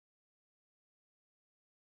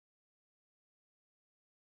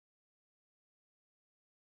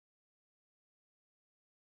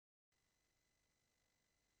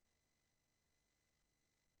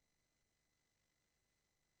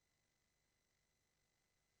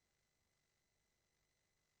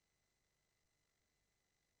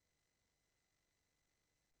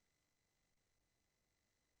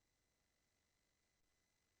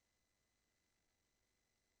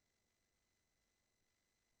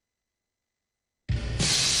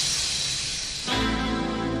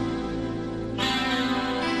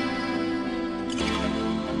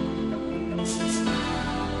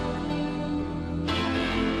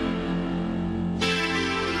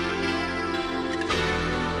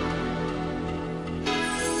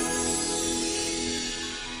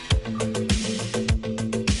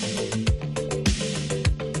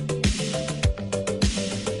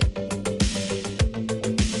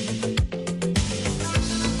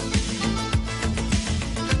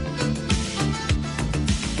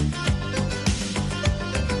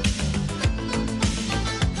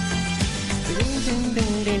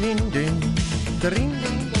Hey,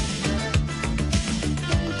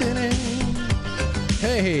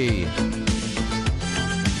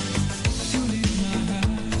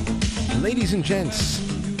 ladies and gents,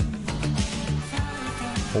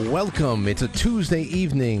 welcome. It's a Tuesday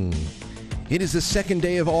evening. It is the second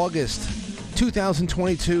day of August,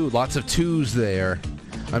 2022. Lots of twos there.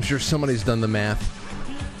 I'm sure somebody's done the math.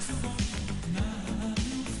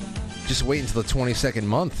 Just wait until the 22nd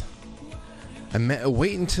month.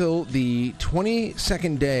 Wait until the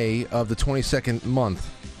 22nd day of the 22nd month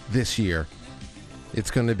this year. It's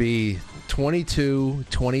going to be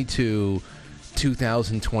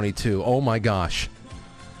 22/22/2022. Oh my gosh.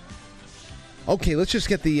 Okay, let's just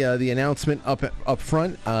get the announcement up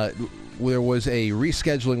front. There was a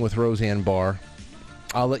rescheduling with Roseanne Barr.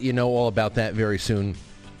 I'll let you know all about that very soon.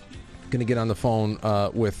 Going to get on the phone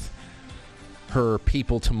with her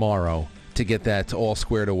people tomorrow to get that all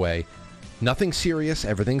squared away. Nothing serious.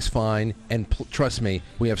 Everything's fine. And trust me,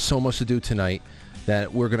 we have so much to do tonight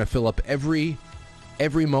that we're going to fill up every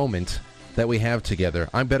moment that we have together.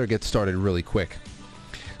 I better get started really quick.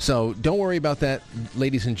 So don't worry about that,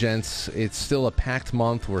 ladies and gents. It's still a packed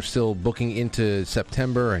month. We're still booking into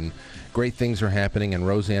September, and great things are happening, and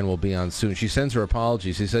Roseanne will be on soon. She sends her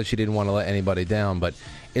apologies. She says she didn't want to let anybody down, but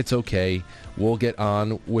it's okay. We'll get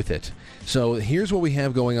on with it. So here's what we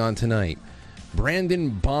have going on tonight.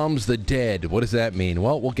 Brandon bombs the dead. What does that mean?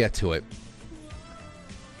 Well, we'll get to it.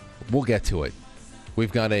 We've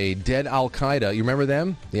got a dead Al-Qaeda. You remember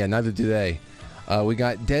them? Yeah, neither do they. We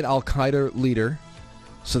got dead Al-Qaeda leader.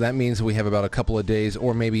 So that means we have about a couple of days,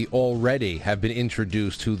 or maybe already have been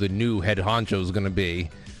introduced who the new head honcho is going to be,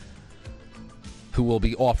 who will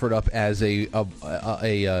be offered up as a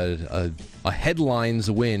headlines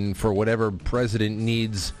win for whatever president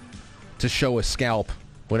needs to show a scalp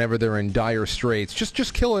whenever they're in dire straits.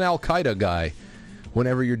 Just kill an Al-Qaeda guy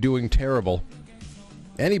whenever you're doing terrible.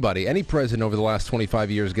 Anybody, any president over the last 25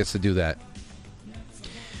 years gets to do that.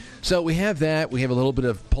 So we have that. We have a little bit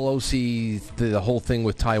of Pelosi, the whole thing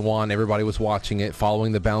with Taiwan. Everybody was watching it,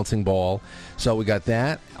 following the bouncing ball. So we got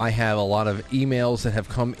that. I have a lot of emails that have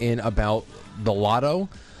come in about the lotto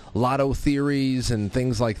theories and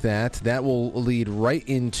things like that. That will lead right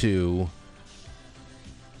into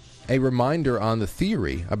a reminder on the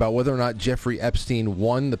theory about whether or not Jeffrey Epstein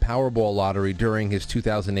won the Powerball lottery during his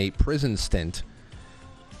 2008 prison stint.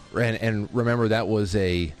 And remember, that was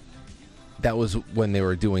when they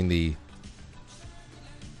were doing the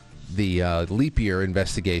leap year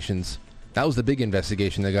investigations. That was the big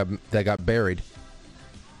investigation that got buried.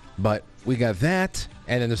 But we got that,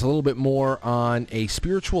 and then there's a little bit more on a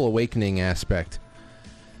spiritual awakening aspect.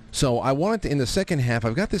 So I wanted to, in the second half,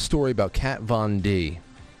 I've got this story about Kat Von D.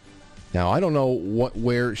 Now, I don't know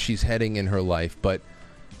where she's heading in her life, but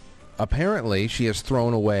apparently she has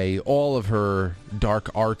thrown away all of her dark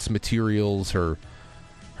arts materials, her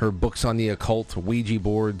books on the occult, Ouija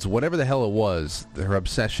boards, whatever the hell it was, her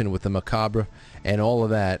obsession with the macabre and all of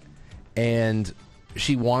that. And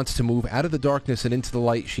she wants to move out of the darkness and into the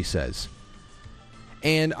light, she says.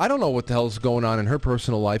 And I don't know what the hell's going on in her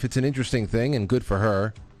personal life. It's an interesting thing and good for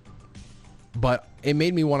her. But it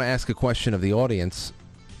made me want to ask a question of the audience.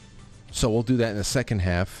 So we'll do that in the second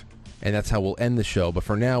half. And that's how we'll end the show. But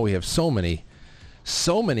for now, we have so many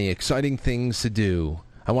exciting things to do.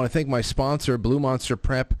 I want to thank my sponsor, Blue Monster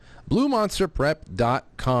Prep,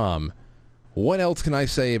 BlueMonsterPrep.com. What else can I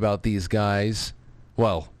say about these guys?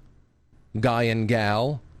 Well, guy and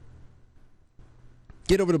gal.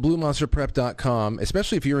 Get over to BlueMonsterPrep.com,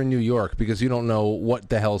 especially if you're in New York, because you don't know what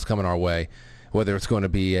the hell's coming our way. Whether it's going to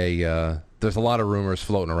be there's a lot of rumors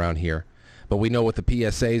floating around here. But we know what the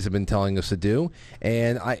PSAs have been telling us to do.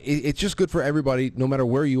 And it's just good for everybody, no matter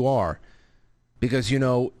where you are. Because, you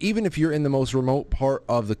know, even if you're in the most remote part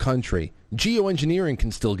of the country, geoengineering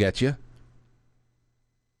can still get you.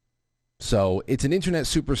 So it's an internet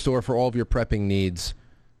superstore for all of your prepping needs.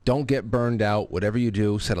 Don't get burned out. Whatever you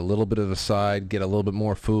do, set a little bit of aside, get a little bit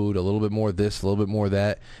more food, a little bit more this, a little bit more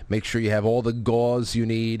that. Make sure you have all the gauze you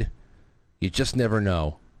need. You just never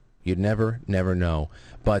know. You never know.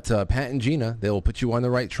 But Pat and Gina, they will put you on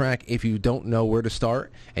the right track if you don't know where to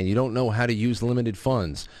start and you don't know how to use limited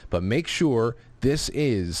funds. But make sure this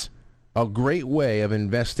is a great way of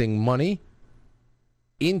investing money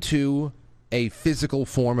into a physical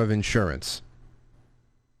form of insurance.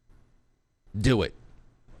 Do it.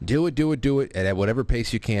 Do it at whatever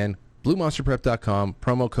pace you can. BlueMonsterPrep.com,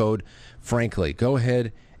 promo code Frankly. Go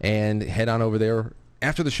ahead and head on over there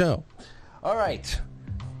after the show. All right.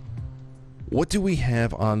 What do we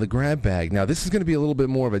have on the grab bag? Now, this is going to be a little bit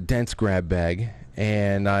more of a dense grab bag,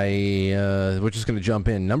 And we're just going to jump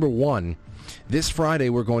in. Number one, this Friday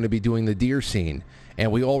we're going to be doing the deer scene.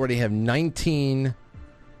 And we already have 19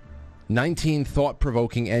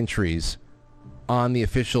 thought-provoking entries on the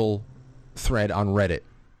official thread on Reddit.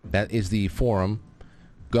 That is the forum.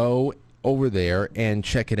 Go over there and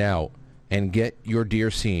check it out and get your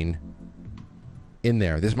deer scene in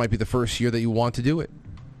there. This might be the first year that you want to do it.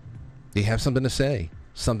 You have something to say.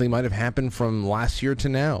 Something might have happened from last year to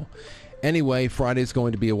now. Anyway, Friday's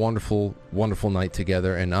going to be a wonderful, wonderful night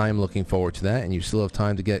together, and I am looking forward to that, and you still have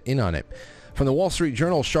time to get in on it. From the Wall Street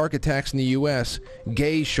Journal, shark attacks in the U.S.,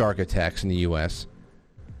 gay shark attacks in the U.S.,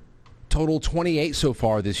 total 28 so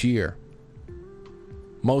far this year.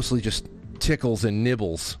 Mostly just tickles and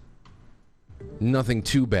nibbles. Nothing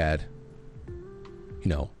too bad.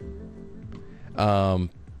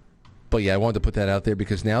 But yeah, I wanted to put that out there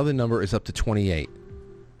because now the number is up to 28.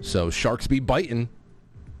 So sharks be biting.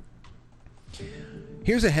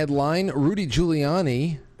 Here's a headline. Rudy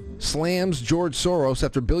Giuliani slams George Soros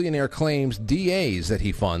after billionaire claims DAs that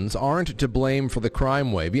he funds aren't to blame for the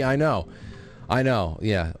crime wave. Yeah, I know.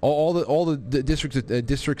 Yeah, all the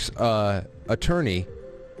district's attorney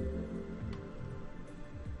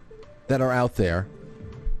that are out there,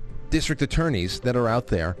 district attorneys that are out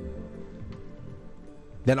there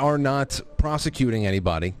that are not prosecuting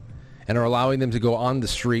anybody and are allowing them to go on the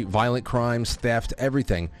street, violent crimes, theft,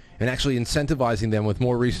 everything, and actually incentivizing them with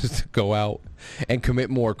more reasons to go out and commit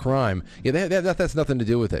more crime. Yeah, that's nothing to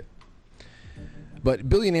do with it. But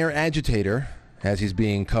billionaire agitator, as he's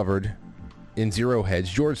being covered in Zero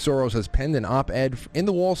Hedge, George Soros has penned an op-ed in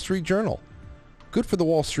the Wall Street Journal. Good for the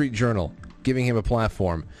Wall Street Journal, giving him a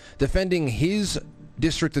platform, defending his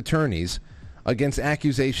district attorneys against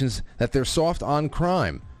accusations that their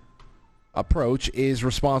soft-on-crime approach is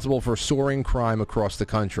responsible for soaring crime across the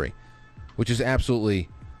country, which is absolutely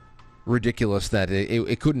ridiculous that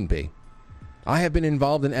it couldn't be. I have been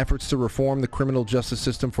involved in efforts to reform the criminal justice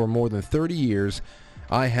system for more than 30 years.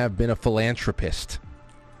 I have been a philanthropist.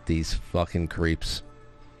 These fucking creeps.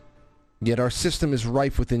 Yet our system is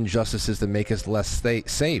rife with injustices that make us less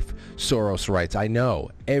safe, Soros writes. I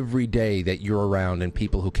know. Every day that you're around and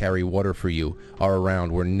people who carry water for you are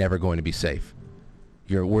around, we're never going to be safe.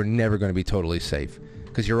 We're never going to be totally safe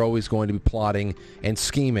because you're always going to be plotting and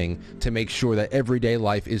scheming to make sure that everyday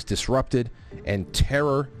life is disrupted and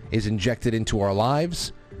terror is injected into our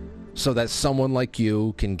lives so that someone like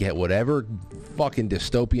you can get whatever fucking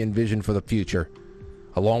dystopian vision for the future,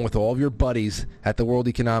 along with all of your buddies at the World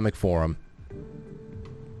Economic Forum.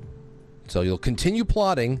 So you'll continue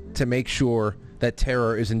plotting to make sure that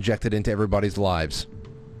terror is injected into everybody's lives.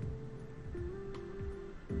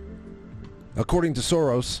 According to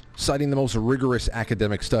Soros, citing the most rigorous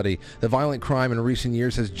academic study, the violent crime in recent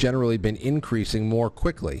years has generally been increasing more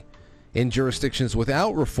quickly. In jurisdictions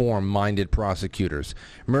without reform-minded prosecutors,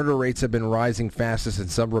 murder rates have been rising fastest in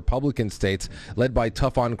some Republican states led by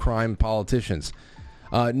tough-on-crime politicians.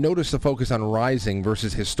 Notice the focus on rising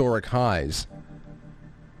versus historic highs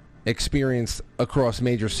experienced across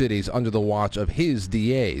major cities under the watch of his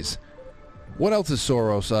DAs. What else is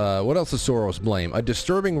Soros blame? A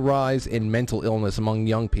disturbing rise in mental illness among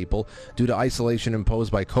young people due to isolation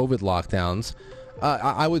imposed by COVID lockdowns.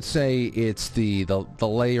 I would say it's the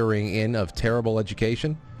layering in of terrible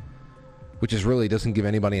education, which is really doesn't give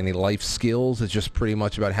anybody any life skills. It's just pretty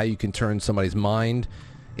much about how you can turn somebody's mind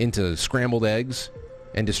into scrambled eggs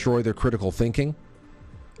and destroy their critical thinking.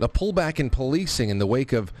 A pullback in policing in the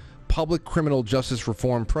wake of public criminal justice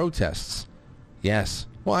reform protests. Yes.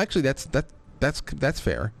 Well, actually, that's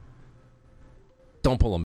fair. Don't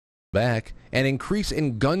pull them back. An increase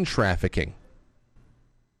in gun trafficking.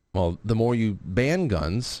 Well, the more you ban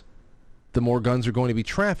guns, the more guns are going to be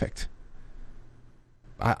trafficked.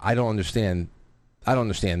 I don't understand. I don't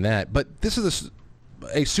understand that. But this is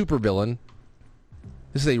a supervillain.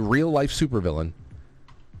 This is a real-life supervillain.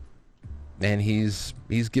 And he's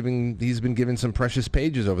been given some precious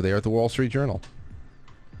pages over there at the Wall Street Journal.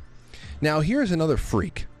 Now, here's another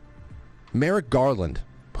freak. Merrick Garland,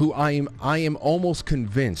 who I am almost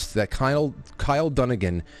convinced that Kyle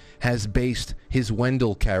Dunnigan has based his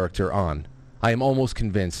Wendell character on. I am almost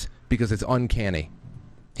convinced because it's uncanny.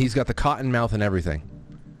 He's got the cotton mouth and everything.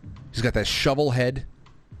 He's got that shovel head.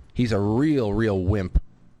 He's a real wimp.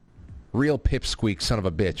 Real pipsqueak son of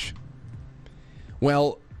a bitch.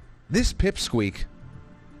 Well, this pipsqueak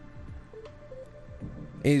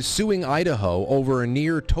is suing Idaho over a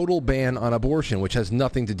near total ban on abortion, which has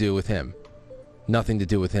nothing to do with him. Nothing to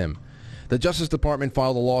do with him. The Justice Department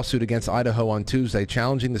filed a lawsuit against Idaho on Tuesday,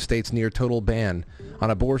 challenging the state's near-total ban on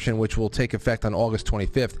abortion, which will take effect on August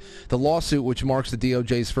 25th. The lawsuit, which marks the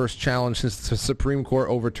DOJ's first challenge since the Supreme Court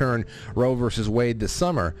overturned Roe v. Wade this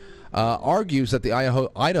summer, argues that the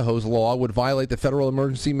Idaho's law would violate the Federal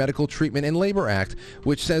Emergency Medical Treatment and Labor Act,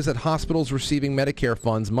 which says that hospitals receiving Medicare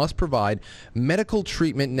funds must provide medical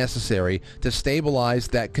treatment necessary to stabilize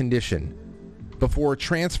that condition before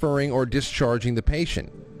transferring or discharging the patient.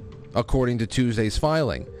 According to Tuesday's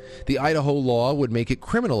filing, the Idaho law would make it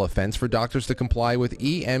criminal offense for doctors to comply with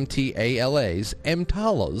EMTALA's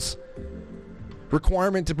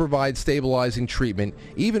requirement to provide stabilizing treatment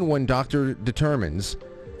even when doctor determines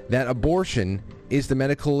that abortion is the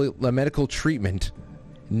medical treatment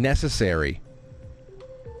necessary.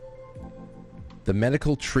 The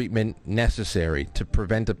medical treatment necessary to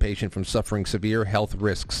prevent a patient from suffering severe health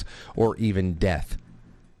risks or even death.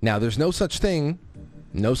 Now, there's no such thing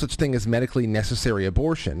as medically necessary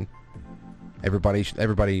abortion.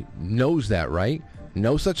 Everybody knows that, right?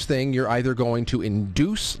 No such thing. You're either going to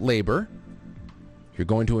induce labor,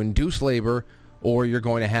 or you're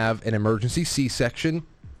going to have an emergency C-section,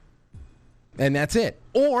 and that's it.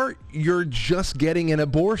 Or you're just getting an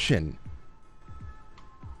abortion.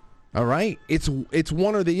 All right? It's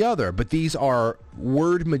one or the other, but these are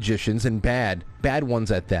word magicians, and bad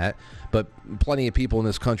ones at that. But plenty of people in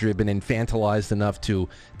this country have been infantilized enough to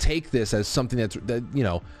take this as something that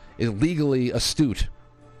is legally astute.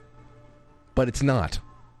 But it's not.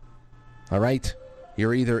 All right?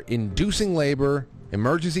 You're either inducing labor,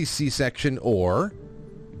 emergency C-section, or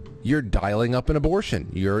you're dialing up an abortion.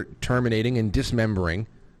 You're terminating and dismembering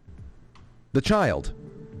the child.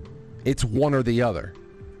 It's one or the other.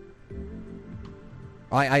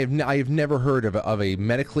 I have never heard of a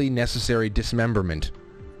medically necessary dismemberment.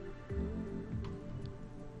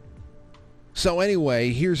 So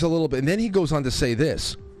anyway, here's a little bit, and then he goes on to say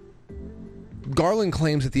this. Garland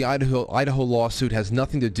claims that the Idaho lawsuit has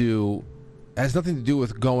nothing to do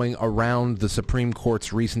with going around the Supreme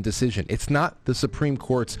Court's recent decision. It's not the Supreme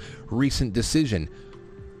Court's recent decision.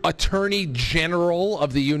 Attorney General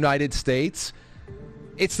of the United States.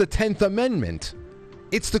 It's the 10th Amendment.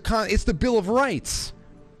 It's the Bill of Rights.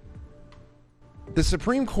 The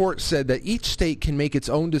Supreme Court said that each state can make its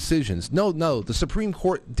own decisions. No, the Supreme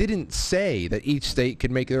Court didn't say that each state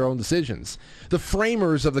can make their own decisions. The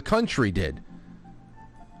framers of the country did.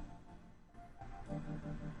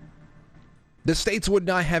 The states would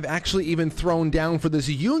not have actually even thrown down for this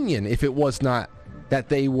union if it was not that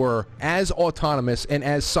they were as autonomous and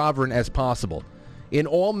as sovereign as possible in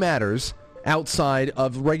all matters outside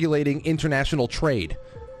of regulating international trade.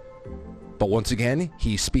 But once again,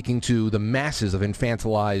 he's speaking to the masses of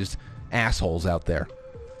infantilized assholes out there.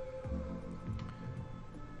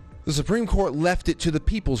 The Supreme Court left it to the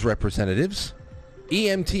people's representatives.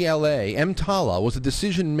 EMTALA was a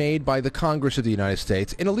decision made by the Congress of the United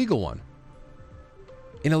States, an illegal one.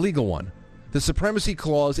 The Supremacy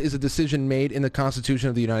Clause is a decision made in the Constitution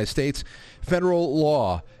of the United States. Federal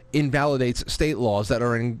law invalidates state laws that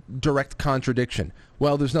are in direct contradiction.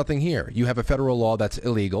 Well, there's nothing here. You have a federal law that's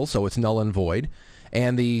illegal, so it's null and void.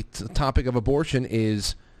 And the topic of abortion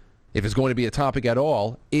is, if it's going to be a topic at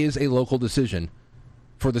all, is a local decision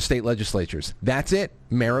for the state legislatures. That's it,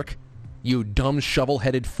 Merrick, you dumb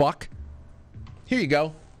shovel-headed fuck. Here you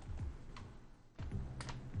go.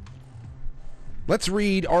 Let's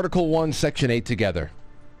read Article 1, Section 8 together.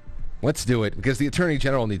 Let's do it, because the Attorney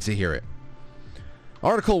General needs to hear it.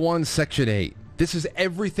 Article 1, Section 8. This is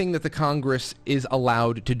everything that the Congress is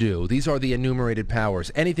allowed to do. These are the enumerated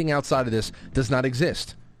powers. Anything outside of this does not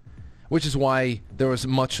exist, which is why there was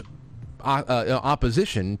much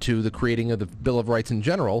opposition to the creating of the Bill of Rights in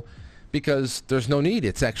general, because there's no need.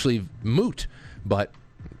 It's actually moot. But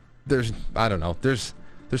there's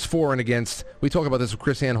for and against. We talk about this with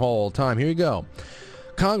Chris Ann Hall all the time. Here you go.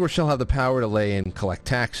 Congress shall have the power to lay and collect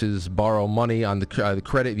taxes, borrow money on the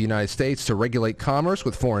credit of the United States, to regulate commerce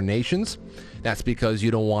with foreign nations. That's because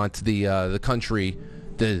you don't want the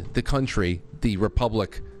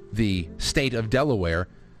republic, the state of Delaware,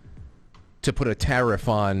 to put a tariff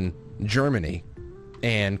on Germany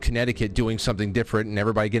and Connecticut doing something different and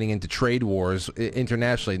everybody getting into trade wars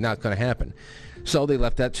internationally. Not going to happen. So they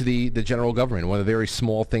left that to the general government, one of the very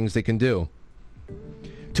small things they can do.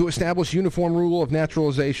 To establish uniform rule of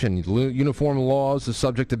naturalization, uniform laws the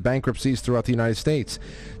subject of bankruptcies throughout the United States.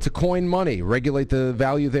 To coin money, regulate the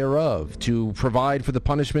value thereof. To provide for the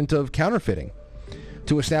punishment of counterfeiting.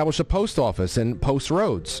 To establish a post office and post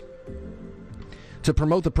roads. To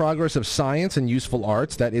promote the progress of science and useful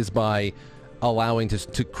arts, that is by allowing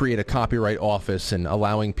to create a copyright office and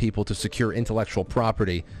allowing people to secure intellectual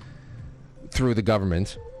property through the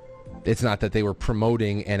government. It's not that they were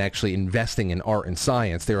promoting and actually investing in art and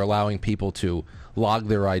science. They were allowing people to log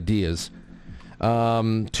their ideas.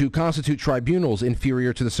 To constitute tribunals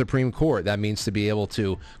inferior to the Supreme Court. That means to be able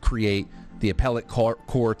to create the appellate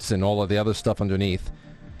courts and all of the other stuff underneath.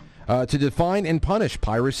 To define and punish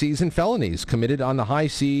piracies and felonies committed on the high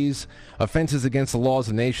seas, offenses against the laws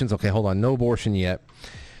of nations. Okay, hold on, no abortion yet.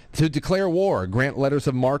 To declare war, grant letters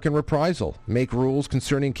of marque and reprisal, make rules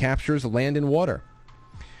concerning captures of land and water.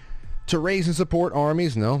 To raise and support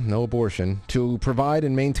armies, no abortion. To provide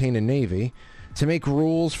and maintain a navy. To make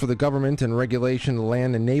rules for the government and regulation of the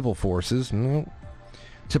land and naval forces, no.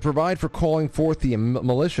 To provide for calling forth the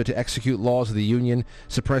militia to execute laws of the Union,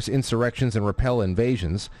 suppress insurrections, and repel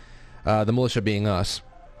invasions, the militia being us.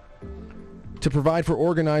 To provide for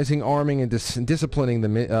organizing, arming, and disciplining the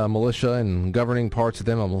militia and governing parts of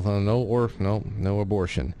them, no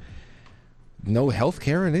abortion. No health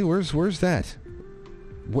care? Where's that?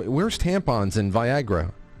 Where's tampons and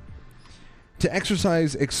Viagra? To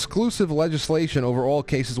exercise exclusive legislation over all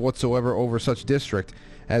cases whatsoever over such district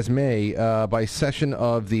as may, by session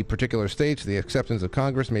of the particular states, the acceptance of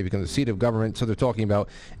Congress may become the seat of government. So they're talking about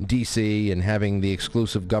D.C. and having the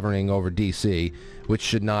exclusive governing over D.C., which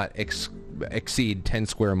should not exceed 10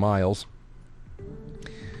 square miles.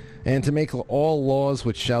 And to make all laws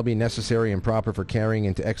which shall be necessary and proper for carrying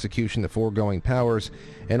into execution the foregoing powers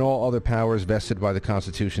and all other powers vested by the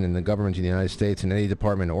Constitution in the government of the United States and any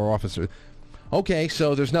department or officer. Okay,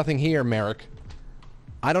 so there's nothing here, Merrick.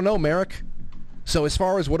 I don't know, Merrick. So as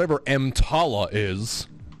far as whatever EMTALA is,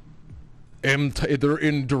 they're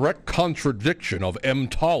in direct contradiction of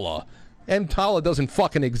EMTALA. EMTALA doesn't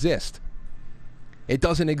fucking exist. It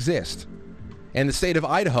doesn't exist. And the state of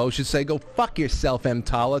Idaho should say, go fuck yourself,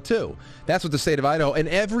 EMTALA, too. That's what the state of Idaho and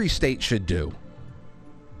every state should do.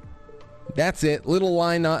 That's it. Little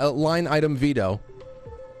line item veto.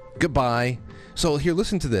 Goodbye. So here,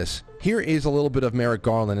 listen to this. Here is a little bit of Merrick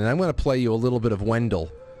Garland, and I'm going to play you a little bit of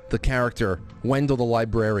Wendell, the character, Wendell the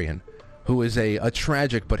librarian, who is a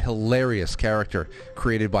tragic but hilarious character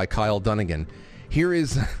created by Kyle Dunnigan. Here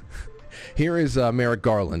is Merrick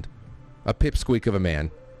Garland, a pipsqueak of a man.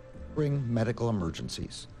 Medical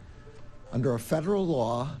emergencies. Under a federal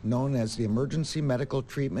law known as the Emergency Medical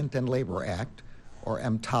Treatment and Labor Act, or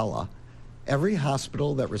EMTALA, every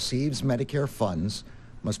hospital that receives Medicare funds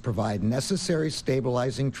must provide necessary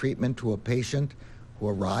stabilizing treatment to a patient who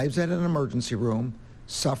arrives at an emergency room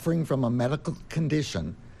suffering from a medical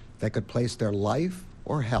condition that could place their life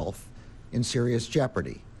or health in serious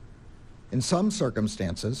jeopardy. In some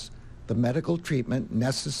circumstances, the medical treatment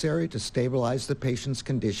necessary to stabilize the patient's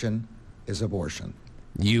condition is abortion.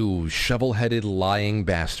 You shovel-headed lying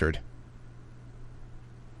bastard.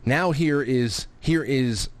 Now here is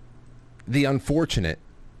the unfortunate.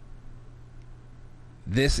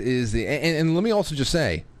 This is the... And let me also just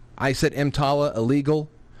say, I said EMTALA illegal.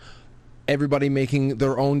 Everybody making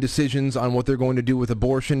their own decisions on what they're going to do with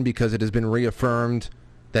abortion because it has been reaffirmed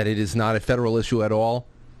that it is not a federal issue at all.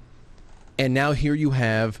 And now here you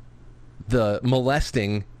have the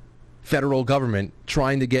molesting federal government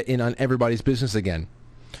trying to get in on everybody's business again.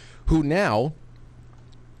 Who now...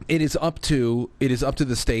 It is up to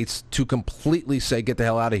the states to completely say, get the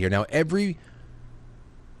hell out of here. Now,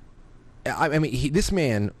 this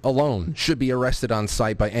man alone should be arrested on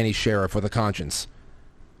sight by any sheriff with a conscience.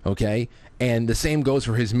 Okay? And the same goes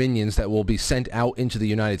for his minions that will be sent out into the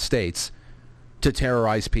United States to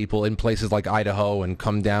terrorize people in places like Idaho and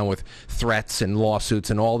come down with threats and lawsuits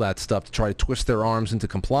and all that stuff to try to twist their arms into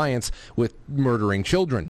compliance with murdering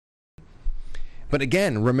children. But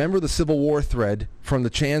again, remember the Civil War thread from the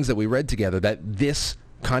chants that we read together, that this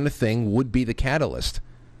kind of thing would be the catalyst.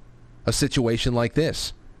 A situation like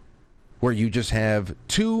this, where you just have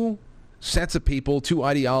two sets of people, two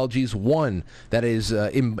ideologies, one that is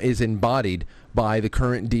embodied by the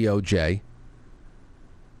current DOJ,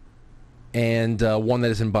 and one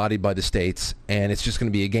that is embodied by the states, and it's just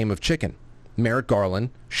going to be a game of chicken. Merrick Garland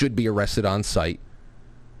should be arrested on sight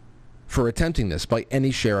for attempting this by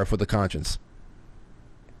any sheriff with a conscience.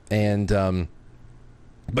 And,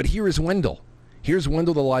 but here is Wendell. Here's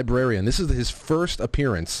Wendell the librarian. This is his first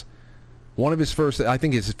appearance. One of his first, I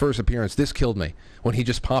think his first appearance. This killed me when he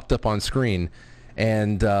just popped up on screen.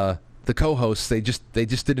 And the co-hosts, they just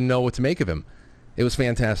didn't know what to make of him. It was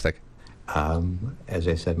fantastic. As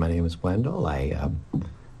I said, my name is Wendell.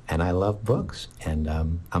 And I love books. And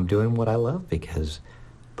I'm doing what I love because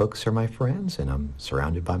books are my friends, and I'm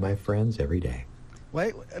surrounded by my friends every day.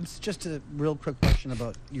 Wait, it's just a real quick question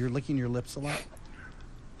about you're licking your lips a lot.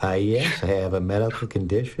 Yes, I have a medical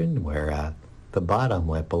condition where the bottom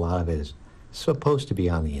lip, a lot of it is supposed to be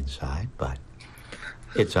on the inside, but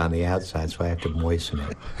it's on the outside, so I have to moisten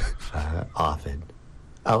it often.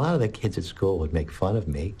 A lot of the kids at school would make fun of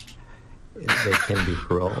me. They can be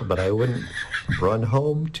cruel, but I wouldn't run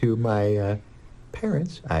home to my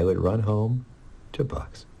parents. I would run home to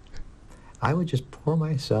books. I would just pour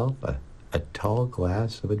myself a tall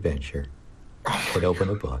glass of adventure and open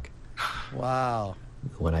a book. Wow.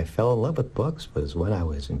 When I fell in love with books was when I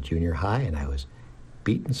was in junior high and I was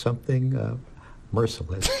beating something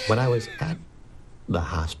merciless. When I was at the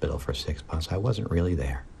hospital for 6 months, I wasn't really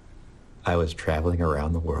there. I was traveling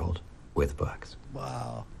around the world with books.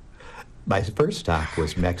 Wow. My first stop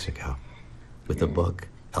was Mexico with the book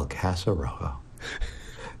El Caso Rojo.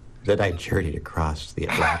 Then I journeyed across the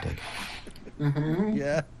Atlantic.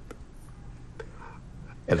 Yeah.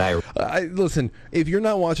 And I listen, if you're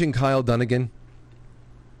not watching Kyle Dunnigan,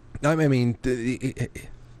 I mean,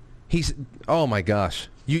 he's, oh my gosh.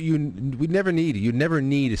 You'd never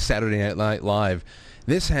need a Saturday Night Live.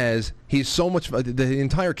 He's so much, the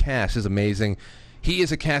entire cast is amazing. He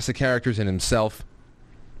is a cast of characters in himself.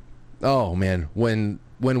 Oh man, when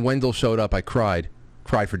Wendell showed up, I cried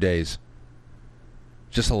for days.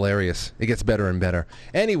 Just hilarious. It gets better and better.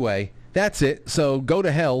 Anyway, that's it. So go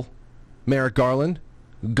to hell, Merrick Garland.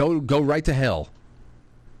 Go right to hell.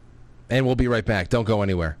 And we'll be right back. Don't go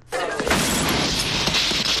anywhere.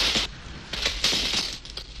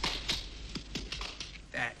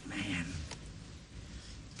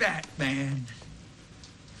 Batman.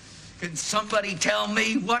 Can somebody tell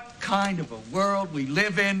me what kind of a world we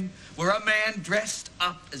live in where a man dressed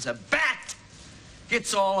up as a bat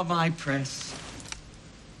gets all of my press?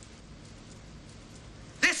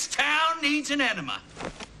 This town needs an enema.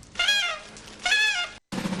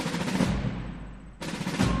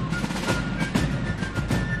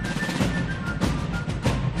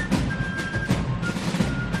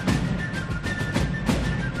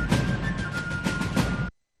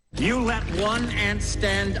 You let one ant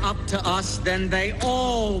stand up to us, then they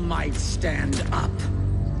all might stand up.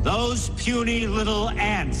 Those puny little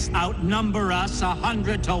ants outnumber us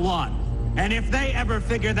 100 to 1. And if they ever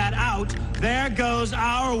figure that out, there goes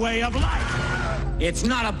our way of life. It's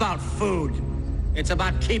not about food. It's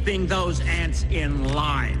about keeping those ants in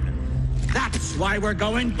line. That's why we're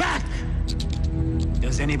going back.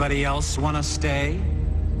 Does anybody else want to stay?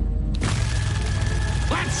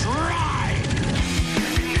 Let's ride!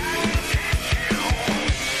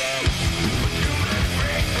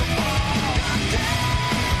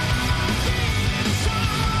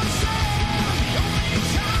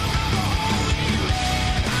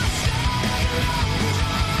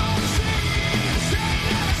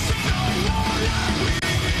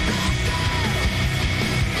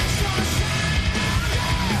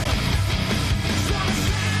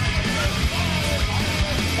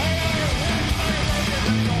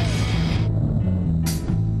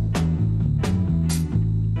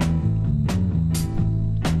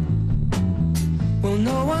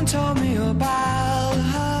 Told me about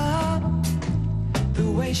her,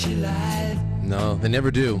 the way she lied. No, they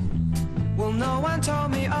never do. Well, no one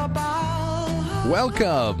told me about her.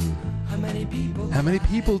 Welcome. How many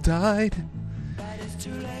people died?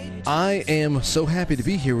 I am so happy to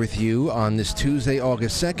be here with you on this Tuesday,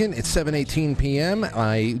 August 2nd. It's 7:18 p.m.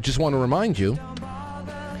 I just want to remind you,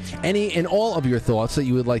 any and all of your thoughts that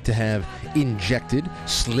you would like to have injected,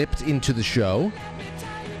 slipped into the show,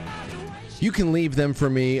 you can leave them for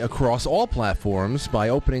me across all platforms by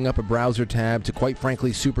opening up a browser tab to, quite frankly,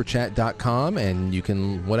 superchat.com, and you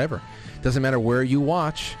can, whatever. Doesn't matter where you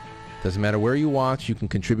watch. You can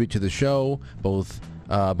contribute to the show, both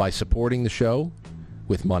by supporting the show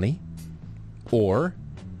with money,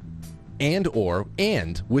 and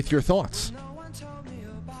with your thoughts.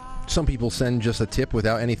 Some people send just a tip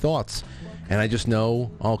without any thoughts, and I just know,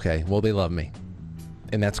 okay, well, they love me,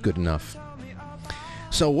 and that's good enough.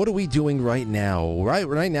 So what are we doing right now?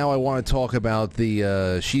 Right now I want to talk about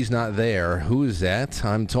the She's Not There. Who is that?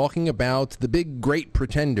 I'm talking about the big great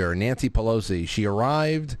pretender, Nancy Pelosi. She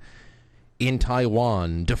arrived in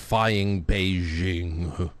Taiwan, defying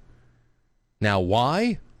Beijing. Now,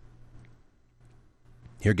 why?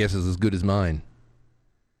 Your guess is as good as mine.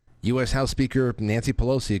 U.S. House Speaker Nancy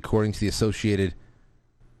Pelosi, according to the Associated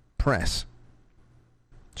Press,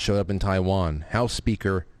 showed up in Taiwan. House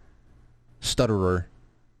Speaker, stutterer,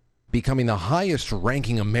 becoming the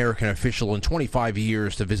highest-ranking American official in 25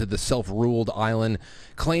 years to visit the self-ruled island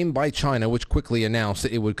claimed by China, which quickly announced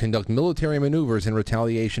that it would conduct military maneuvers in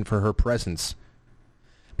retaliation for her presence.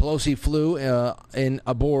 Pelosi flew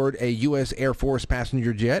aboard a U.S. Air Force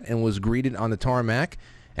passenger jet and was greeted on the tarmac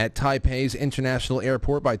at Taipei's International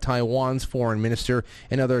Airport by Taiwan's foreign minister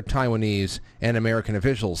and other Taiwanese and American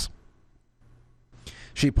officials.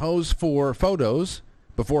 She posed for photos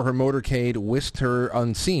before her motorcade whisked her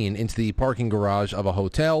unseen into the parking garage of a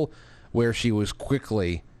hotel, where she was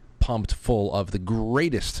quickly pumped full of the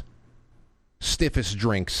greatest, stiffest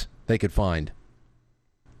drinks they could find.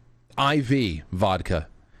 IV vodka.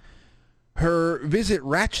 Her visit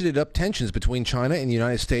ratcheted up tensions between China and the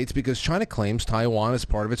United States because China claims Taiwan is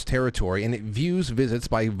part of its territory, and it views visits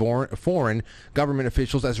by foreign government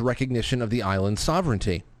officials as recognition of the island's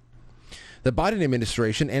sovereignty. The Biden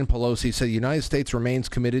administration and Pelosi said the United States remains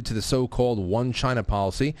committed to the so-called One China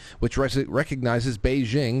policy, which recognizes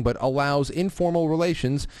Beijing but allows informal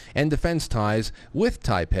relations and defense ties with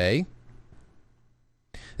Taipei.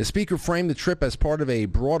 The speaker framed the trip as part of a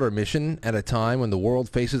broader mission at a time when the world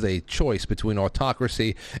faces a choice between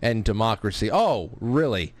autocracy and democracy. Oh,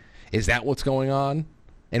 really? Is that what's going on?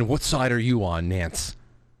 And what side are you on, Nance?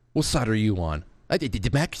 What side are you on?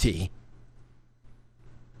 Democracy.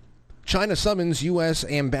 China summons U.S.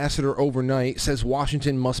 ambassador overnight, says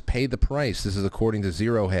Washington must pay the price. This is according to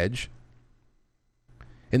Zero Hedge.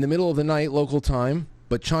 In the middle of the night, local time,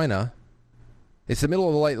 but China... It's the middle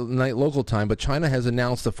of the night local time, but China has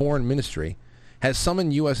announced the foreign ministry has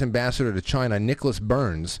summoned U.S. ambassador to China, Nicholas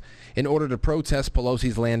Burns, in order to protest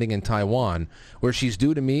Pelosi's landing in Taiwan, where she's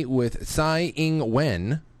due to meet with Tsai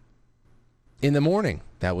Ing-wen in the morning.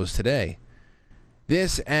 That was today.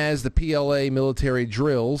 This as the PLA military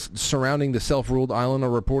drills surrounding the self-ruled island are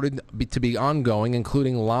reported to be ongoing,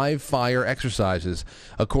 including live fire exercises.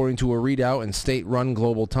 According to a readout in state-run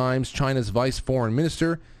Global Times, China's vice foreign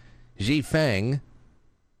minister, Xi Feng,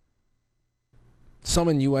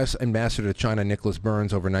 summoned U.S. Ambassador to China Nicholas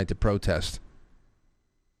Burns overnight to protest,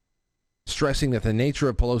 stressing that the nature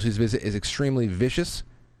of Pelosi's visit is extremely vicious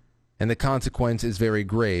and the consequence is very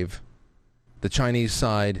grave. The Chinese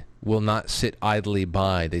side will not sit idly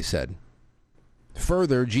by, they said.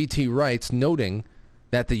 Further, GT writes, noting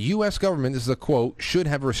that the U.S. government, this is a quote, should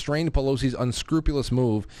have restrained Pelosi's unscrupulous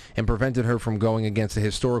move and prevented her from going against a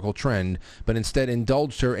historical trend, but instead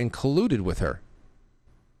indulged her and colluded with her.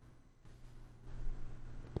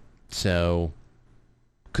 So,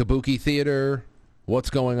 Kabuki Theater, what's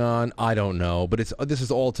going on? I don't know, but this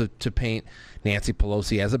is all to paint Nancy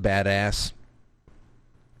Pelosi as a badass,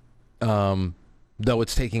 though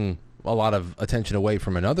it's taking a lot of attention away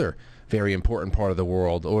from another very important part of the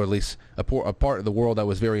world, or at least a part of the world that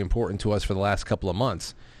was very important to us for the last couple of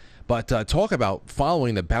months. But talk about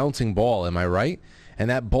following the bouncing ball, am I right? And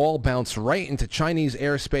that ball bounced right into Chinese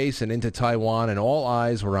airspace and into Taiwan, and all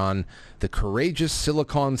eyes were on the courageous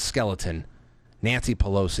silicon skeleton, Nancy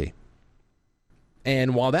Pelosi.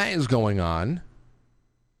 And while that is going on,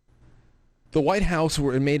 the White House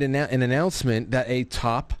made an announcement that a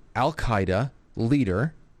top Al-Qaeda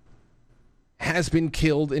leader has been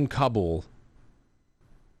killed in Kabul.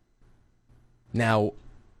 Now,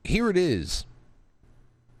 here it is.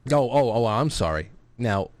 I'm sorry.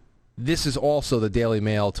 Now, this is also the Daily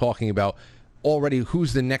Mail talking about already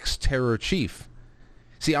who's the next terror chief.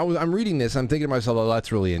 See, I'm reading this, I'm thinking to myself, oh,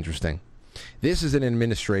 that's really interesting. This is an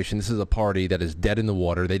administration, this is a party that is dead in the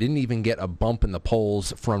water. They didn't even get a bump in the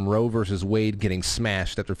polls from Roe versus Wade getting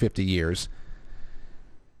smashed after 50 years.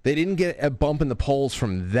 They didn't get a bump in the polls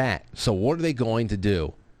from that. So what are they going to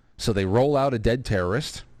do? So they roll out a dead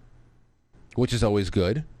terrorist, which is always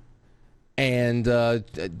good. And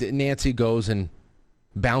Nancy goes and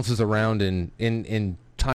bounces around in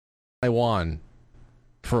Taiwan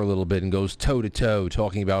for a little bit and goes toe-to-toe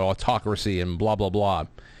talking about autocracy and blah, blah, blah.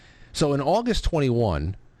 So in August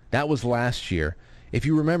 21, that was last year, if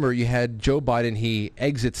you remember, you had Joe Biden. He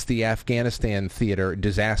exits the Afghanistan theater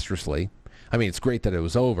disastrously. I mean, it's great that it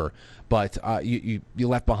was over, but you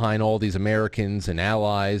left behind all these Americans and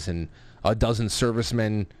allies, and a dozen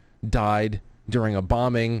servicemen died during a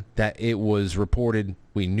bombing that it was reported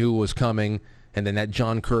we knew was coming, and then that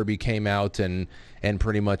John Kirby came out and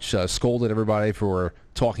pretty much scolded everybody for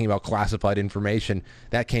talking about classified information.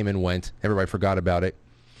 That came and went. Everybody forgot about it.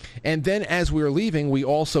 And then as we were leaving, we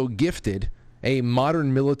also gifted a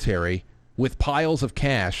modern military with piles of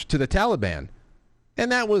cash to the Taliban.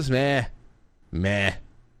 And that was meh. Now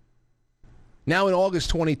in August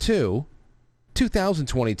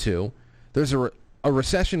 2022, there's a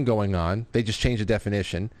recession going on. They just changed the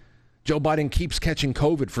definition. Joe Biden keeps catching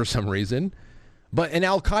COVID for some reason. But an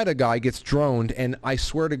Al-Qaeda guy gets droned, and I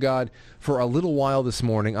swear to God, for a little while this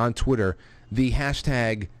morning on Twitter, the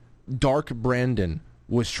hashtag Dark Brandon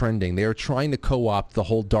was trending. They are trying to co-opt the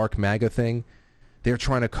whole Dark MAGA thing. They're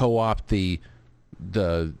trying to co-opt the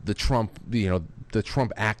Trump, the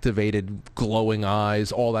Trump-activated glowing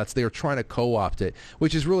eyes, all that. They're trying to co-opt it,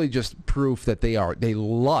 which is really just proof that they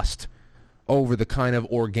lust over the kind of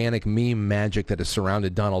organic meme magic that has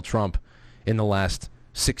surrounded Donald Trump in the last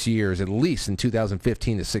 6 years, at least in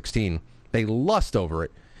 2015 to 16. They lust over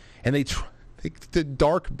it. And the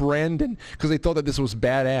dark Brandon, because they thought that this was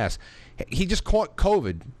badass. He just caught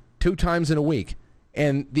COVID 2 times in a week,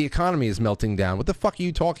 and the economy is melting down. What the fuck are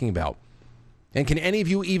you talking about? And can any of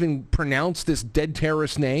you even pronounce this dead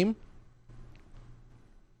terrorist name?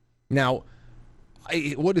 Now,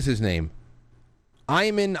 what is his name?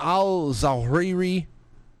 Ayman al-Zawahiri.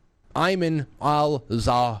 Ayman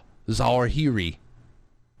al-Zawahiri,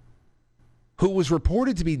 who was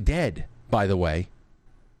reported to be dead, by the way.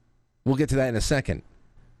 We'll get to that in a second.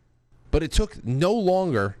 But it took no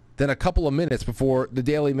longer than a couple of minutes before the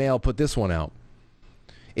Daily Mail put this one out.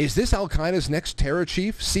 Is this Al-Qaeda's next terror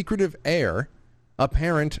chief? Secretive heir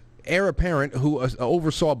apparent who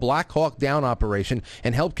oversaw Black Hawk Down operation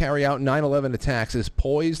and helped carry out 9/11 attacks is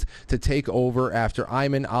poised to take over after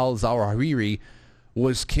Ayman al-Zawahiri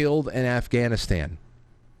was killed in Afghanistan.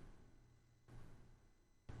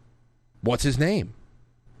 What's his name?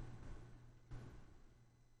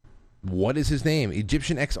 What is his name?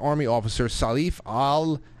 Egyptian ex-army officer Salif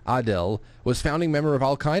al-Adel was founding member of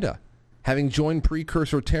Al-Qaeda, having joined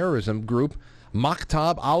precursor terrorism group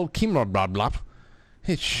Maktab al-Kimrablab.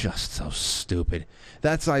 It's just so stupid.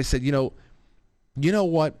 That's why I said, you know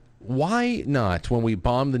what? Why not, when we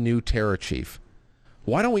bomb the new terror chief,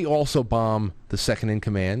 why don't we also bomb the second in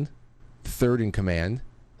command, the third in command,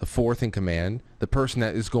 the fourth in command, the person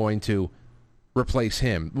that is going to replace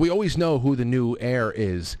him? We always know who the new heir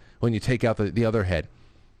is when you take out the other head.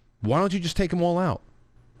 Why don't you just take them all out?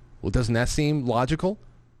 Well, doesn't that seem logical?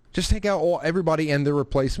 Just take out everybody and their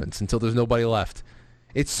replacements until there's nobody left.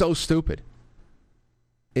 It's so stupid.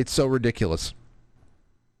 It's so ridiculous.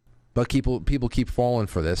 But people keep falling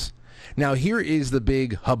for this. Now, here is the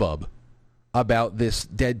big hubbub about this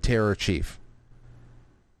dead terror chief.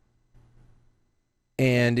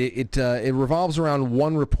 And it revolves around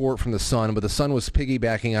one report from The Sun, but The Sun was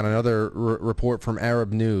piggybacking on another report from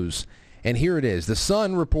Arab News. And here it is. The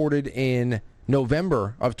Sun reported in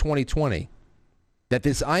November of 2020 that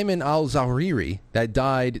this Ayman al-Zawahiri that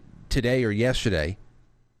died today or yesterday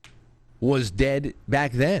was dead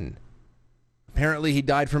back then. Apparently he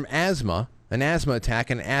died from an asthma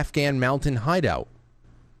attack in an Afghan mountain hideout.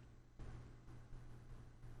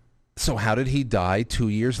 So how did he die 2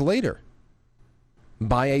 years later?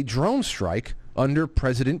 By a drone strike under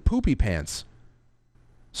President Poopy Pants.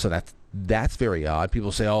 So that's very odd.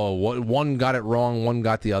 People say, oh, one got it wrong, one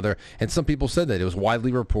got the other. And some people said that. It was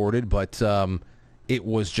widely reported, but it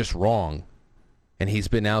was just wrong. And he's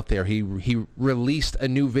been out there. He released a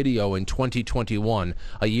new video in 2021,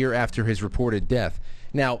 a year after his reported death.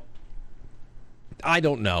 Now, I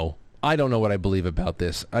don't know. I don't know what I believe about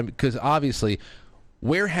this. Because obviously,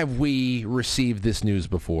 where have we received this news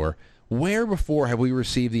before? Where before have we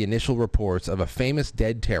received the initial reports of a famous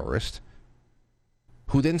dead terrorist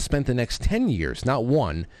who then spent the next 10 years, not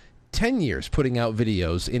 10 years putting out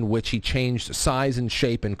videos in which he changed size and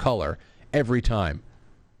shape and color every time?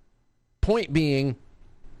 Point being,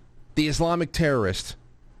 the Islamic terrorist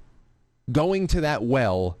going to that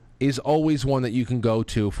well is always one that you can go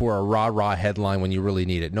to for a rah-rah headline when you really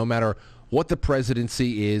need it. No matter what the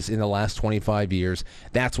presidency is in the last 25 years,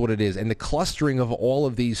 that's what it is. And the clustering of all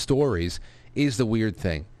of these stories is the weird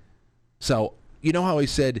thing. So, you know how I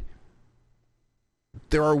said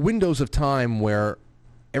there are windows of time where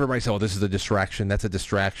everybody says, oh, this is a distraction, that's a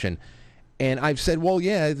distraction. And I've said, well,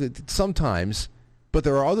 yeah, sometimes. But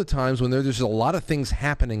there are other times when there's just a lot of things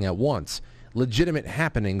happening at once, legitimate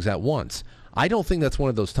happenings at once. I don't think that's one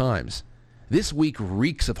of those times. This week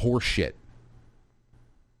reeks of horse shit.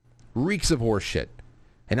 Reeks of horse shit.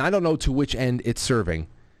 And I don't know to which end it's serving,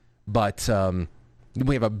 but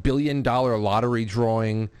we have a $1 billion lottery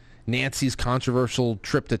drawing, Nancy's controversial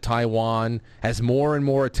trip to Taiwan, as more and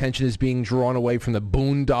more attention is being drawn away from the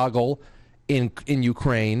boondoggle in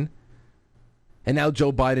Ukraine. And now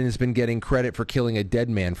Joe Biden has been getting credit for killing a dead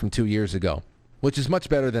man from 2 years ago, which is much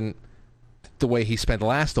better than the way he spent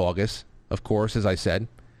last August, of course, as I said.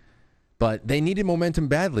 But they needed momentum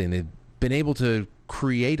badly, and they've been able to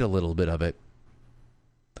create a little bit of it.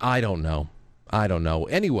 I don't know.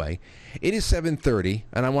 Anyway, it is 7:30,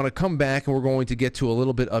 and I want to come back, and we're going to get to a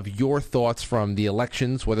little bit of your thoughts from the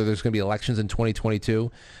elections, whether there's going to be elections in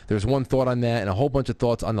 2022. There's one thought on that and a whole bunch of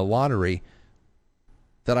thoughts on the lottery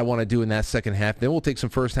that I want to do in that second half. Then we'll take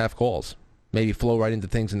some first half calls, maybe flow right into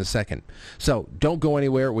things in the second. So don't go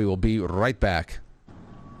anywhere. We will be right back.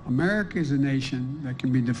 America is a nation that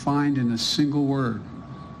can be defined in a single word.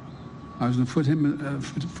 I was going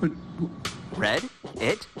to Read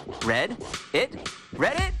it, read it,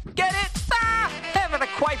 get it? Head over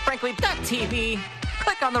to QuiteFrankly.tv.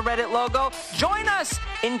 Click on the Reddit logo, join us,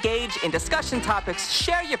 engage in discussion topics,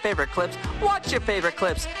 share your favorite clips, watch your favorite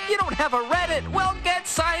clips. You don't have a Reddit? Well, get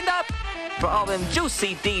signed up. For all them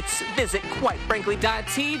juicy deets, visit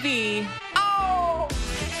QuiteFrankly.tv. Oh!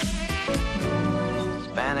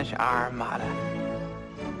 Spanish Armada.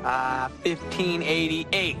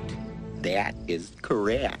 1588. That is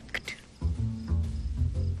correct.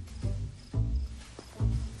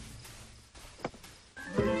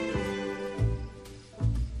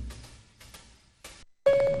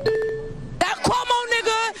 That Cuomo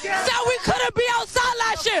nigga said we couldn't be outside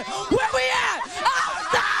last year. Where we at?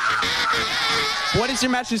 Outside! What is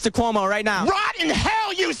your message to Cuomo right now? Rot in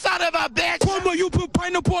hell, you son of a bitch! Cuomo, you put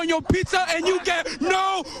pineapple on your pizza and you get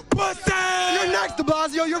no pussy! You're next, de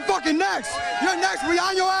Blasio. You're fucking next. You're next. We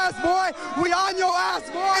on your ass, boy. We on your ass,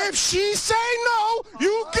 boy. If she say no,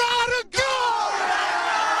 you gotta go!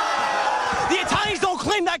 The Italians don't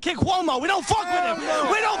claim that kid Cuomo. We don't fuck with him.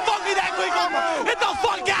 We don't fuck with that kid Cuomo. Get the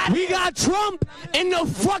fuck out. We got Trump in the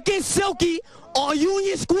fucking silky on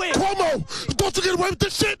Union Square. Cuomo, don't you get away with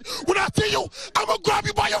this shit. When I see you, I'm gonna grab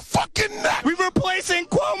you by your fucking neck. We're replacing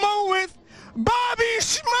Cuomo with Bobby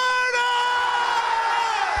Shmurda!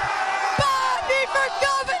 Bobby for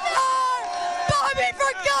governor! Bobby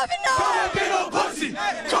for governor! Come on, get no pussy.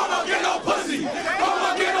 Come on, get no pussy. Come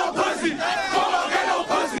on, get no pussy. Come on, get no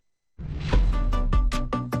pussy.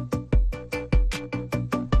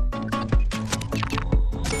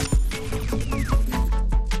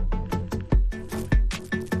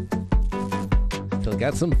 Still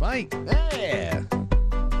got some fight. Yeah.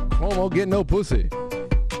 Cuomo get no pussy.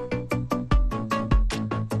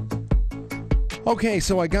 Okay,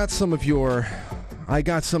 so I got some of your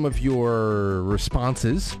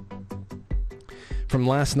responses from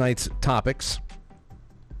last night's topics.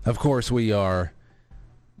 Of course, we're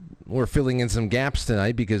filling in some gaps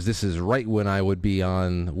tonight because this is right when I would be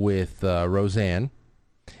on with Roseanne,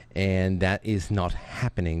 and that is not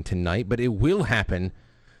happening tonight, but it will happen.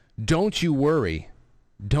 Don't you worry.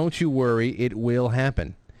 Don't you worry. It will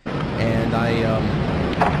happen. And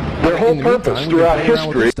their whole purpose throughout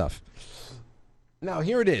history. Stuff. Now,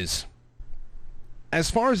 here it is.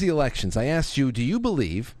 As far as the elections, I asked you, do you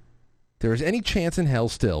believe there is any chance in hell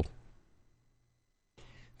still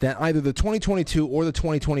that either the 2022 or the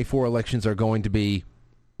 2024 elections are going to be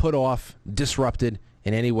put off, disrupted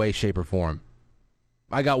in any way, shape, or form?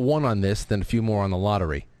 I got one on this, then a few more on the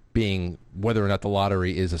lottery, being whether or not the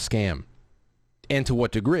lottery is a scam, and to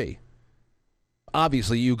what degree.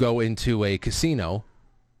 Obviously, you go into a casino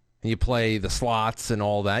and you play the slots and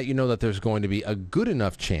all that, you know that there's going to be a good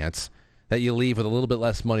enough chance that you leave with a little bit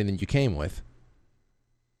less money than you came with.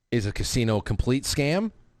 Is a casino a complete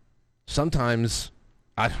scam? Sometimes,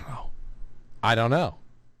 I don't know.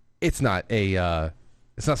 It's not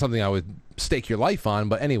something I would stake your life on,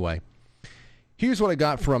 but anyway. Here's what I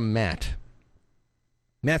got from Matt.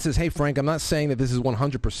 Matt says, hey, Frank, I'm not saying that this is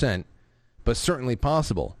 100%, but certainly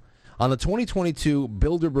possible. On the 2022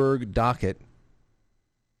 Bilderberg docket,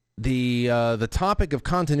 the topic of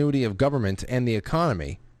continuity of government and the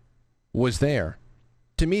economy was there.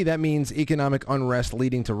 To me, that means economic unrest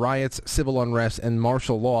leading to riots, civil unrest, and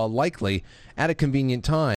martial law, likely at a convenient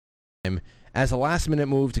time, as a last-minute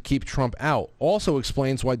move to keep Trump out. Also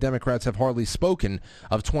explains why Democrats have hardly spoken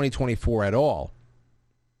of 2024 at all.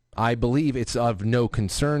 I believe it's of no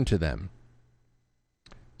concern to them.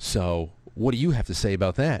 So, what do you have to say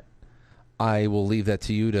about that? I will leave that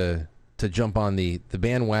to you to jump on the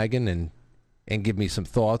bandwagon and give me some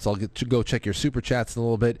thoughts. I'll go check your super chats in a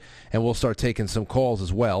little bit, and we'll start taking some calls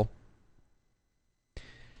as well.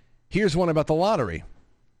 Here's one about the lottery.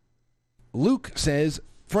 Luke says,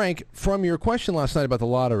 Frank, from your question last night about the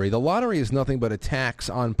lottery is nothing but a tax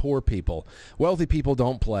on poor people. Wealthy people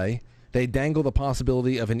don't play. They dangle the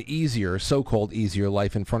possibility of an easier, so-called easier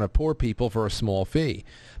life in front of poor people for a small fee.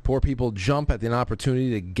 Poor people jump at an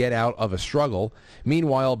opportunity to get out of a struggle.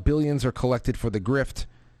 Meanwhile, billions are collected for the grift,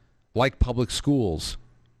 like public schools.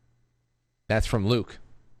 That's from Luke.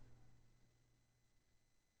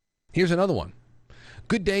 Here's another one.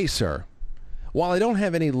 Good day, sir. While I don't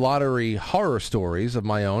have any lottery horror stories of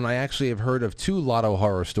my own, I actually have heard of 2 lotto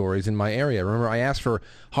horror stories in my area. Remember, I asked for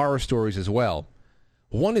horror stories as well.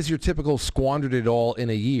 One is your typical squandered it all in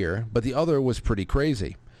a year, but the other was pretty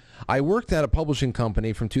crazy. I worked at a publishing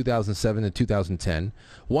company from 2007 to 2010.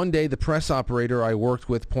 One day, the press operator I worked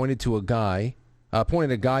with pointed a guy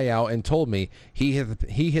out and told me he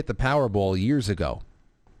hit the Powerball years ago.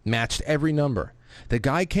 Matched every number. The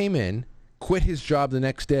guy came in, quit his job the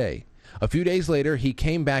next day. A few days later, he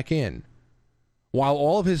came back in. While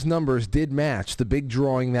all of his numbers did match the big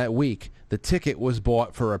drawing that week, the ticket was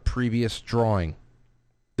bought for a previous drawing.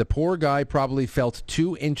 The poor guy probably felt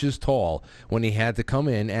 2 inches tall when he had to come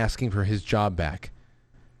in asking for his job back.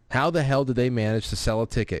 How the hell did they manage to sell a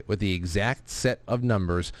ticket with the exact set of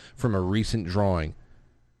numbers from a recent drawing?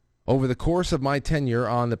 Over the course of my tenure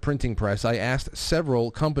on the printing press, I asked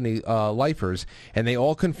several company lifers, and they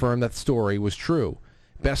all confirmed that the story was true.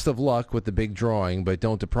 Best of luck with the big drawing, but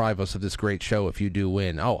don't deprive us of this great show if you do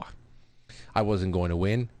win. Oh, I wasn't going to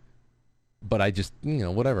win, but I just,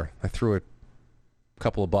 whatever. I threw a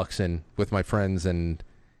couple of bucks in with my friends, and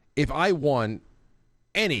if I won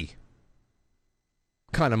any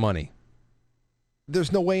kind of money,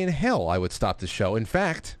 there's no way in hell I would stop the show. In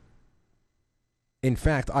fact,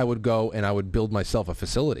 I would go and I would build myself a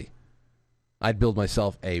facility. I'd build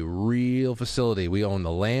myself a real facility. We own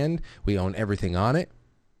the land. We own everything on it.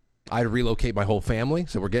 I'd relocate my whole family.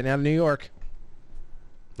 So we're getting out of New York.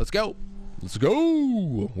 Let's go. Let's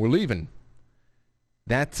go. We're leaving.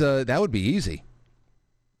 That would be easy.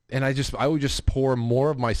 And I would just pour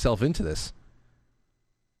more of myself into this.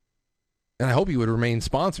 And I hope you would remain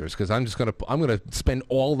sponsors, because I'm gonna spend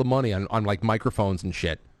all the money on like microphones and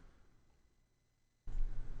shit.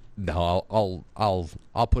 No,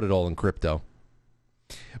 I'll put it all in crypto.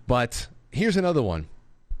 But here's another one.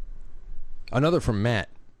 Another from Matt.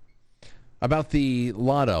 About the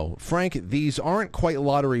lotto. Frank, these aren't quite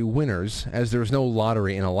lottery winners, as there's no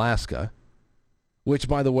lottery in Alaska. Which,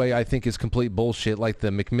 by the way, I think is complete bullshit, like the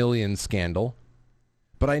McMillions scandal.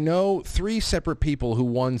 But I know 3 separate people who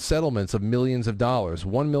won settlements of millions of dollars.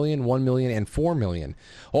 1 million, 1 million, and 4 million.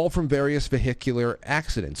 All from various vehicular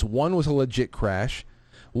accidents. One was a legit crash.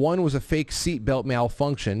 One was a fake seatbelt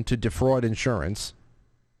malfunction to defraud insurance.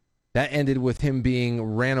 That ended with him being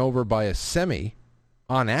ran over by a semi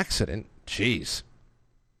on accident. Jeez.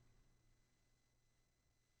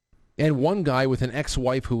 And one guy with an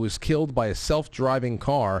ex-wife who was killed by a self-driving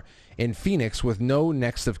car in Phoenix with no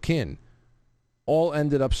next of kin. All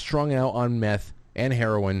ended up strung out on meth and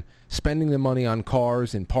heroin, spending the money on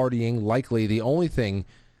cars and partying. Likely the only thing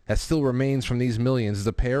that still remains from these millions is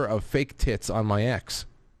a pair of fake tits on my ex.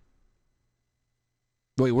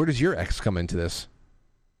 Wait, where does your ex come into this?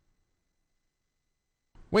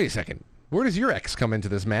 Wait a second. Where does your ex come into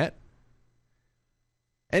this, Matt?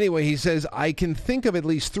 Anyway, he says, I can think of at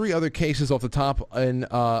least 3 other cases off the top in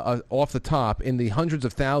the hundreds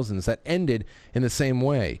of thousands that ended in the same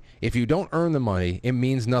way. If you don't earn the money, it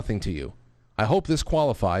means nothing to you. I hope this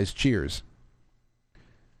qualifies. Cheers.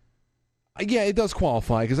 Yeah, it does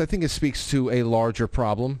qualify, because I think it speaks to a larger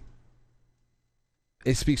problem.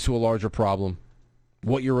 It speaks to a larger problem.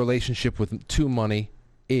 What your relationship to money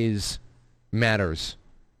is matters.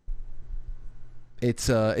 It's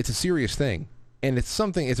a serious thing. And it's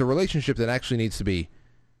a relationship that actually needs to be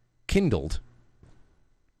kindled.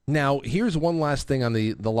 Now, here's one last thing on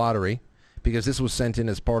the lottery, because this was sent in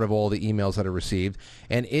as part of all the emails that I received,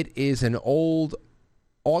 and it is an old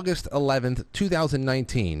August 11th,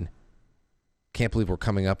 2019. Can't believe we're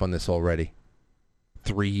coming up on this already.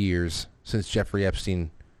 3 years since Jeffrey Epstein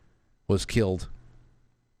was killed.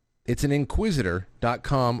 It's an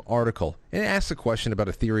Inquisitor.com article, and it asks a question about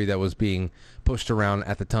a theory that was being pushed around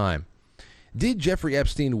at the time. Did Jeffrey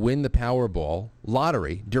Epstein win the Powerball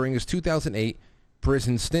lottery during his 2008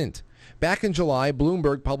 prison stint? Back in July,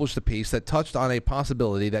 Bloomberg published a piece that touched on a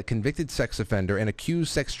possibility that convicted sex offender and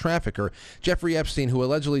accused sex trafficker Jeffrey Epstein, who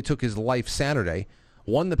allegedly took his life Saturday,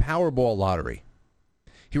 won the Powerball lottery.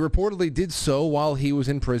 He reportedly did so while he was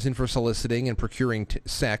in prison for soliciting and procuring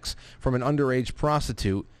sex from an underage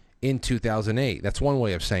prostitute in 2008. That's one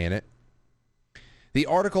way of saying it. The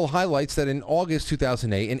article highlights that in August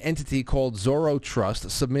 2008, an entity called Zorro Trust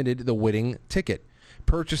submitted the winning ticket,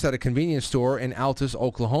 purchased at a convenience store in Altus,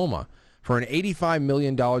 Oklahoma, for an $85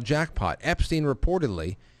 million jackpot. Epstein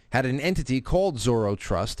reportedly had an entity called Zorro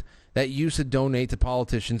Trust that used to donate to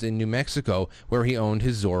politicians in New Mexico, where he owned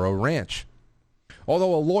his Zorro Ranch.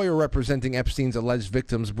 Although a lawyer representing Epstein's alleged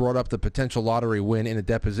victims brought up the potential lottery win in a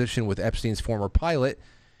deposition with Epstein's former pilot,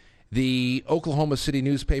 the Oklahoma City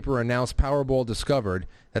newspaper announced Powerball discovered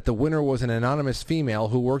that the winner was an anonymous female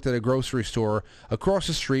who worked at a grocery store across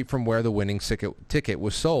the street from where the winning ticket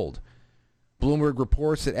was sold. Bloomberg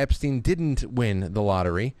reports that Epstein didn't win the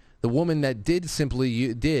lottery. The woman that did simply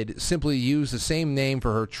use the same name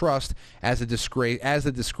for her trust as the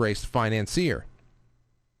disgraced financier.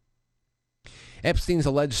 Epstein's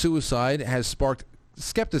alleged suicide has sparked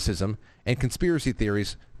skepticism and conspiracy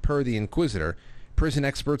theories, per the Inquisitor. Prison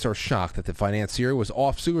experts are shocked that the financier was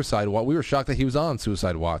off suicide watch. We were shocked that he was on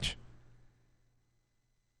suicide watch.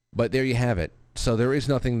 But there you have it. So there is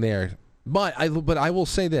nothing there. But I will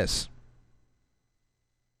say this.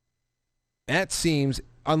 That seems,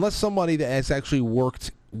 unless somebody that has actually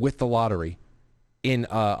worked with the lottery in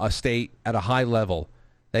a state at a high level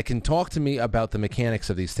that can talk to me about the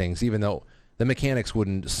mechanics of these things, even though the mechanics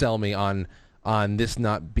wouldn't sell me on this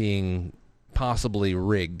not being possibly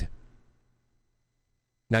rigged.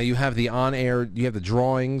 Now you have the on-air, you have the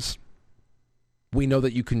drawings. We know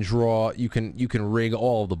that you can draw, you can rig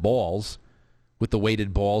all of the balls with the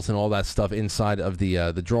weighted balls and all that stuff inside of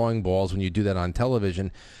the drawing balls when you do that on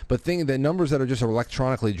television. But the numbers that are just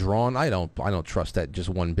electronically drawn, I don't trust that just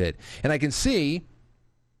one bit. And I can see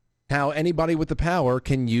how anybody with the power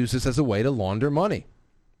can use this as a way to launder money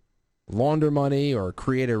or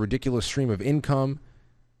create a ridiculous stream of income.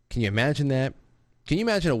 Can you imagine that? Can you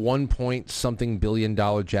imagine a 1-point-something billion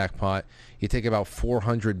dollar jackpot? You take about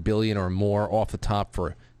 $400 billion or more off the top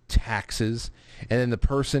for taxes, and then the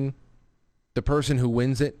person who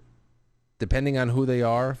wins it, depending on who they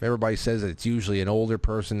are, if everybody says that it's usually an older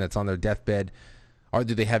person that's on their deathbed, or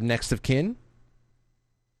do they have next of kin?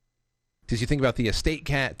 Because you think about the estate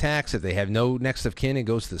tax, if they have no next of kin, it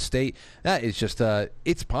goes to the state. That is just,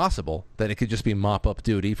 it's possible that it could just be mop-up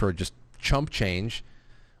duty for just chump change.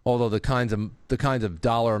 Although the kinds of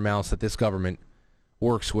dollar amounts that this government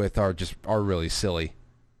works with are really silly.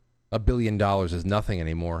 $1 billion is nothing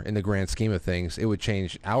anymore in the grand scheme of things. It would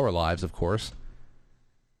change our lives, of course,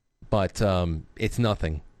 but it's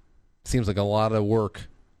nothing. Seems like a lot of work.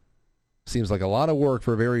 Seems like a lot of work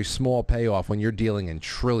for a very small payoff when you're dealing in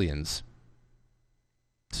trillions.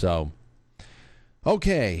 So,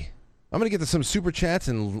 okay. I'm going to get to some super chats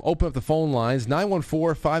and open up the phone lines.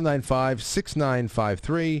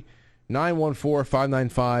 914-595-6953.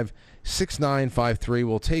 914-595-6953.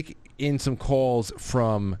 We'll take in some calls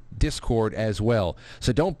from Discord as well.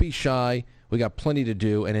 So don't be shy. We got plenty to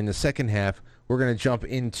do. And in the second half, we're going to jump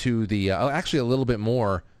into the, actually a little bit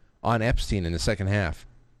more on Epstein in the second half.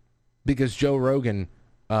 Because Joe Rogan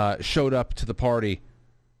showed up to the party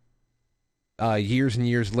years and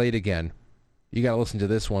years late again. You got to listen to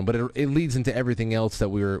this one, but it leads into everything else that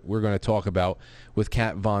we're going to talk about with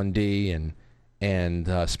Kat Von D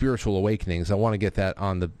and spiritual awakenings. I want to get that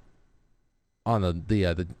on the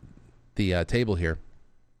table here.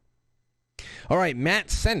 All right, Matt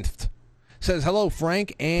Senft says, hello,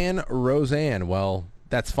 Frank and Roseanne. Well,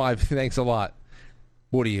 that's 5. Thanks a lot.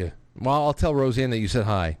 What are you? Well, I'll tell Roseanne that you said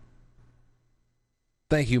hi.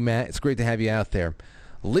 Thank you, Matt. It's great to have you out there.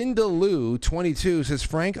 Linda Lou, 22, says,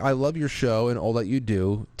 Frank, I love your show and all that you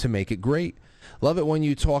do to make it great. Love it when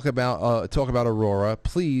you talk about Aurora.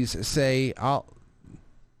 Please say Al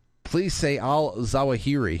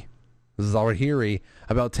Zawahiri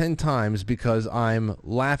about 10 times because I'm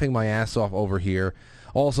laughing my ass off over here.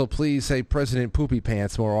 Also, please say President Poopy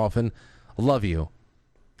Pants more often. Love you.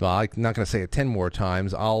 Well, I'm not going to say it 10 more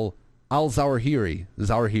times. Al Zawahiri. Al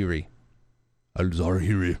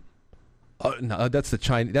Zawahiri. No, that's the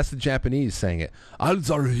Chinese. That's the Japanese saying it. Al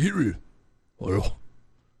Zawahiri.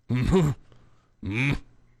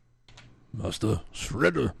 Master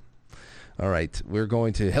Shredder. All right, we're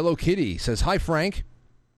going to Hello Kitty says, hi, Frank.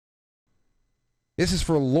 This is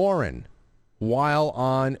for Lauren while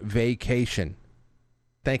on vacation.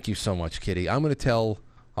 Thank you so much, Kitty. I'll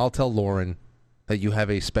tell Lauren that you have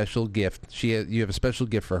a special gift. You have a special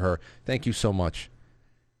gift for her. Thank you so much.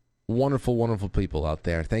 Wonderful, wonderful people out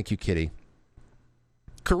there. Thank you, Kitty.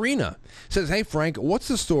 Karina says, hey, Frank, what's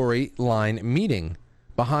the storyline meeting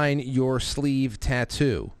behind your sleeve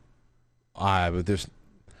tattoo? This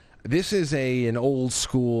is an old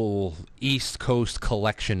school East Coast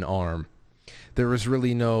collection arm. There is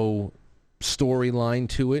really no storyline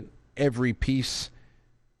to it. Every piece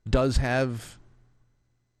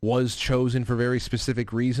was chosen for very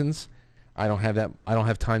specific reasons. I don't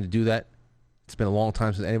have time to do that. It's been a long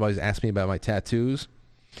time since anybody's asked me about my tattoos.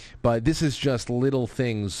 But this is just little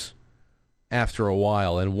things after a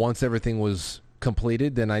while. And once everything was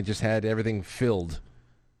completed, then I just had everything filled.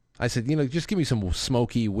 I said, just give me some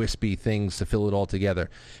smoky, wispy things to fill it all together.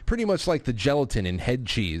 Pretty much like the gelatin in head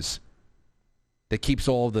cheese that keeps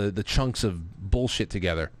all the chunks of bullshit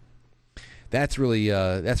together. That's really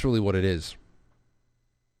what it is.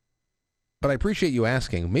 But I appreciate you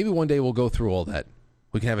asking. Maybe one day we'll go through all that.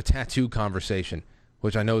 We can have a tattoo conversation,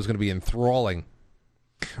 which I know is going to be enthralling.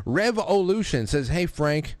 Revolution says, hey,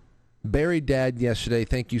 Frank, buried Dad yesterday.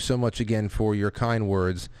 Thank you so much again for your kind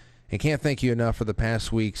words. And can't thank you enough for the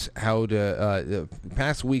past week's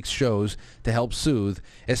shows to help soothe,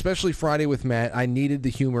 especially Friday with Matt. I needed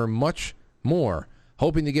the humor much more.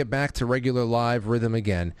 Hoping to get back to regular live rhythm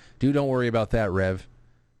again. Dude, don't worry about that, Rev.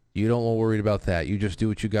 You don't worry about that. You just do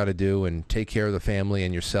what you got to do and take care of the family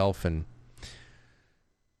and yourself and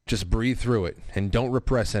just breathe through it. And don't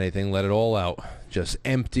repress anything. Let it all out. Just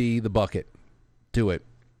empty the bucket. Do it.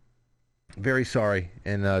 Very sorry,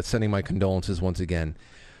 and sending my condolences once again.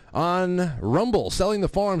 On Rumble, Selling the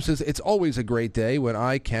Farm says, it's always a great day when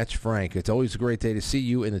I catch Frank. It's always a great day to see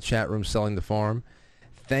you in the chat room selling the farm.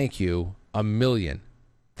 Thank you a million.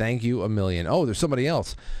 Thank you a million. Oh, there's somebody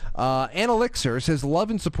else. Analixir says, love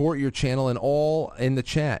and support your channel and all in the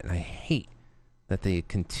chat. And I hate that they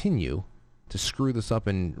continue to screw this up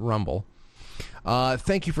in Rumble.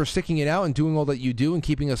 Thank you for sticking it out and doing all that you do and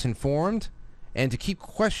keeping us informed and to keep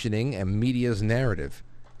questioning media's narrative.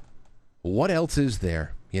 What else is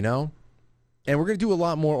there, you know? And we're going to do a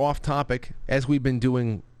lot more off topic as we've been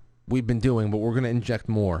doing, but we're going to inject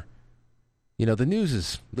more. You know, the news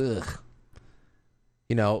is, ugh.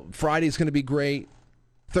 You know, Friday's going to be great.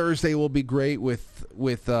 Thursday will be great with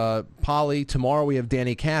Polly. Tomorrow we have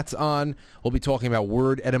Danny Katz on. We'll be talking about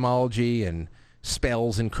word etymology and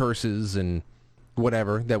spells and curses and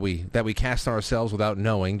whatever that we cast on ourselves without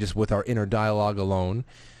knowing, just with our inner dialogue alone.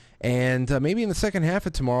 And maybe in the second half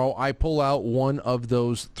of tomorrow, I pull out one of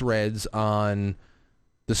those threads on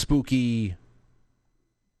the spooky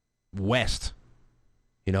West.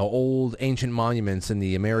 You know, old ancient monuments in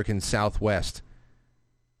the American Southwest.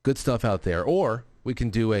 Good stuff out there. Or we can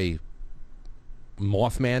do a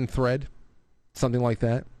Mothman thread, something like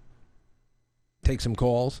that. Take some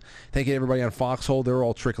calls. Thank you to everybody on Foxhole. They're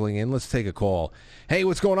all trickling in. Let's take a call. Hey,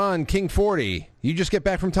 what's going on, King 40? You just get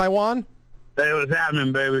back from Taiwan? Hey, what's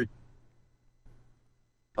happening, baby?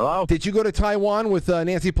 Hello? Did you go to Taiwan with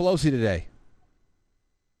Nancy Pelosi today?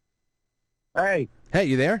 Hey. Hey,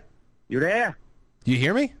 you there? You there? Do you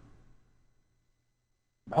hear me?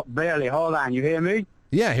 Barely. Hold on. You hear me?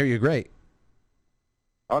 Yeah, I hear you great.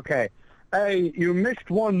 Okay. Hey, you missed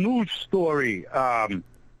one news story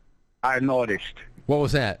I noticed. What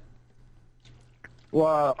was that?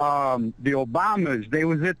 Well, the Obamas, they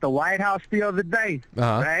was at the White House the other day,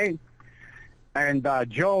 right? And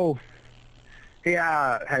Joe, he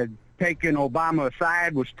had taken Obama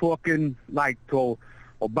aside, was talking like to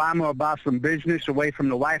Obama about some business away from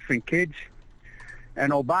the wife and kids.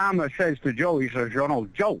 And Obama says to Joe, he says, you know,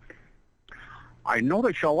 Joe, I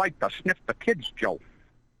notice you like to sniff the kids, Joe.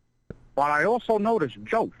 But I also notice,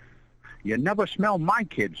 Joe, you never smell my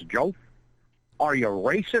kids, Joe. Are you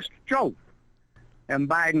racist, Joe? And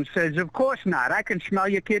Biden says, of course not. I can smell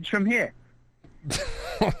your kids from here.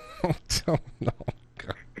 Oh, no.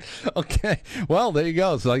 Okay. Well, there you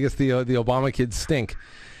go. So I guess the Obama kids stink.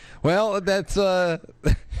 Well, that's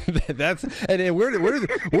that's and where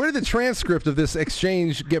did the transcript of this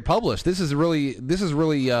exchange get published? This is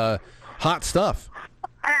really hot stuff.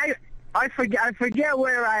 I forget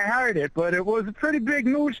where I heard it, but it was a pretty big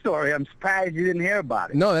news story. I'm surprised you didn't hear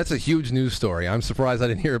about it. No, that's a huge news story. I'm surprised I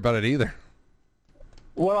didn't hear about it either.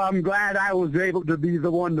 Well, I'm glad I was able to be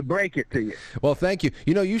the one to break it to you. Well, thank you.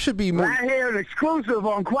 You know, you should be more... Right here, an exclusive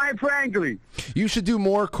on Quite Frankly. You should do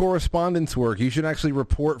more correspondence work. You should actually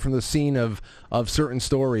report from the scene of certain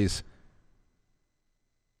stories.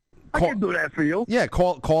 I can do that for you. Yeah,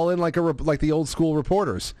 call in like the old school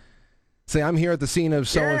reporters. Say, I'm here at the scene of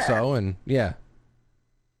so-and-so, and yeah.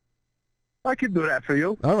 I can do that for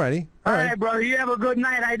you. All righty. All right, brother. You have a good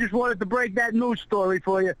night. I just wanted to break that news story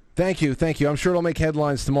for you. Thank you. I'm sure it'll make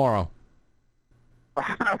headlines tomorrow.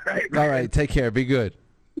 All right. All right. Take care. Be good.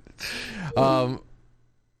 You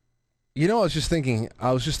know, I was just thinking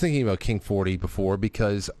about King 40 before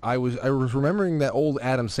because I was remembering that old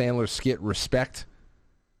Adam Sandler skit, Respect.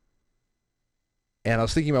 And I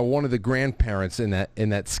was thinking about one of the grandparents in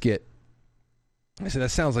that skit. I said, that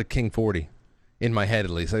sounds like King 40. In my head,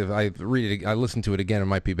 at least. I listen to it again. It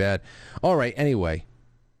might be bad. All right. Anyway,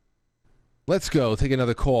 let's go. Take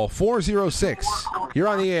another call. 406. You're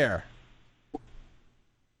on the air.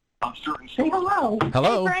 Say hello.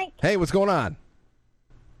 Hello. Hey, Frank. Hey, what's going on?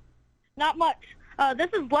 Not much. This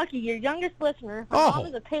is Lucky, your youngest listener. My mom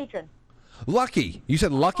is a patron. Lucky. You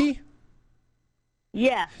said Lucky?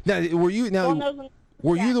 Yeah. Now, were you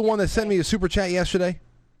the one that sent me a super chat yesterday?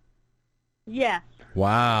 Yeah.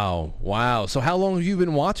 Wow. So how long have you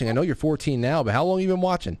been watching? I know you're 14 now, but how long have you been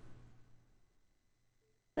watching?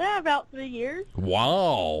 Yeah, about 3 years.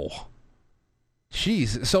 Wow.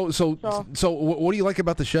 Jeez. So what do you like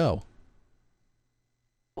about the show?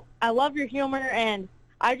 I love your humor, and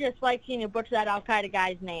I just like seeing you butcher that Al Qaeda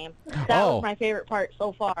guy's name. That was my favorite part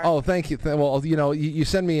so far. Oh, thank you. Well, you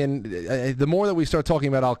send me in. The more that we start talking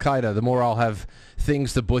about Al Qaeda, the more I'll have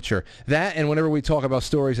things to butcher. That, and whenever we talk about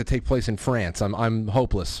stories that take place in France, I'm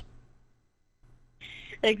hopeless.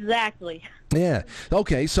 Exactly. Yeah.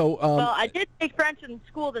 Okay. So. Well, I did take French in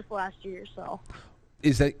school this last year, so.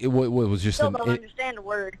 Is that what was just? Still don't understand a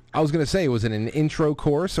word. I was going to say, was it an intro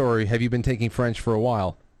course, or have you been taking French for a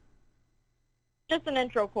while? Just an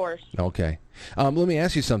intro course. Okay. Let me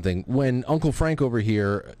ask you something. When Uncle Frank over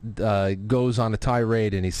here goes on a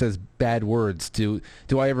tirade and he says bad words, do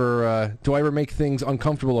I ever make things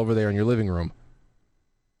uncomfortable over there in your living room?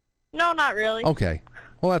 No, not really. Okay.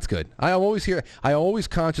 Well, that's good. I'm always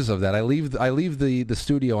conscious of that. I leave the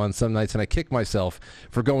studio on some nights and I kick myself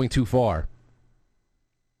for going too far.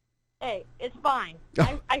 Hey, it's fine.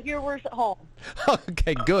 I hear worse at home.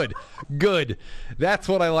 Okay, good. That's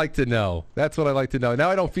what I like to know. Now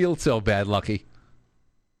I don't feel so bad, Lucky.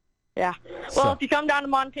 Yeah. Well, if you come down to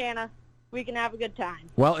Montana, we can have a good time.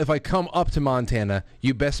 Well, if I come up to Montana,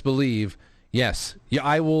 you best believe, yes, yeah,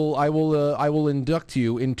 I will induct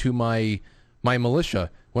you into my militia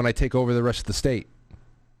when I take over the rest of the state.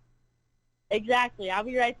 Exactly. I'll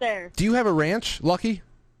be right there. Do you have a ranch, Lucky?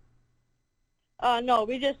 No,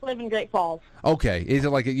 we just live in Great Falls. Okay. Is it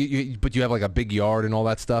like but you have like a big yard and all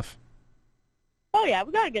that stuff? Oh yeah,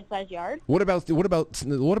 we got a good sized yard. What about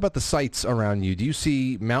the sights around you? Do you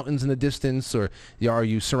see mountains in the distance, or are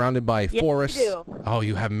you surrounded by forests? Yes, we do. Oh,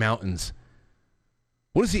 you have mountains.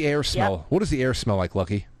 What does the air smell? Yep. What does the air smell like,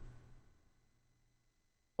 Lucky?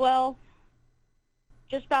 Well,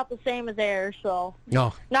 just about the same as air, so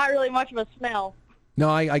No. Not really much of a smell. No,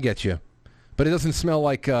 I get you. But it doesn't smell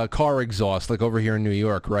like car exhaust like over here in New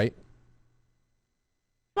York, right?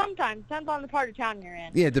 Sometimes. Depends on the part of town you're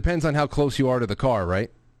in. Yeah, it depends on how close you are to the car,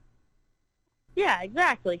 right? Yeah,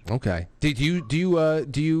 exactly. Okay. Do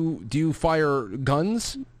you fire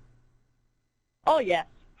guns? Oh, yes.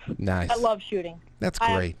 Nice. I love shooting. That's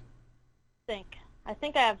great. I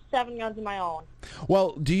think I have 7 guns of my own.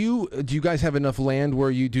 Well, do you guys have enough land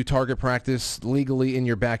where you do target practice legally in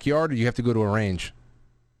your backyard, or do you have to go to a range?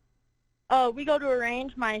 We go to a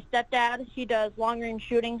range. My stepdad, he does long-range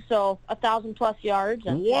shooting, so 1,000+ yards.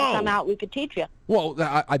 And Whoa. if you come out, we could teach you. Well,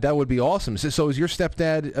 that would be awesome. So is your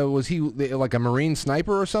stepdad, was he like a Marine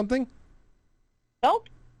sniper or something? Nope.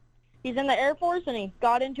 He's in the Air Force, and he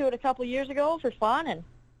got into it a couple years ago for fun, and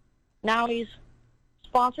now he's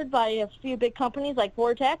sponsored by a few big companies like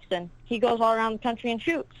Vortex, and he goes all around the country and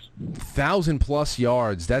shoots. 1,000+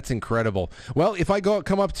 yards. That's incredible. Well, if I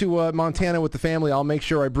come up to Montana with the family, I'll make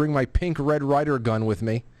sure I bring my pink Red Ryder gun with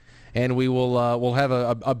me, and we'll have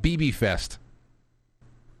a BB fest.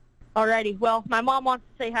 Alrighty. Well, my mom wants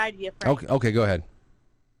to say hi to you, Frank. Okay, go ahead.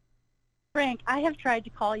 Frank, I have tried to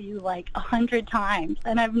call you like 100 times,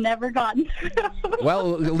 and I've never gotten through. Well,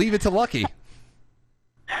 leave it to Lucky.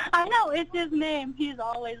 I know, it's his name. He's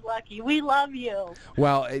always Lucky. We love you.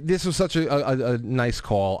 Well, this was such a nice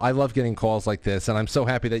call. I love getting calls like this, and I'm so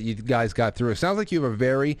happy that you guys got through. It sounds like you have a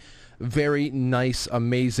very, very nice,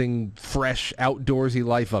 amazing, fresh, outdoorsy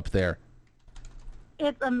life up there.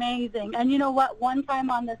 It's amazing. And you know what? One time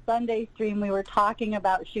on the Sunday stream, we were talking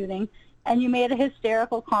about shooting, and you made a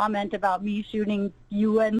hysterical comment about me shooting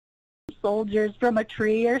UN soldiers from a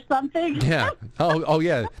tree or something. Yeah. Oh,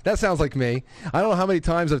 yeah. That sounds like me. I don't know how many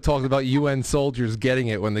times I've talked about UN soldiers getting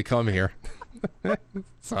it when they come here.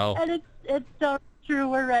 So. And it's so true.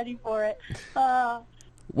 We're ready for it.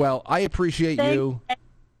 Well, I appreciate you.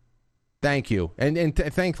 Thank you, and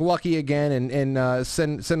thank Lucky again, and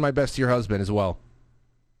send my best to your husband as well.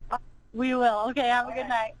 We will. Okay. Have a good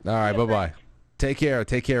night. All right. Bye-bye. Take care.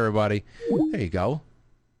 Take care, everybody. There you go.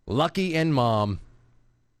 Lucky and Mom.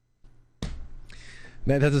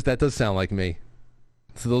 Man, that does sound like me.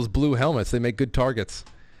 So those blue helmets, they make good targets.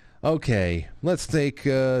 Okay, let's take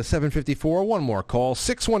 754. One more call.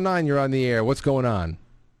 619, you're on the air. What's going on?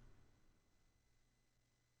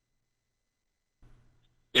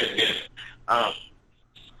 Yes.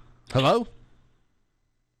 Hello?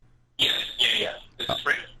 Yeah. This is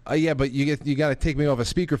Frank. Yeah, but you got to take me off a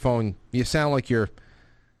speakerphone. You sound like you're,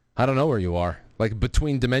 I don't know where you are, like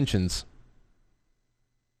between dimensions.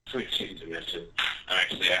 Between dimensions.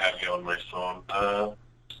 Actually, I have you on my phone. Hold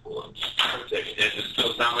on. Does it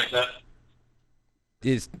still sound like that?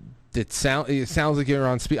 It sounds like you're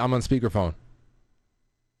on I'm on speakerphone.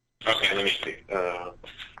 Okay, let me see.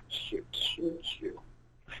 Shoot.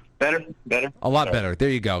 Better? A lot better. There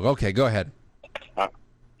you go. Okay, go ahead. All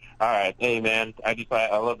right. Hey, man. I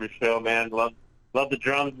love your show, man. Love the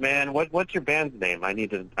drums, man. What's your band's name? I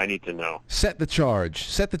need to know. Set the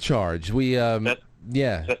Charge. We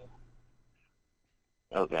Yeah.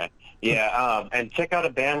 Okay. Yeah, and check out a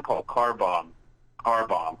band called Car Bomb. Car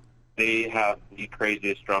Bomb. They have the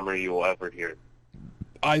craziest drummer you will ever hear.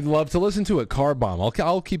 I'd love to listen to it, Car Bomb.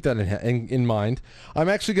 I'll keep that in mind. I'm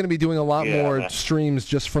actually going to be doing a lot more streams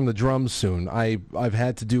just from the drums soon. I've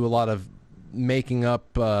had to do a lot of making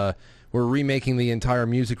up. We're remaking the entire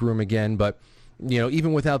music room again, but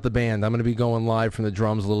even without the band, I'm going to be going live from the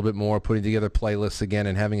drums a little bit more, putting together playlists again,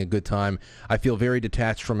 and having a good time. I feel very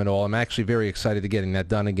detached from it all. I'm actually very excited to getting that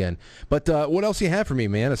done again. But what else do you have for me,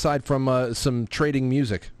 man, aside from some trading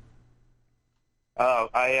music?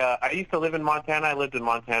 I used to live in Montana. I lived in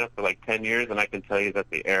Montana for like 10 years, and I can tell you that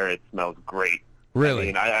the air, it smells great. Really? I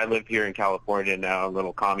mean, I live here in California now, a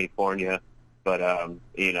little California, but,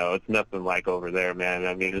 it's nothing like over there, man.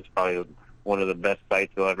 I mean, it's probably one of the best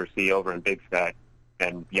sights you'll ever see over in Big Sky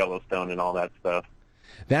and Yellowstone and all that stuff.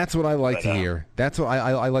 That's what I like to hear. That's what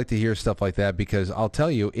I like to hear, stuff like that, because I'll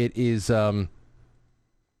tell you, it is, I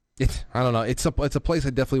don't know, it's a place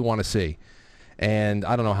I definitely want to see. And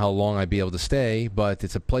I don't know how long I'd be able to stay, but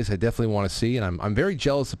it's a place I definitely want to see. And I'm very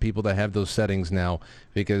jealous of people that have those settings now,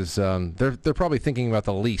 because they're probably thinking about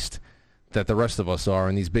the least that the rest of us are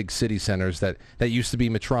in these big city centers that used to be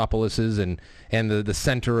metropolises and the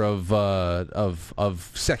center of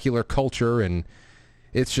secular culture, and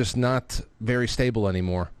it's just not very stable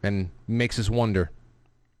anymore, and makes us wonder.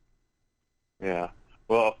 Yeah.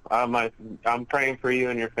 Well, I'm praying for you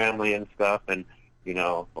and your family and stuff, and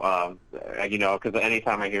because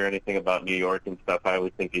anytime I hear anything about New York and stuff, I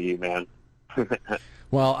always think of you, man.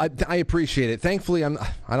 Well, I appreciate it. Thankfully,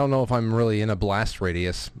 I don't know if I'm really in a blast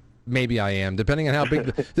radius. Maybe I am, depending on how big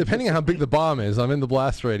the bomb is. I'm in the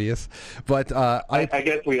blast radius, but I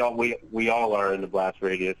guess we all are in the blast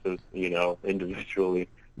radius, individually.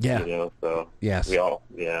 Yeah. So yes, we all.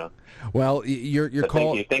 Yeah. Well, your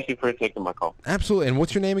call. Thank you for taking my call. Absolutely. And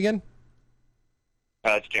what's your name again?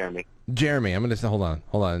 It's Jeremy. Jeremy, I'm going to say, hold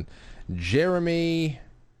on. Jeremy,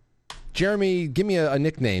 give me a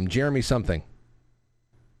nickname. Jeremy something.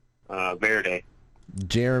 Verde.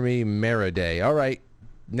 Jeremy Meraday. All right.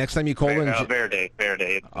 Next time you call in. Verde.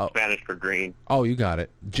 It's Spanish for green. Oh, you got it.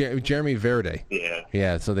 Jeremy Verde. Yeah.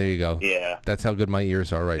 Yeah, so there you go. Yeah. That's how good my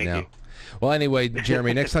ears are right now. You. Well, anyway,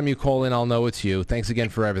 Jeremy, next time you call in, I'll know it's you. Thanks again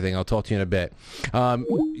for everything. I'll talk to you in a bit.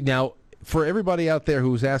 Now, for everybody out there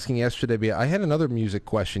who was asking yesterday, I had another music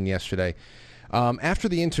question yesterday. After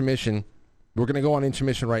the intermission, we're going to go on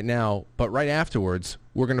intermission right now, but right afterwards,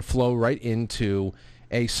 we're going to flow right into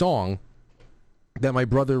a song that my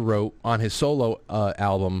brother wrote on his solo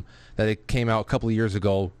album that it came out a couple of years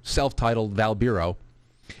ago, self-titled Valbiro,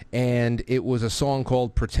 and it was a song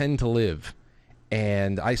called Pretend to Live.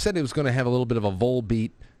 And I said it was going to have a little bit of a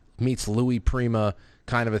Volbeat meets Louis Prima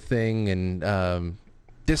kind of a thing, and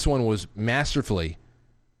this one was masterfully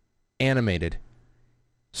animated.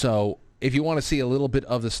 So if you want to see a little bit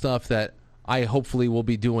of the stuff that I hopefully will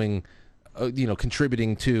be doing,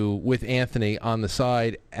 contributing to with Anthony on the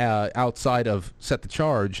side, outside of Set the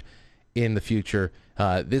Charge in the future,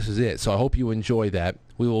 this is it. So I hope you enjoy that.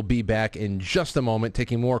 We will be back in just a moment,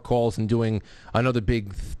 taking more calls and doing another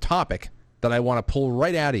big topic that I want to pull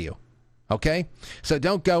right out of you. Okay? So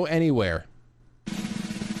don't go anywhere.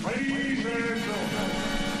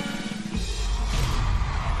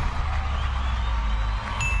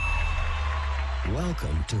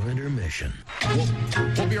 Welcome to intermission.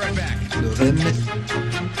 We'll be right back.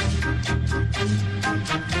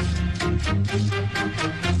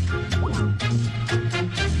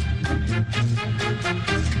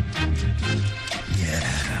 Yeah,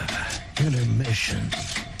 intermission.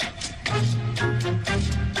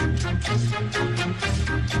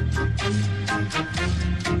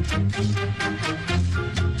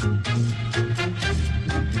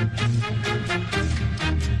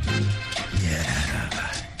 Yeah,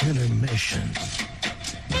 intermission.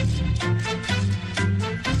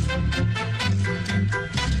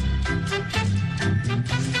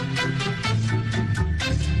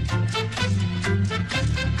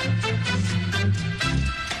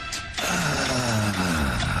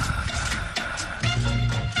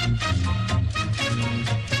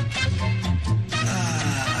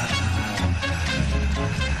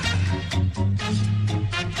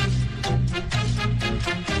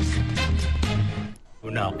 We're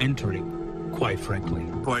now entering, quite frankly.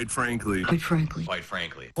 Quite frankly. Quite frankly. Quite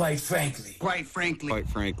frankly. Quite frankly. Quite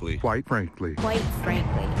frankly. Quite frankly. Quite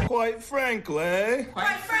frankly. Quite frankly.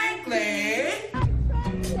 Quite frankly.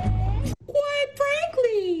 Quite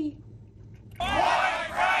frankly.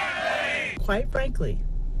 Quite frankly. Quite frankly.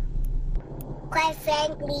 Quite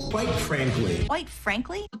frankly. Quite frankly. Quite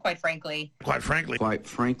frankly. Quite frankly. Quite frankly. Quite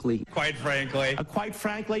frankly. Quite frankly. Quite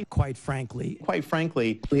frankly. Quite frankly. Quite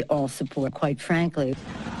frankly. We all support quite frankly.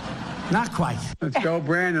 Not quite. Let's go,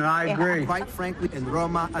 Brandon. I agree. Quite frankly, in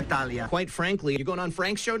Roma, Italia. Quite frankly, you going on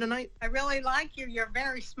Frank's show tonight? I really like you. You're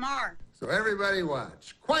very smart. So everybody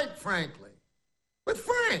watch. Quite frankly. With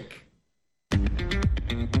Frank.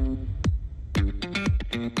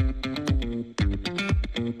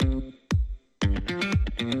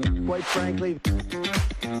 Quite frankly.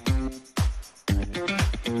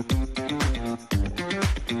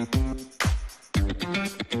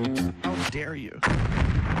 How dare you?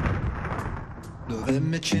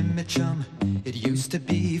 November chim, it used to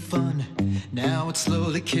be fun. Now it's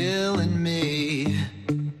slowly killing me.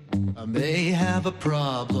 I may have a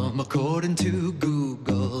problem according to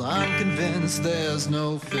Google. I'm convinced there's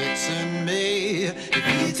no fixing me.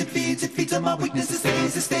 It feeds on my weakness.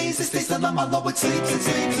 It stays on my low. It sleeps.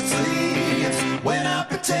 When I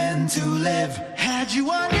pretend to live, had you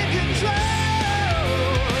under control.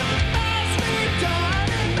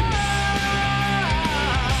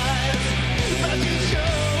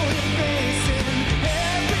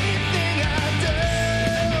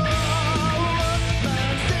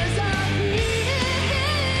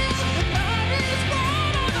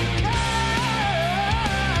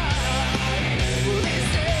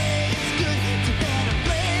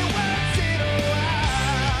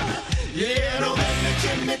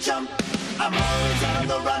 Jump. I'm always on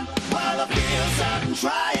the run while I feel something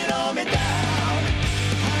trying to hold me down. I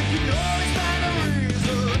can always find a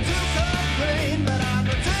reason to complain, but I'm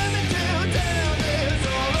determined to tell this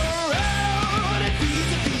all around.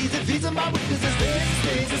 It feeds on my weaknesses,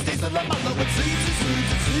 it stays on my love. It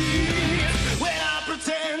sleeps when I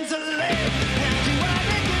pretend to live. And you are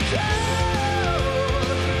in control.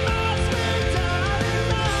 I spend time in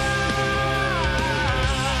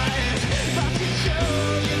lies, but you show.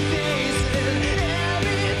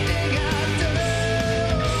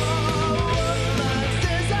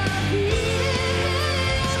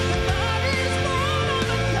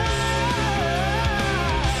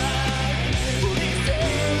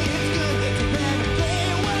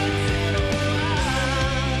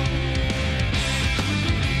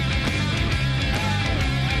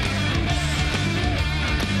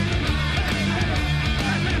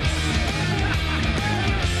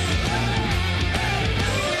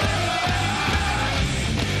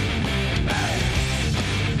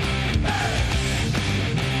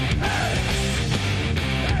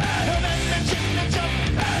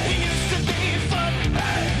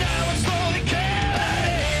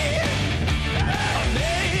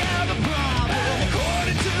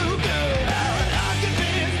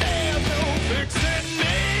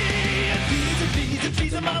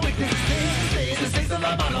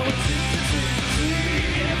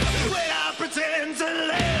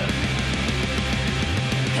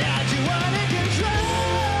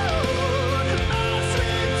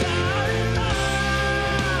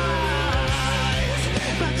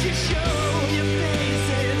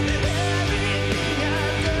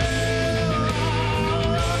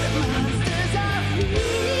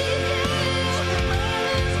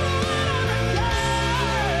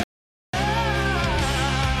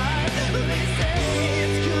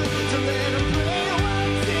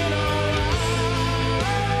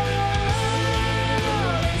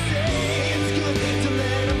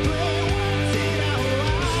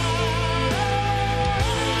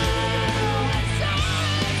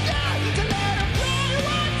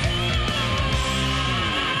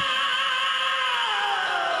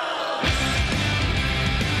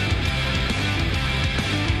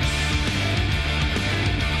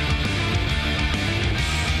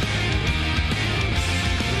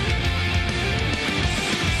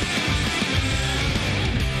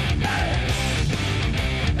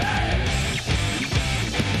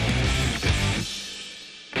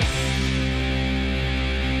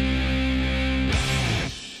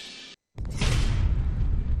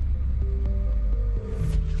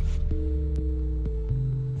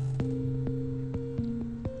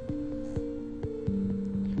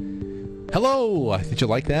 Hello! Did you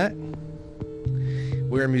like that?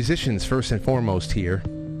 We're musicians first and foremost here.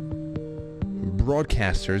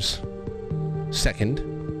 Broadcasters second.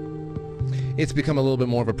 It's become a little bit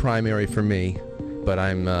more of a primary for me, but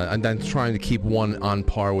I'm trying to keep one on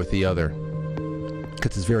par with the other,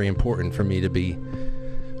 because it's very important for me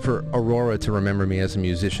for Aurora to remember me as a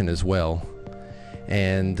musician as well.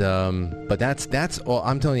 And but that's all.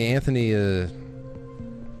 I'm telling you,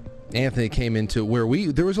 Anthony came into where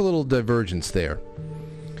there was a little divergence there,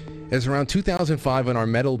 It was around 2005 when our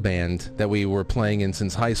metal band that we were playing in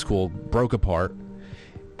since high school broke apart,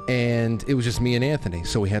 and it was just me and Anthony.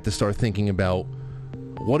 So we had to start thinking about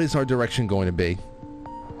what is our direction going to be.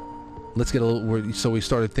 Let's get a little. So we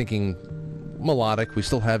started thinking melodic. We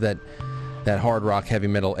still have that hard rock, heavy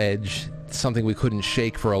metal edge, something we couldn't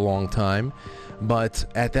shake for a long time. But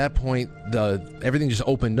at that point, everything just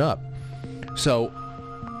opened up. So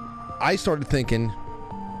I started thinking,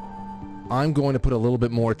 I'm going to put a little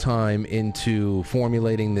bit more time into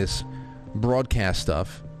formulating this broadcast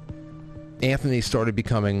stuff. Anthony started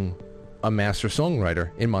becoming a master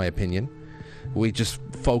songwriter, in my opinion. We just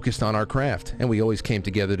focused on our craft, and we always came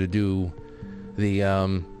together to do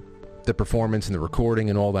the performance and the recording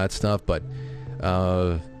and all that stuff, but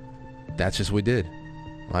that's just what we did.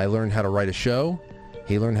 I learned how to write a show.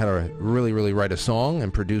 He learned how to really, really write a song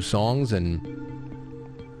and produce songs, and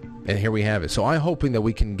here we have it. So I'm hoping that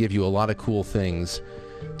we can give you a lot of cool things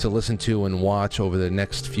to listen to and watch over the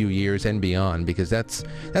next few years and beyond, because that's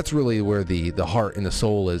really where the heart and the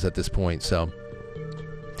soul is at this point. So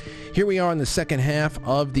here we are in the second half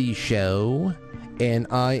of the show, and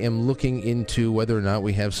I am looking into whether or not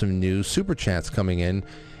we have some new super chats coming in,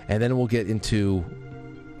 and then we'll get into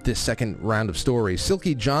this second round of stories.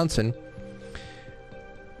 Silky Johnson,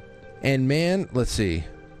 and man, let's see.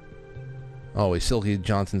 Oh, Silky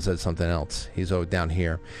Johnson said something else. He's down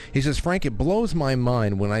here. He says, Frank, it blows my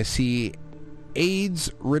mind when I see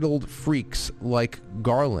AIDS-riddled freaks like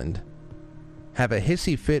Garland have a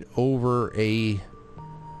hissy fit over a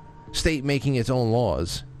state making its own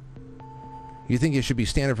laws. You think it should be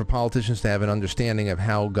standard for politicians to have an understanding of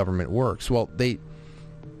how government works? Well,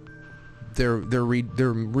 they're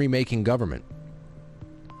remaking government.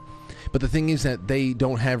 But the thing is that they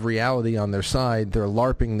don't have reality on their side. They're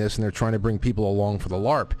LARPing this, and they're trying to bring people along for the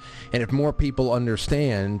LARP. And if more people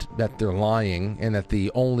understand that they're lying and that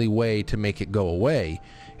the only way to make it go away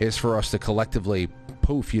is for us to collectively,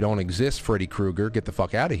 poof, you don't exist, Freddy Krueger, get the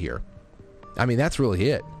fuck out of here. I mean, that's really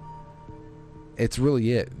it. It's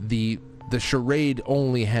really it. The charade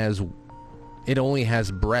only has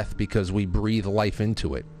breath because we breathe life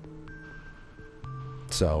into it.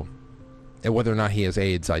 So, and whether or not he has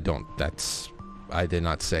AIDS, I did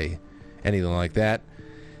not say anything like that.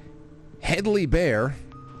 Headley Bear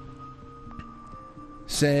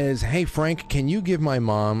says, hey Frank, can you give my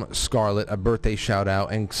mom, Scarlett, a birthday shout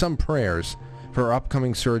out and some prayers for her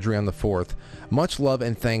upcoming surgery on the 4th? Much love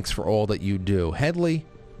and thanks for all that you do. Headley,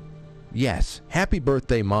 yes. Happy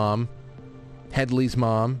birthday, Mom. Headley's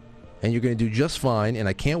mom. And you're going to do just fine, and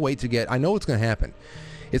I can't wait to I know it's going to happen.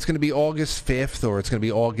 It's going to be August 5th, or it's going to be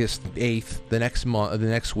August 8th, the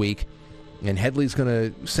next week, and Headley's going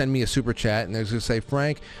to send me a super chat, and they're going to say,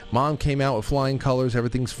 Frank, Mom came out with flying colors,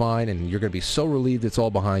 everything's fine, and you're going to be so relieved it's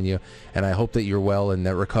all behind you, and I hope that you're well and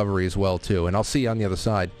that recovery is well, too, and I'll see you on the other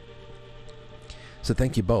side. So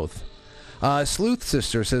thank you both. Sleuth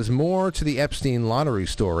Sister says, more to the Epstein lottery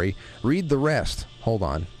story. Read the rest. Hold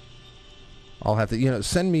on. I'll have to,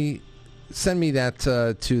 send me that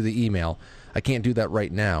to the email. I can't do that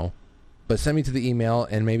right now, but send me to the email,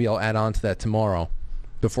 and maybe I'll add on to that tomorrow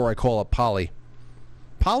before I call up Polly.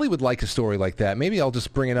 Polly would like a story like that. Maybe I'll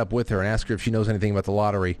just bring it up with her and ask her if she knows anything about the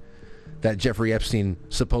lottery that Jeffrey Epstein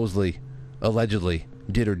supposedly, allegedly,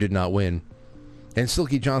 did or did not win. And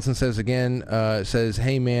Silky Johnson says again,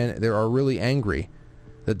 hey man, they are really angry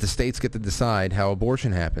that the states get to decide how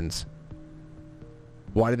abortion happens.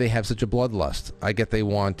 Why do they have such a bloodlust? I get they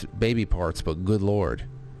want baby parts, but good Lord.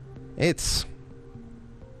 It's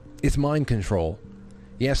mind control.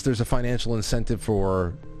 Yes, there's a financial incentive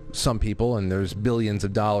for some people, and there's billions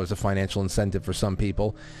of dollars of financial incentive for some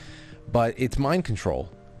people, but it's mind control.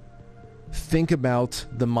 Think about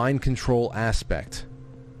the mind control aspect.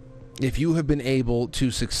 If you have been able to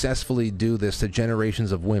successfully do this to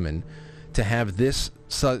generations of women, to have this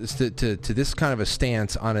to this kind of a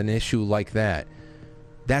stance on an issue like that,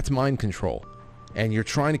 that's mind control. And you're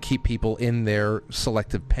trying to keep people in their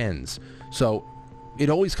selective pens. So it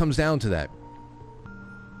always comes down to that.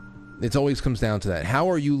 It always comes down to that. How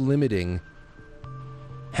are you limiting?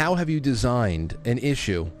 How have you designed an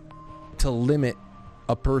issue to limit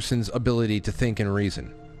a person's ability to think and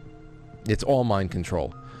reason? It's all mind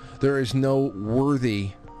control. There's no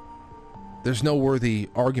worthy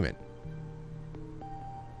argument.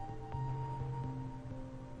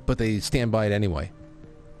 But they stand by it anyway.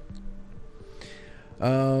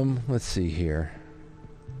 Let's see here.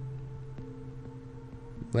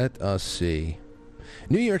 Let us see.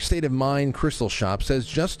 New York State of Mind Crystal Shop says,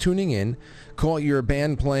 just tuning in, caught your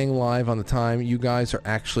band playing live on the time you guys are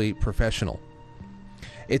actually professional.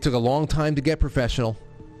 It took a long time to get professional.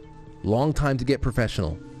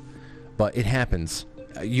 but it happens.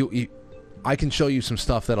 I can show you some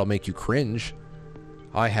stuff that'll make you cringe.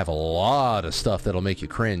 I have a lot of stuff that'll make you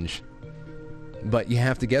cringe, but you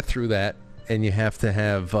have to get through that, and you have to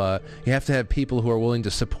have people who are willing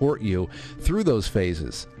to support you through those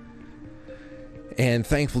phases. And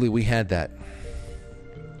thankfully, we had that.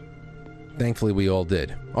 Thankfully, we all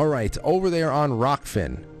did. All right, over there on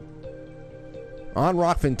Rockfin. On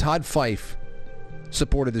Rockfin, Todd Fife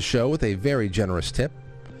supported the show with a very generous tip.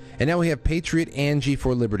 And now we have Patriot Angie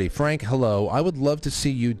for Liberty. Frank, hello. I would love to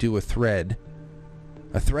see you do a thread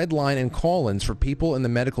line and call-ins for people in the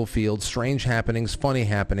medical field, strange happenings, funny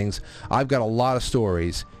happenings. I've got a lot of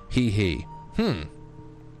stories. Hee.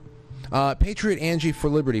 Patriot Angie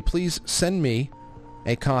for Liberty, please send me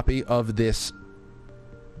a copy of this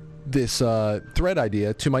thread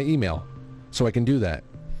idea to my email so I can do that.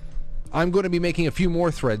 I'm going to be making a few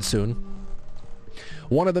more threads soon.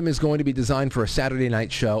 One of them is going to be designed for a Saturday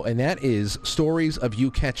night show, and that is stories of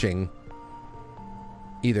you catching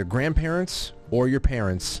either grandparents or your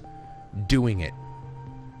parents doing it.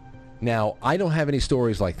 Now, I don't have any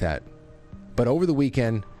stories like that, but over the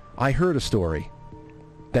weekend, I heard a story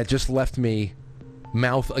that just left me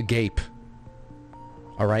mouth agape.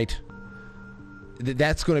 All right?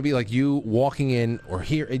 That's going to be like you walking in or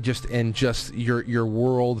here, just your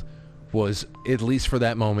world was, at least for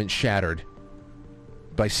that moment, shattered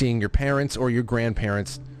by seeing your parents or your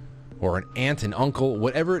grandparents or an aunt and uncle,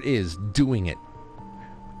 whatever it is, doing it.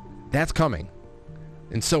 That's coming.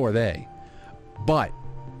 And so are they. But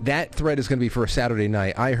that thread is going to be for a Saturday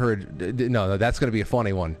night. I heard, no, that's going to be a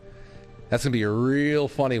funny one. That's going to be a real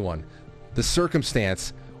funny one. The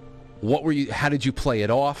circumstance, how did you play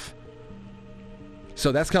it off?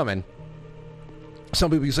 So that's coming.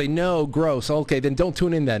 Some people say, no, gross. Okay, then don't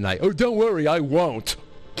tune in that night. Oh, don't worry, I won't.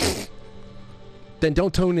 Then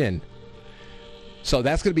don't tune in. So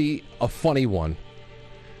that's going to be a funny one.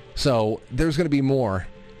 So there's going to be more.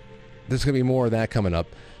 There's going to be more of that coming up.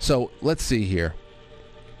 So let's see here.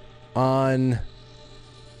 Now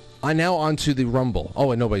onto the Rumble.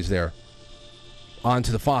 Oh, and nobody's there. On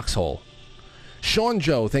to the Foxhole. Sean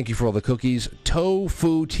Joe, thank you for all the cookies.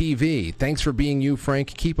 Tofu TV, thanks for being you,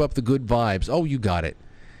 Frank. Keep up the good vibes. Oh, you got it.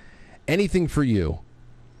 Anything for you.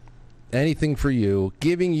 Anything for you.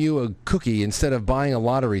 Giving you a cookie instead of buying a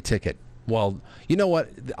lottery ticket. Well, you know what?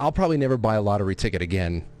 I'll probably never buy a lottery ticket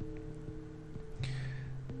again.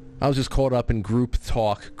 I was just caught up in group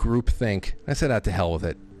talk, group think. I said, to hell with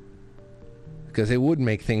it. Because it would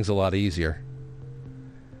make things a lot easier.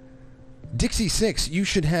 Dixie 6, you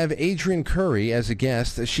should have Adrienne Curry as a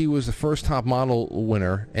guest, as she was the first top model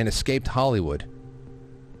winner and escaped Hollywood.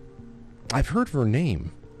 I've heard of her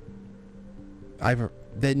name.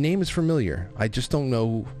 That name is familiar. I just don't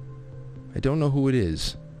know. I don't know who it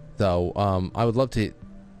is, though. I would love to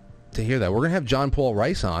hear that. We're gonna have John Paul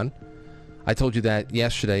Rice on. I told you that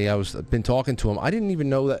yesterday. I've been talking to him. I didn't even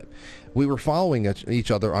know that we were following each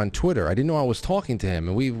other on Twitter. I didn't know I was talking to him,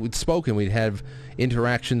 and we'd spoken. We'd have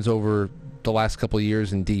interactions over the last couple of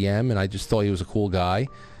years in DM, and I just thought he was a cool guy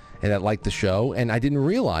and that liked the show. And I didn't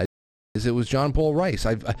realize it was John Paul Rice.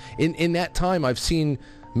 In that time, I've seen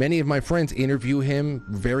many of my friends interview him,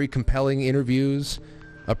 very compelling interviews.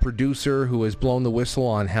 A producer who has blown the whistle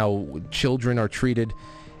on how children are treated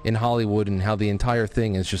in Hollywood and how the entire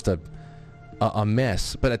thing is just a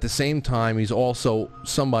mess. But at the same time, he's also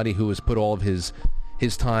somebody who has put all of his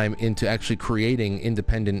time into actually creating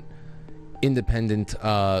independent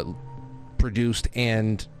produced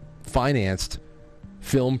and financed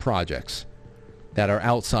film projects that are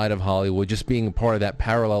outside of Hollywood, just being a part of that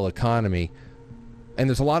parallel economy. And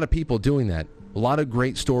there's a lot of people doing that. A lot of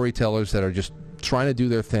great storytellers that are just trying to do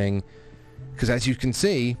their thing. Because as you can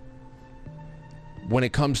see, when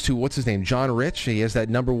it comes to, what's his name, John Rich, he has that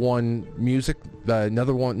number one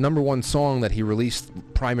song that he released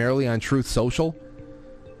primarily on Truth Social.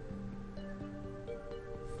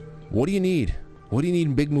 What do you need? What do you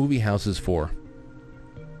need big movie houses for?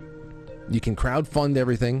 You can crowdfund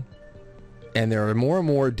everything, and there are more and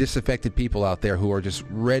more disaffected people out there who are just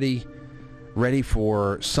ready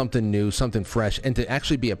for something new, something fresh, and to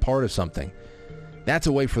actually be a part of something. That's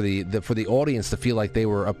a way for the audience to feel like they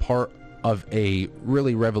were a part of a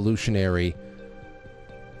really revolutionary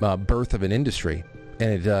birth of an industry,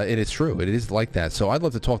 and it is true. It is like that. So I'd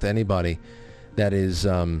love to talk to anybody that is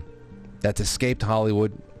that's escaped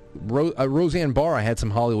Hollywood. Roseanne Barr, I had some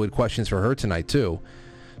Hollywood questions for her tonight too.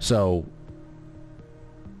 So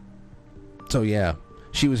yeah,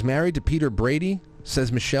 she was married to Peter Brady,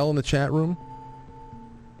 says Michelle in the chat room.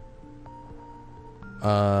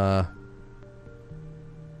 But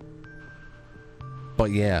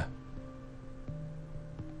yeah,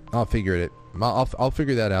 I'll figure it. I'll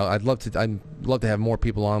figure that out. I'd love to have more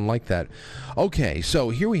people on like that. Okay, so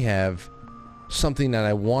here we have something that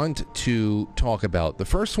I want to talk about. The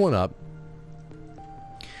first one up,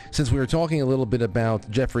 since we were talking a little bit about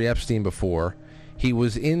Jeffrey Epstein before, he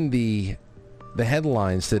was in the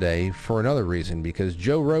headlines today for another reason, because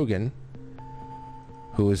Joe Rogan,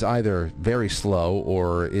 who is either very slow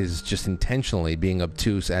or is just intentionally being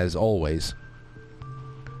obtuse as always,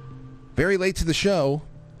 very late to the show,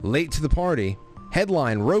 late to the party.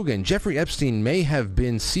 Headline: Rogan, Jeffrey Epstein may have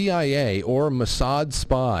been CIA or Mossad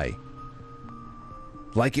spy.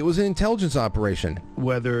 Like it was an intelligence operation.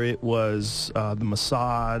 Whether it was the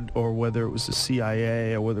Mossad or whether it was the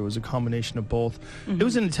CIA or whether it was a combination of both, it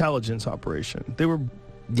was an intelligence operation. They were...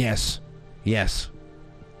 Yes.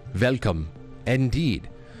 Welcome. Indeed.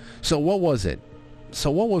 So what was it?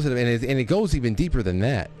 And it goes even deeper than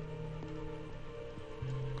that.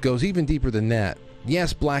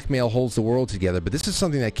 Yes, blackmail holds the world together, but this is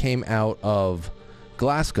something that came out of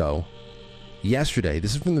Glasgow yesterday.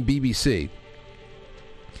 This is from the BBC.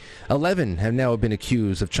 11 have now been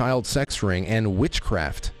accused of child sex ring and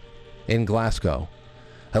witchcraft in Glasgow.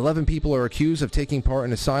 11 people are accused of taking part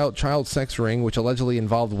in a child sex ring which allegedly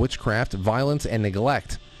involved witchcraft, violence, and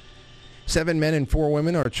neglect. 7 men and 4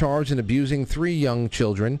 women are charged in abusing 3 young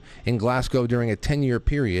children in Glasgow during a 10-year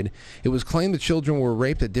period. It was claimed the children were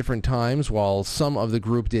raped at different times, while some of the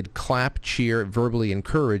group did clap, cheer, verbally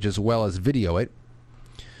encourage, as well as video it.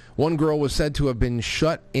 One girl was said to have been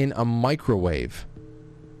shut in a microwave.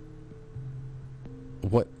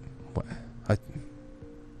 What? A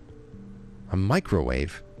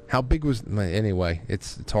microwave? How big was... Anyway,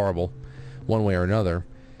 it's horrible, one way or another.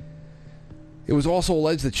 It was also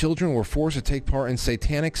alleged that children were forced to take part in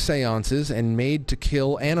satanic seances and made to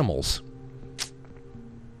kill animals.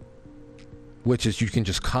 Which is, you can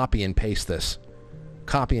just copy and paste this.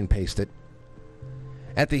 Copy and paste it.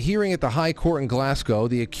 At the hearing at the High Court in Glasgow,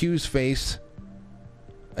 the accused faced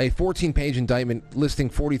a 14-page indictment listing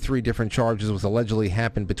 43 different charges which allegedly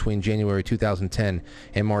happened between January 2010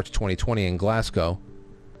 and March 2020 in Glasgow.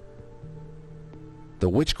 The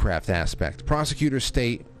witchcraft aspect. Prosecutors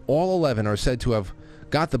state all 11 are said to have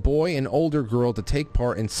got the boy and older girl to take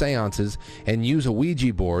part in seances and use a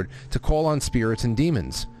Ouija board to call on spirits and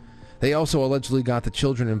demons. They also allegedly got the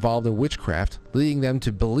children involved in witchcraft, leading them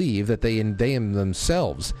to believe that they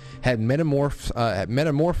themselves had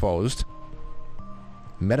metamorphosized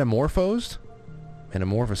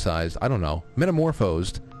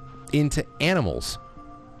into animals.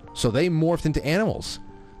 So they morphed into animals.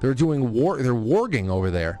 They're doing they're warging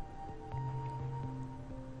over there.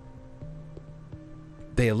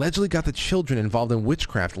 They allegedly got the children involved in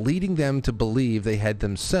witchcraft, leading them to believe they had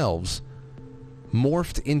themselves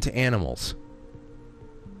morphed into animals.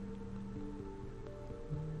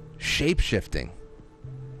 Shape-shifting.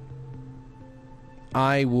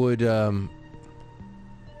 I would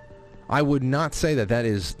not say that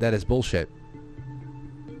is bullshit.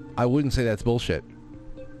 I wouldn't say that's bullshit.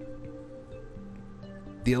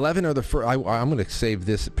 The 11 are the first... I'm going to save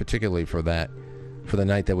this particularly for the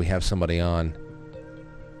night that we have somebody on.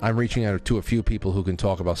 I'm reaching out to a few people who can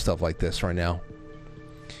talk about stuff like this right now.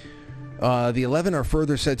 The 11 are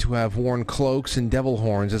further said to have worn cloaks and devil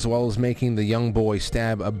horns, as well as making the young boy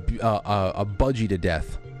stab a budgie to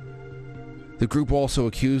death. The group also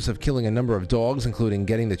accused of killing a number of dogs, including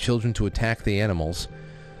getting the children to attack the animals.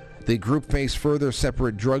 The group faced further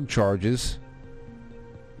separate drug charges.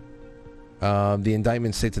 The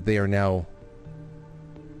indictment states that they are now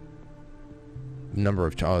number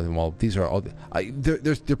of well, these are all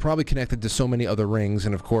they're probably connected to so many other rings,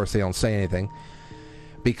 and of course they don't say anything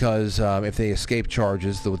because if they escape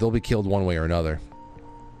charges, they'll be killed one way or another.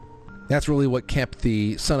 That's really what kept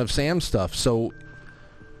the Son of Sam stuff so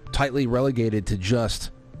tightly relegated to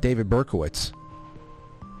just David Berkowitz.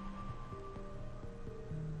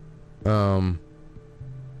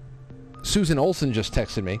 Susan Olson just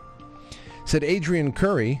texted me. Said Adrian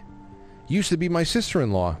Curry used to be my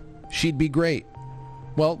sister-in-law. She'd be great.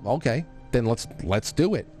 Well, okay. Then let's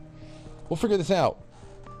do it. We'll figure this out.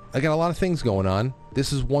 I got a lot of things going on.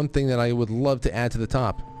 This is one thing that I would love to add to the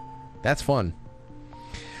top. That's fun.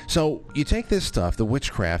 So you take this stuff, the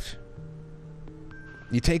witchcraft,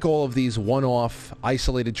 you take all of these one-off,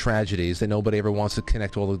 isolated tragedies that nobody ever wants to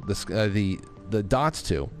connect all of this, the dots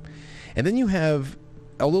to, and then you have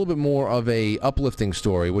a little bit more of a uplifting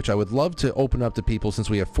story, which I would love to open up to people since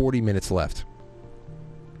we have 40 minutes left.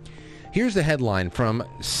 Here's the headline from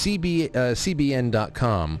CBN.com.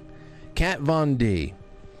 Kat Von D.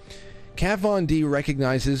 Kat Von D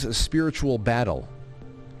recognizes a spiritual battle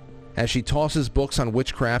as she tosses books on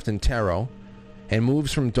witchcraft and tarot and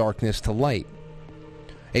moves from darkness to light.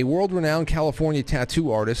 A world-renowned California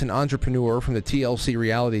tattoo artist and entrepreneur from the TLC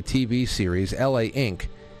reality TV series LA Inc.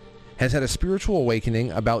 has had a spiritual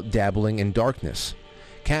awakening about dabbling in darkness.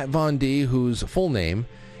 Kat Von D, whose full name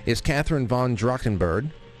is Catherine von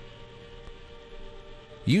Drachenberg,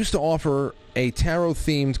 used to offer a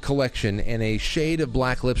tarot-themed collection and a shade of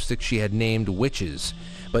black lipstick she had named Witches.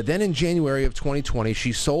 But then in January of 2020,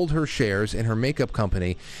 she sold her shares in her makeup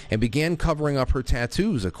company and began covering up her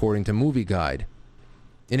tattoos, according to Movie Guide.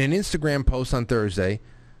 In an Instagram post on Thursday,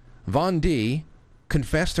 Von D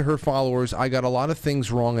confessed to her followers, "I got a lot of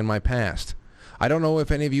things wrong in my past. I don't know if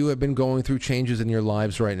any of you have been going through changes in your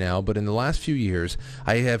lives right now, but in the last few years,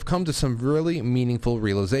 I have come to some really meaningful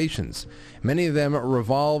realizations. Many of them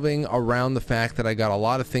revolving around the fact that I got a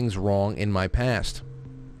lot of things wrong in my past.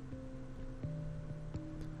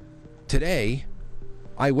 Today,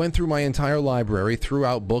 I went through my entire library, threw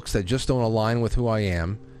out books that just don't align with who I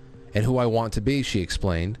am and who I want to be," she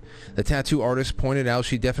explained. The tattoo artist pointed out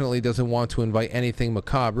she definitely doesn't want to invite anything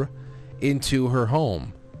macabre into her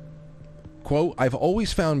home. Quote, "I've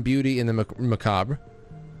always found beauty in the macabre,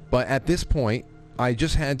 but at this point, I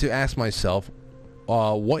just had to ask myself,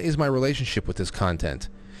 what is my relationship with this content?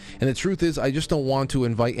 And the truth is, I just don't want to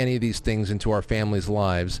invite any of these things into our family's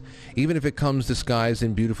lives, even if it comes disguised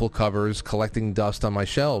in beautiful covers, collecting dust on my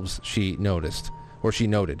shelves," she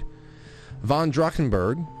noted. Von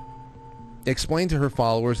Drachenberg explained to her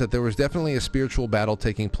followers that there was definitely a spiritual battle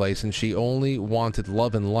taking place, and she only wanted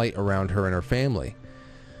love and light around her and her family.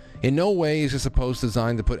 "In no way is this a post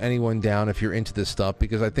designed to put anyone down if you're into this stuff,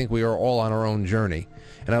 because I think we are all on our own journey,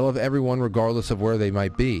 and I love everyone regardless of where they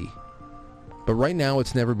might be. But right now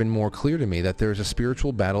it's never been more clear to me that there is a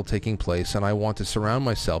spiritual battle taking place, and I want to surround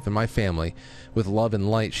myself and my family with love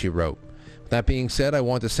and light," she wrote. "That being said, I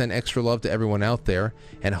want to send extra love to everyone out there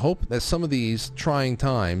and hope that some of these trying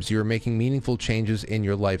times you're making meaningful changes in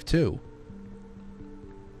your life too."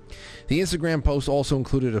 The Instagram post also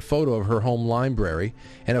included a photo of her home library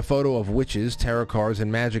and a photo of witches, tarot cards,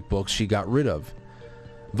 and magic books she got rid of.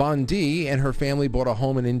 Von D and her family bought a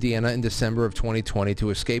home in Indiana in December of 2020 to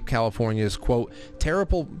escape California's, quote,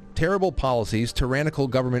 terrible policies, tyrannical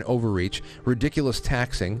government overreach, ridiculous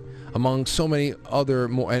taxing, among so many other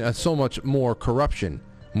so much more corruption,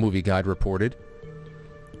 Movie Guide reported.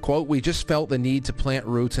 Quote, "We just felt the need to plant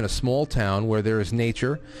roots in a small town where there is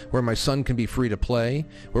nature, where my son can be free to play,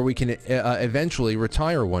 where we can eventually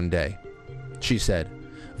retire one day," she said.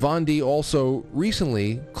 Von D also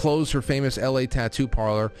recently closed her famous LA tattoo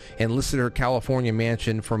parlor and listed her California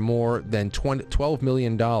mansion for more than $12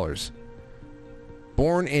 million.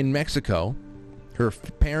 Born in Mexico, her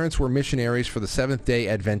parents were missionaries for the Seventh-day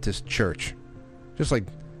Adventist Church, just like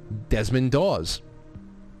Desmond Dawes.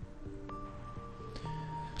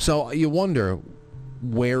 So you wonder,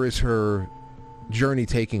 where is her journey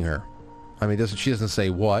taking her? I mean, she doesn't say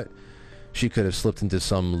what. She could have slipped into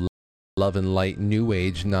some love and light new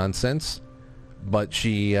age nonsense, but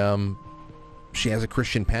she has a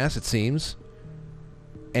Christian past, it seems,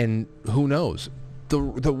 and who knows. The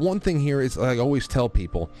one thing here is, I always tell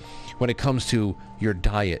people, when it comes to your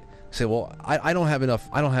diet, say, well, I don't have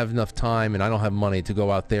enough time, and I don't have money to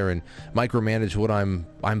go out there and micromanage what I'm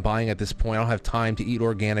buying at this point. I don't have time to eat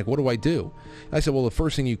organic. What do I do? I said, well, the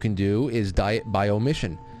first thing you can do is diet by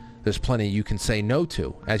omission. There's plenty you can say no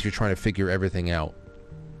to as you're trying to figure everything out.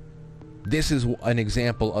 This is an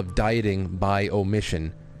example of dieting by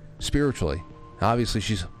omission spiritually. Obviously,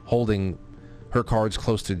 she's holding her cards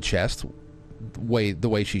close to the chest, the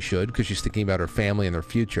way she should, because she's thinking about her family and their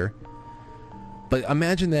future. But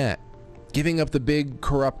imagine that, giving up the big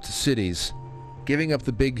corrupt cities, giving up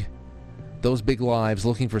those big lives,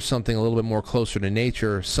 looking for something a little bit more closer to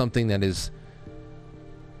nature, something that is,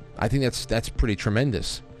 I think that's pretty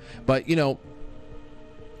tremendous. But, you know,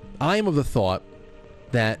 I am of the thought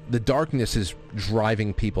that the darkness is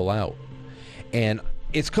driving people out. And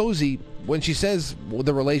it's cozy when she says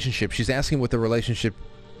the relationship, she's asking what the relationship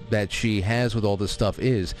that she has with all this stuff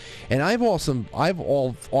is. And I've often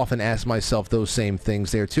asked myself those same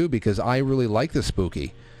things there too, because I really like the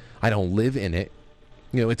spooky. I don't live in it.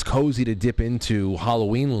 You know, it's cozy to dip into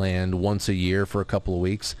Halloween land once a year for a couple of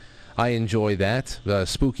weeks. I enjoy that. The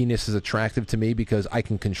spookiness is attractive to me because I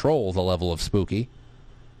can control the level of spooky.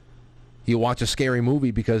 You watch a scary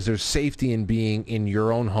movie because there's safety in being in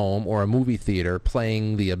your own home or a movie theater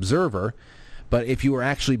playing the observer. But if you were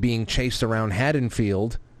actually being chased around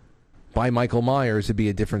Haddonfield by Michael Myers, it'd be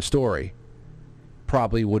a different story.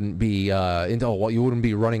 Probably wouldn't be, you wouldn't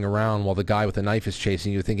be running around while the guy with the knife is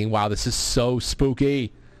chasing you thinking, wow, this is so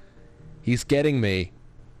spooky. He's getting me.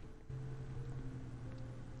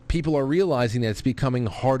 people are realizing that it's becoming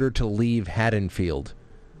harder to leave Haddonfield.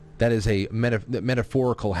 That is a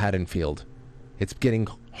metaphorical Haddonfield. It's getting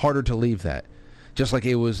harder to leave that. Just like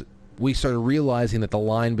we started realizing that the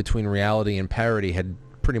line between reality and parody had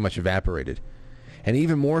pretty much evaporated. And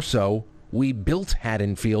even more so, we built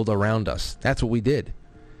Haddonfield around us. That's what we did.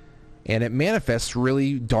 And it manifests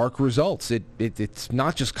really dark results. It's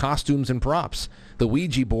not just costumes and props. The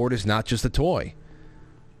Ouija board is not just a toy.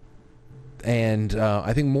 And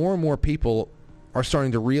I think more and more people are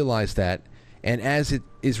starting to realize that. And as it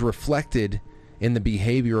is reflected in the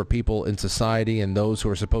behavior of people in society and those who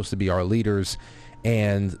are supposed to be our leaders,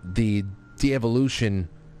 and the de-evolution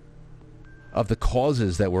of the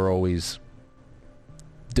causes that we're always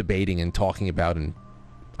debating and talking about, and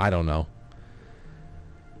I don't know.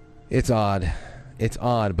 It's odd. It's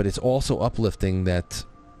odd, but it's also uplifting that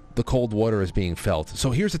the cold water is being felt. So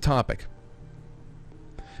here's the topic.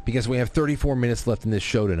 Because we have 34 minutes left in this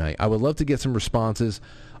show tonight. I would love to get some responses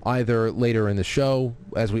either later in the show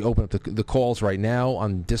as we open up the calls right now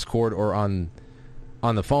on Discord or on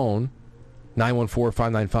the phone,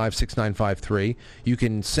 914-595-6953. You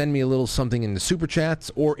can send me a little something in the Super Chats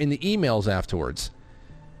or in the emails afterwards.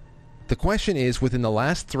 The question is, within the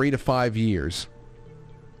last 3 to 5 years,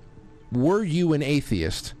 were you an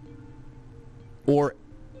atheist or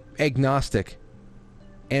agnostic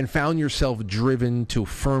and found yourself driven to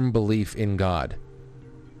firm belief in God?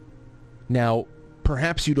 Now,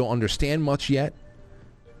 perhaps you don't understand much yet,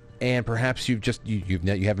 and perhaps you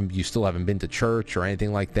still haven't been to church or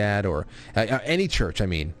anything like that, or any church. I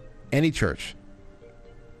mean, any church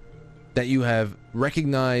that you have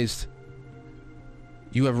recognized.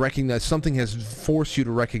 You have recognized something has forced you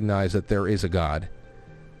to recognize that there is a God.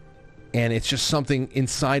 And it's just something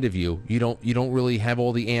inside of you. You don't really have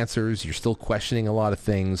all the answers. You're still questioning a lot of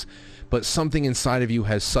things, but something inside of you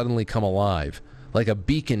has suddenly come alive, like a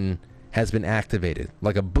beacon has been activated,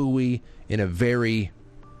 like a buoy in a very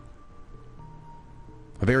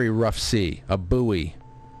rough sea. A buoy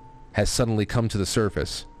has suddenly come to the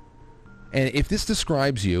surface. And if this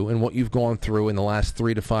describes you and what you've gone through in the last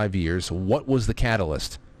 3 to 5 years, what was the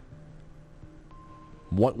catalyst?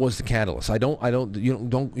 What was the catalyst? You don't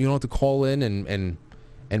have to call in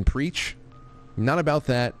and preach. Not about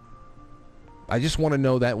that. I just want to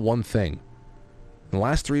know that one thing. In the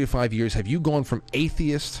last 3 to 5 years, have you gone from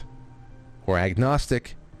atheist or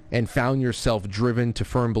agnostic and found yourself driven to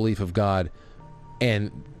firm belief of God? And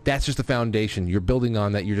that's just the foundation you're building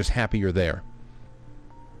on, that you're just happy you're there.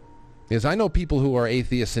 Because I know people who are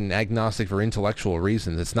atheists and agnostic for intellectual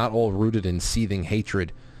reasons. It's not all rooted in seething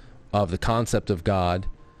hatred of the concept of God,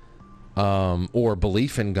 or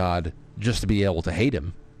belief in God just to be able to hate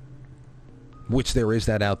him, which there is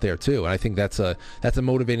that out there too. And I think that's a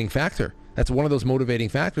motivating factor. That's one of those motivating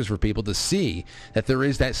factors for people to see that there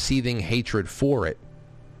is that seething hatred for it,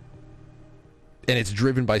 and it's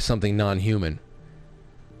driven by something non-human.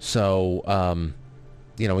 So,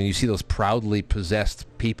 when you see those proudly possessed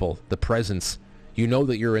people, the presence, you know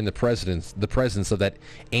that you're in the presence of that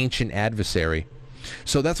ancient adversary.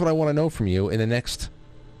 So that's what I want to know from you in the next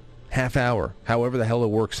half hour, however the hell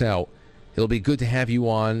it works out. It'll be good to have you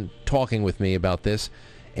on talking with me about this.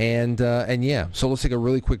 And yeah, so let's take a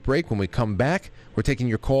really quick break. When we come back, we're taking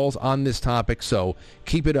your calls on this topic, so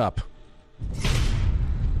keep it up.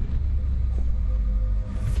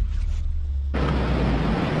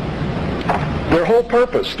 Their whole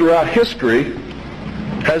purpose throughout history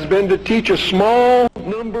has been to teach a small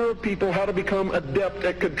number of people how to become adept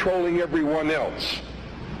at controlling everyone else.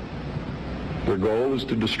 Their goal is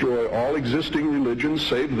to destroy all existing religions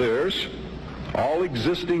save theirs, all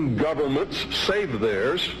existing governments save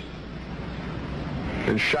theirs,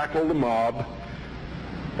 and shackle the mob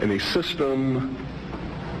in a system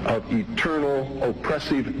of eternal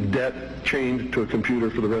oppressive debt chained to a computer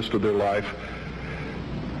for the rest of their life,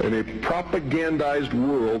 in a propagandized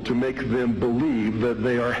world to make them believe that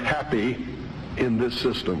they are happy in this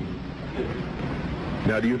system.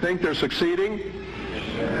 Now, do you think they're succeeding?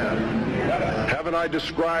 Haven't I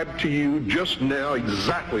described to you just now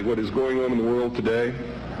exactly what is going on in the world today?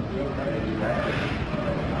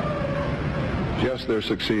 Yes, they're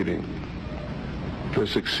succeeding. They're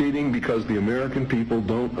succeeding because the American people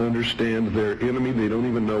don't understand their enemy. They don't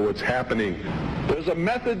even know what's happening. There's a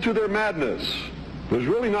method to their madness. There's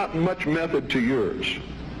really not much method to yours,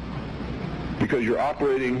 because you're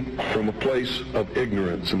operating from a place of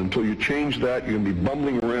ignorance. And until you change that, you're going to be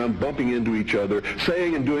bumbling around, bumping into each other,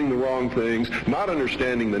 saying and doing the wrong things, not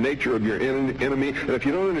understanding the nature of your enemy. And if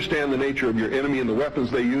you don't understand the nature of your enemy and the weapons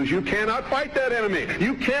they use, you cannot fight that enemy.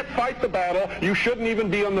 You can't fight the battle. You shouldn't even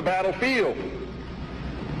be on the battlefield.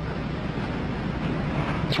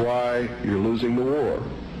 That's why you're losing the war.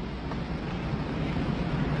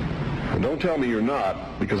 And don't tell me you're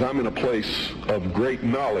not, because I'm in a place of great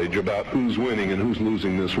knowledge about who's winning and who's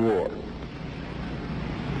losing this war.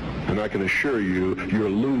 And I can assure you, you're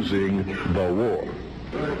losing the war.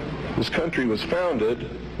 This country was founded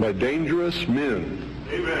by dangerous men.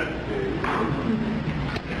 Amen.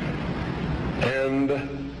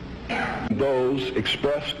 And those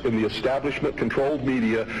expressed in the establishment-controlled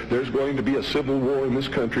media, there's going to be a civil war in this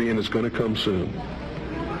country, and it's going to come soon.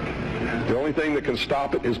 The only thing that can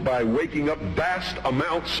stop it is by waking up vast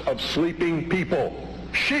amounts of sleeping people.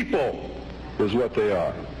 Sheeple is what they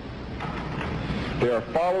are. They are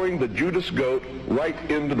following the Judas goat right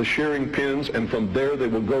into the shearing pens, and from there they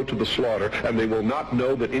will go to the slaughter, and they will not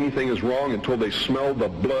know that anything is wrong until they smell the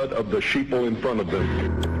blood of the sheeple in front of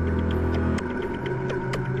them.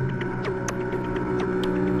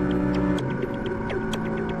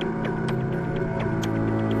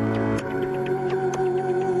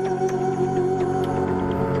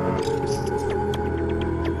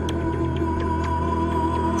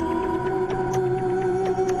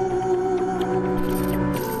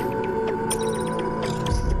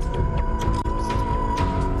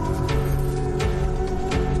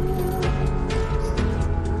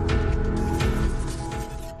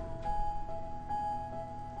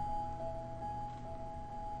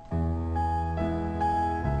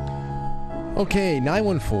 Okay,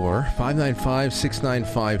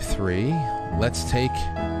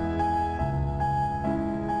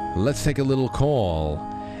 914-595-6953. Let's take a little call.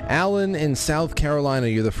 Alan in South Carolina,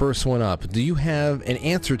 you're the first one up. Do you have an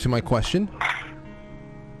answer to my question?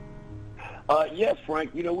 Yes,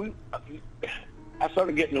 Frank. You know, I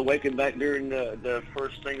started getting awakened back during the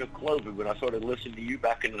first thing of COVID when I started listening to you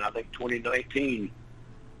back in, I think, 2019,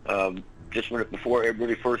 just before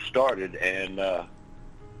everybody first started, and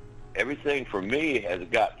everything for me has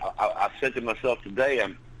got. I said to myself today,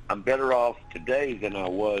 I'm better off today than I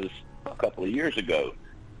was a couple of years ago,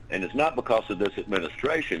 and it's not because of this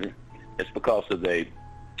administration. It's because of a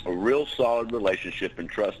real solid relationship and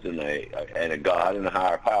trust in a God and a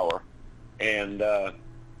higher power, and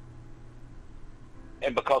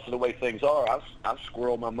because of the way things are, I've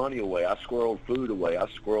squirreled my money away. I've squirreled food away.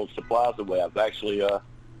 I've squirreled supplies away. I've actually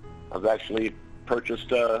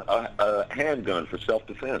purchased a handgun for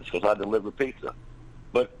self-defense because I deliver pizza.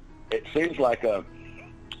 But it seems like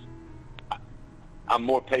I'm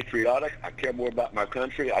more patriotic. I care more about my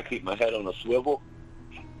country. I keep my head on a swivel.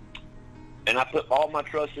 And I put all my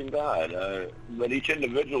trust in God. But each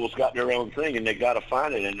individual's got their own thing, and they got to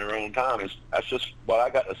find it in their own time. That's just what I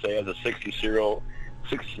got to say as a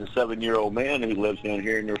 67-year-old man who lives down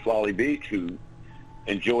here near Folly Beach, who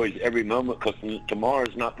enjoys every moment because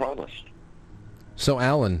tomorrow's not promised. So,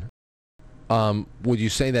 Alan, would you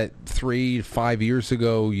say that 3 to 5 years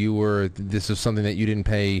ago this is something that you didn't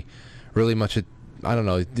pay really much,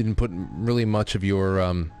 didn't put really much of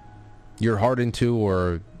your heart into,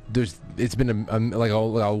 or it's been like a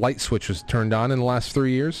light switch was turned on in the last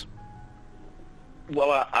 3 years?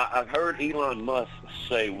 Well, I've heard Elon Musk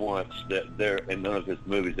say once that there, in none of his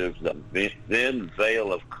movies, there's a thin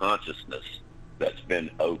veil of consciousness that's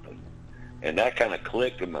been opened. And that kind of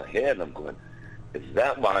clicked in my head. I'm going, is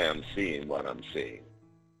that why I'm seeing what I'm seeing?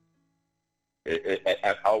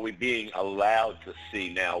 Are we being allowed to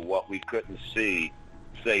see now what we couldn't see,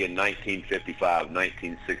 say, in 1955,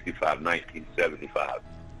 1965, 1975?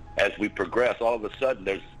 As we progress, all of a sudden,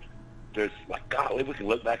 there's like, golly, we can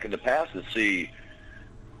look back in the past and see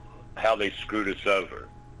how they screwed us over.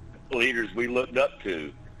 Leaders we looked up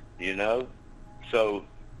to, you know? So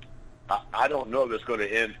I don't know if it's going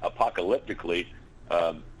to end apocalyptically.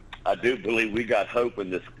 I do believe we got hope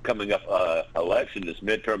in this coming up election, this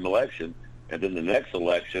midterm election, and then the next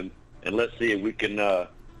election, and let's see if we can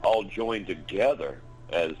all join together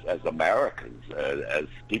as Americans, as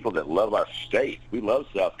people that love our state. We love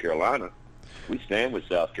South Carolina. We stand with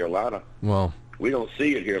South Carolina. Well, we don't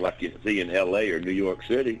see it here like you see in L.A. or New York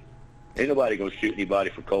City. Ain't nobody gonna shoot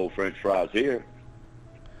anybody for cold French fries here.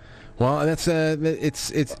 Well, that's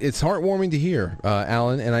it's heartwarming to hear,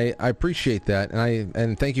 Alan, and I appreciate that,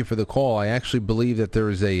 and thank you for the call. I actually believe that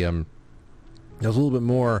there's there's a little bit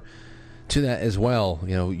more to that as well.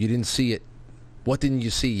 You know, you didn't see it. What didn't you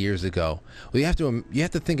see years ago? Well, you have to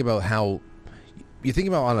think about how you think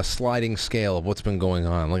about on a sliding scale of what's been going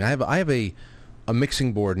on. Like I have a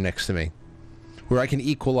mixing board next to me where I can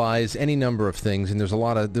equalize any number of things, and there's a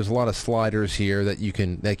lot of sliders here that you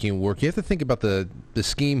can work. You have to think about the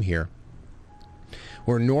scheme here,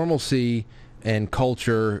 where normalcy and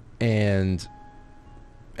culture and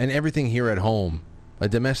everything here at home, a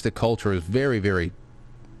domestic culture, is very, very,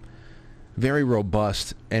 very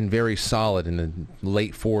robust and very solid in the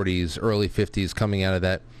late 40s, early 50s, coming out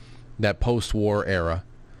of that post-war era.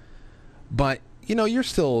 But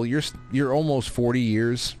you're almost 40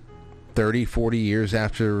 years, 30, 40 years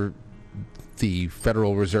after the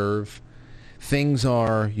Federal Reserve.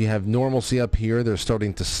 You have normalcy up here. They're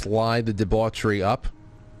starting to slide the debauchery up.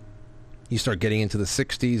 You start getting into the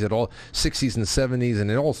 60s and 70s, and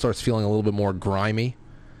it all starts feeling a little bit more grimy.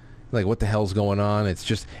 Like, what the hell's going on? It's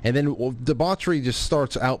just, and then debauchery just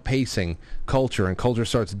starts outpacing culture, and culture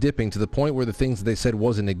starts dipping to the point where the things that they said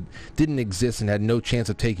didn't exist and had no chance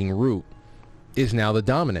of taking root is now the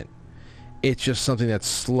dominant. It's just something that's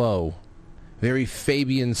slow, very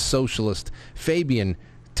Fabian socialist. Fabian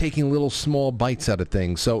taking little small bites out of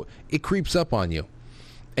things, so it creeps up on you.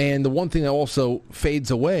 And the one thing that also fades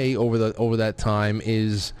away over that time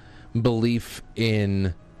is belief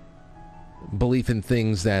in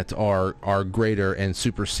things that are greater and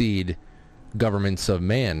supersede governments of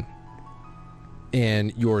man,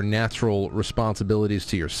 and your natural responsibilities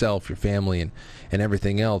to yourself, your family, and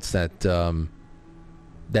everything else that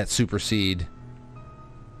supersede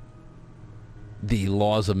the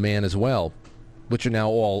laws of man as well, which are now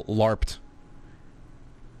all LARPed.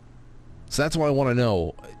 So that's what I want to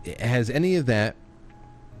know. Has any of that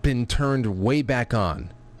been turned way back on?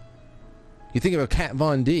 You think about Kat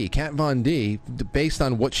Von D. Kat Von D, based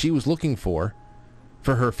on what she was looking for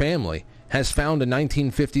her family, has found a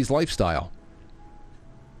 1950s lifestyle.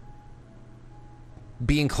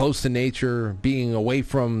 Being close to nature, being away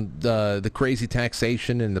from the crazy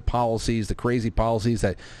taxation and the crazy policies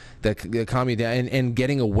that economy, and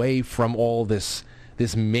getting away from all this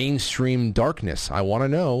mainstream darkness. I want to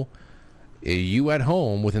know, you at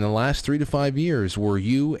home within the last 3 to 5 years, were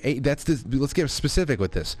you? Let's get specific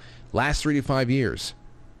with this. Last 3 to 5 years,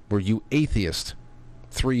 were you atheist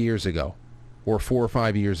 3 years ago, or 4 or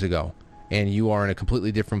 5 years ago, and you are in a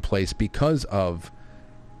completely different place because of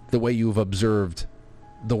the way you've observed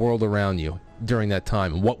the world around you during that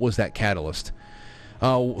time? What was that catalyst?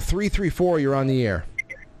 334, you're on the air.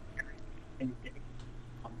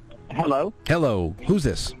 Hello. Hello. Who's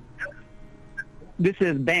this? This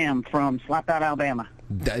is Bam from Slapout, Alabama.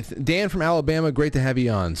 Dan from Alabama, great to have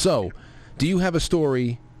you on. So, do you have a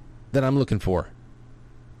story that I'm looking for?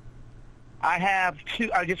 I have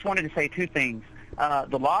two. I just wanted to say two things.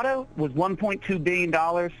 The lotto was $1.2 billion,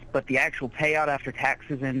 but the actual payout after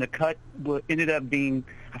taxes and the cut ended up being,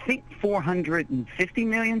 I think, $450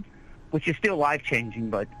 million, which is still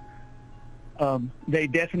life-changing, but they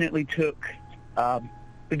definitely took,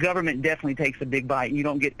 the government definitely takes a big bite. You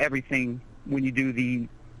don't get everything when you do the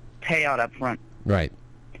payout up front. Right.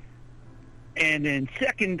 And then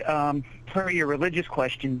second, per your religious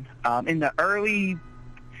question, in the early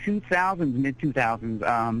 2000s,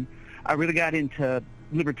 mid-2000s, I really got into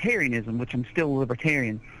libertarianism, which I'm still a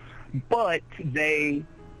libertarian. But it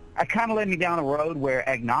kind of led me down a road where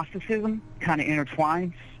agnosticism kind of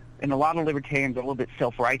intertwines, and a lot of libertarians are a little bit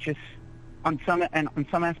self-righteous on some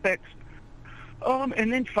aspects.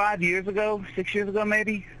 And then 6 years ago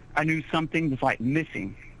maybe, I knew something was like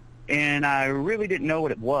missing, and I really didn't know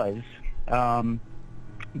what it was.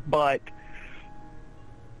 But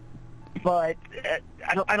I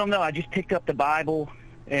don't know. I just picked up the Bible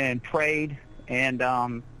and prayed, and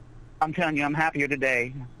I'm telling you, I'm happier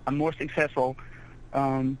today. I'm more successful.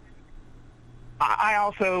 I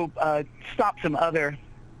also stopped some other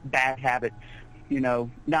bad habits,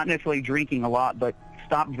 not necessarily drinking a lot, but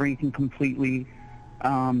stopped drinking completely,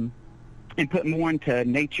 and put more into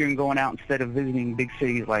nature and going out instead of visiting big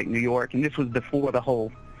cities like New York. And this was before the whole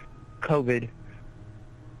COVID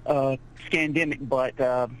scandemic. But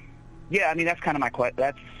yeah, I mean, that's kind of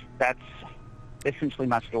that's essentially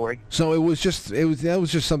my story. So that was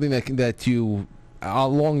just something that you,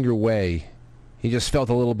 along your way, you just felt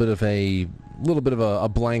a little bit of a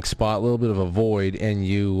blank spot, a little bit of a void, and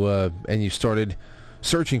you started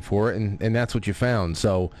searching for it, and that's what you found.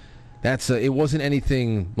 So that's it wasn't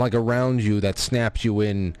anything like around you that snapped you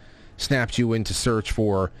in to search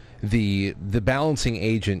for the balancing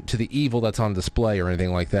agent to the evil that's on display or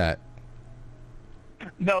anything like that.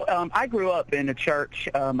 No, I grew up in a church.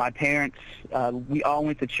 My parents, we all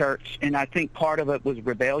went to church, and I think part of it was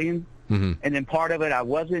rebellion, and then part of it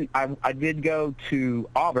I did go to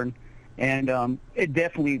Auburn, and it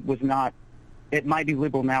definitely was not. It might be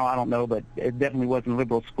liberal now, I don't know, but it definitely wasn't a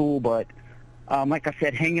liberal school. But like I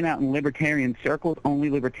said, hanging out in libertarian circles, only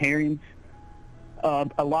libertarians,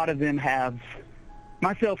 a lot of them have,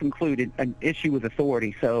 myself included, an issue with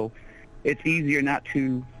authority. So it's easier not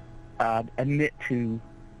to admit to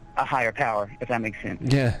a higher power, if that makes sense.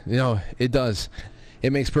 Yeah, it does.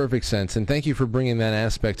 It makes perfect sense, and thank you for bringing that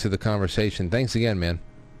aspect to the conversation. Thanks again, man.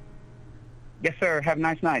 Yes, sir. Have a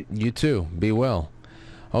nice night. You too. Be well.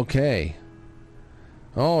 Okay.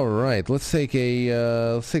 All right. Let's take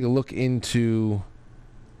a look into.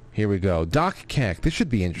 Here we go. Doc Keck. This should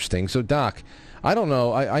be interesting. So, Doc, I don't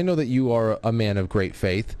know. I know that you are a man of great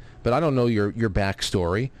faith, but I don't know your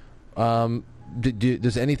backstory.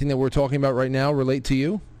 Does anything that we're talking about right now relate to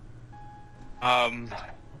you?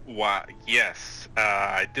 Why? Yes,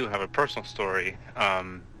 I do have a personal story.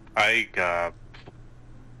 I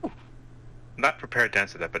not prepared to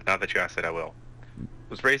answer that, but now that you asked it, I will.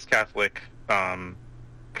 Was raised Catholic, kind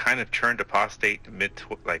of turned apostate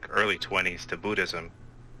early 20s to Buddhism.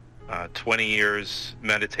 20 years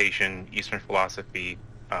meditation, Eastern philosophy,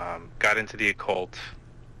 got into the occult,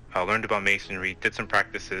 learned about Masonry, did some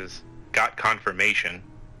practices, got confirmation,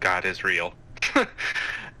 God is real.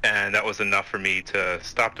 And that was enough for me to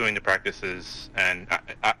stop doing the practices, and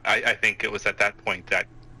I think it was at that point that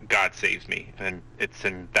God saved me, and it's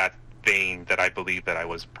in that vein that I believe that I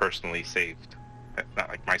was personally saved. Not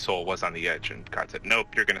like my soul was on the edge, and God said, nope,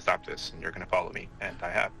 you're going to stop this, and you're going to follow me, and I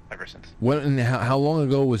have ever since. How long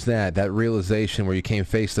ago was that realization where you came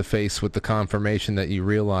face to face with the confirmation that you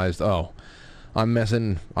realized, oh, I'm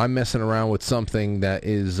messing around with something that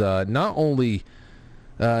is not only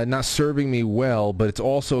not serving me well, but it's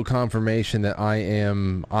also confirmation that I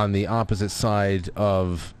am on the opposite side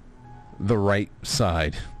of the right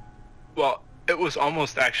side? Well, it was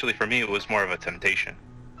almost, actually, for me, it was more of a temptation.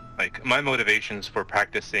 Like, my motivations for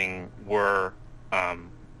practicing were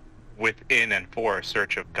within and for a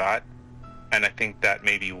search of God, and I think that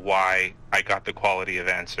may be why I got the quality of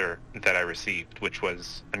answer that I received, which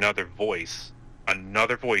was another voice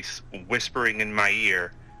whispering in my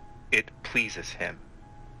ear, it pleases him.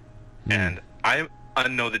 And I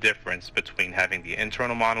know the difference between having the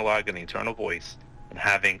internal monologue and the internal voice and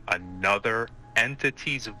having another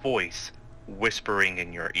entity's voice whispering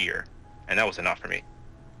in your ear. And that was enough for me.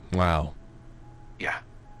 Wow. Yeah.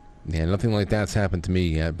 Yeah, nothing like that's happened to me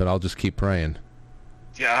yet, but I'll just keep praying.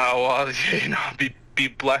 Yeah, well, be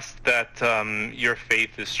blessed that your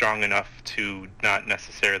faith is strong enough to not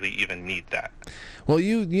necessarily even need that. Well,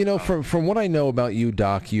 you know, from what I know about you,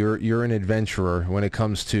 Doc, you're an adventurer when it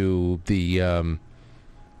comes to the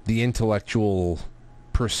intellectual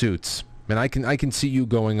pursuits, and I can see you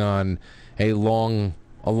going on a long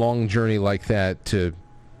journey like that to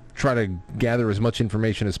try to gather as much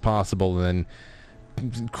information as possible, and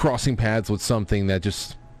then crossing paths with something that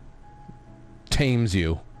just tames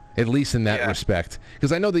you, at least in that respect.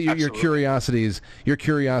 Because I know that your curiosity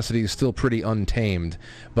is still pretty untamed,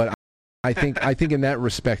 but I think in that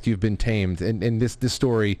respect you've been tamed, and this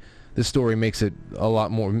story makes it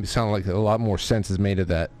sound like a lot more sense is made of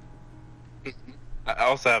that. I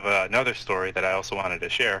also have another story that I also wanted to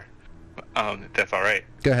share, if that's all right.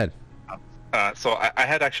 Go ahead. So I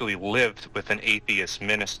had actually lived with an atheist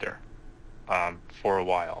minister for a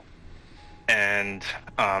while, and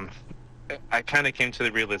I kind of came to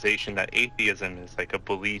the realization that atheism is like a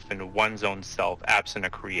belief in one's own self absent a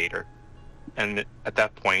creator, and at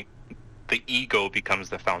that point the ego becomes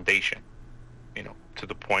the foundation, to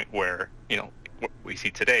the point where, what we see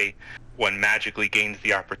today, one magically gains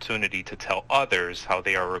the opportunity to tell others how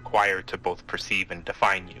they are required to both perceive and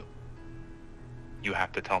define you. You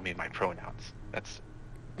have to tell me my pronouns. That's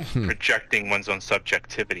projecting one's own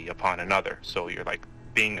subjectivity upon another. So you're like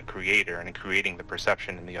being a creator and creating the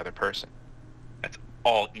perception in the other person. That's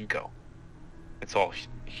all ego. It's all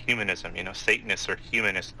humanism. Satanists are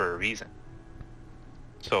humanists for a reason.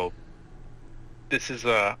 So this is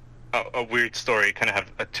a weird story. Kind of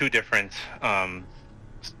have two different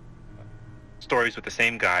stories with the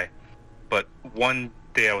same guy. But one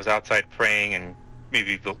day I was outside praying and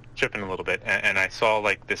maybe tripping a little bit, and I saw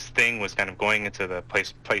like this thing was kind of going into the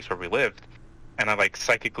place where we lived, and I like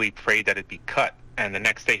psychically prayed that it'd be cut. And the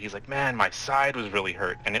next day he's like, man, my side was really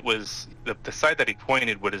hurt, and it was the side that he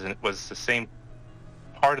pointed was the same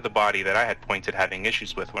part of the body that I had pointed having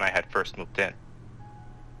issues with when I had first moved in.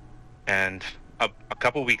 And a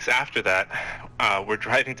couple weeks after that, we're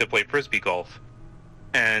driving to play Frisbee golf,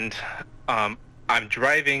 and I'm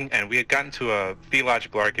driving, and we had gotten to a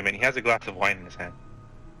theological argument. He has a glass of wine in his hand,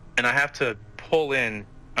 and I have to pull in.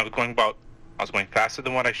 I was going faster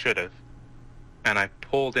than what I should have, and I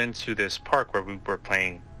pulled into this park where we were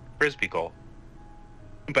playing Frisbee golf.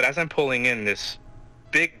 But as I'm pulling in, this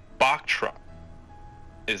big box truck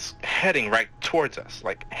is heading right towards us,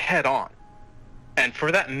 like head on. And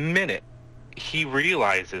for that minute, he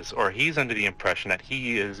realizes, or he's under the impression that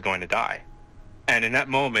he is going to die. And in that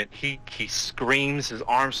moment, he screams, his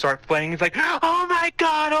arms start flailing. He's like, oh my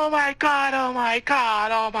God, oh my God, oh my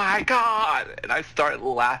God, oh my God. And I start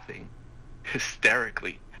laughing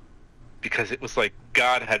hysterically because it was like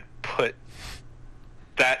God had put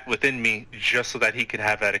that within me just so that he could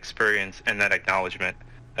have that experience and that acknowledgement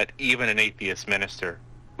that even an atheist minister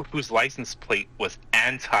whose license plate was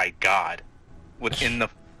anti-God would in the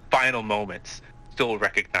final moments still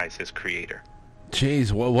recognize his creator.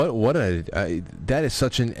 Jeez, what that is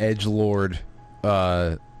such an edgelord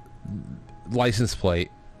license plate.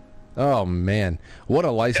 Oh man, what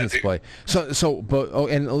a license plate.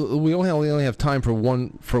 And we only have time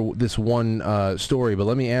for this one story. But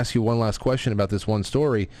let me ask you one last question about this one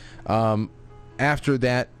story. After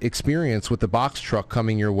that experience with the box truck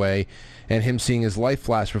coming your way, and him seeing his life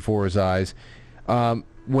flash before his eyes,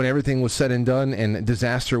 when everything was said and done and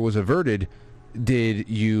disaster was averted, did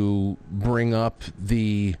you bring up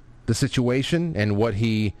the situation and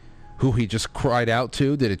who he just cried out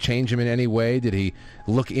to? Did it change him in any way? Did he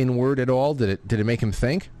look inward at all? Did it make him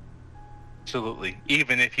think? Absolutely.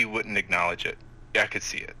 Even if he wouldn't acknowledge it, I could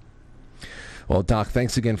see it. Well, Doc,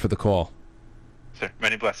 thanks again for the call. Sir,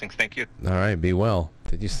 many blessings. Thank you. All right, be well.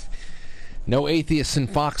 No atheists in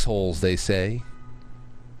foxholes, they say.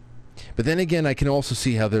 But then again, I can also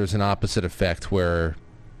see how there's an opposite effect where,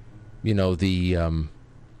 you know,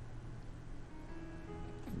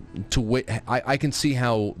 I can see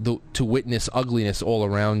how to witness ugliness all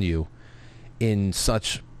around you in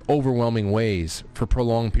such overwhelming ways for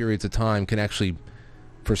prolonged periods of time can actually,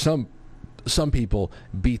 for some people,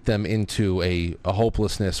 beat them into a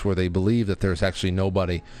hopelessness where they believe that there's actually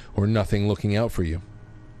nobody or nothing looking out for you.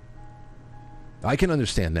 I can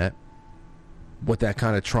understand that, what that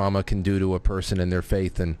kind of trauma can do to a person and their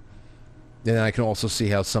faith, and I can also see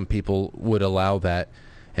how some people would allow that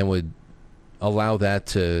and would allow that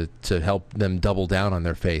to help them double down on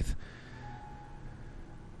their faith.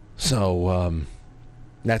 So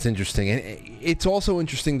that's interesting. And it's also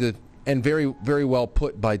interesting and very, very well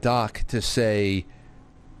put by Doc to say,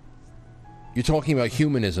 you're talking about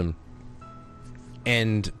humanism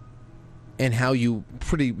and how you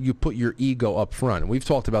put your ego up front. We've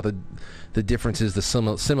talked about the differences, the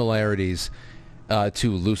similarities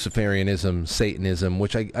to Luciferianism, Satanism,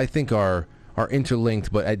 which I think are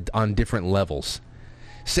interlinked, but on different levels.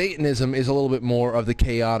 Satanism is a little bit more of the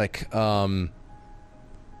chaotic, I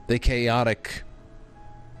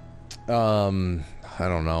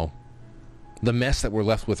don't know, the mess that we're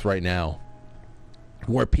left with right now,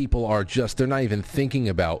 where people are they're not even thinking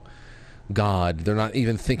about God. They're not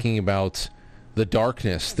even thinking about the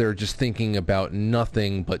darkness. They're just thinking about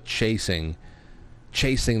nothing but chasing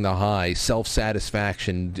the high,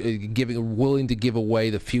 self-satisfaction, willing to give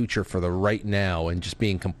away the future for the right now, and just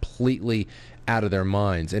being completely out of their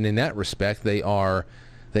minds. And in that respect, they are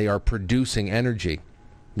producing energy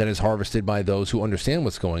that is harvested by those who understand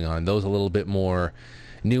what's going on, those a little bit more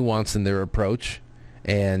nuanced in their approach,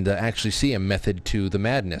 and actually see a method to the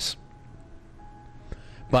madness.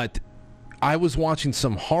 But I was watching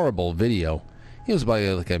some horrible video. It was about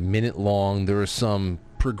like a minute long. There was some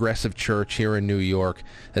progressive church here in New York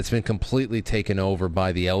that's been completely taken over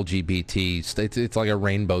by the LGBTs. It's like a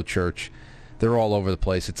rainbow church. They're all over the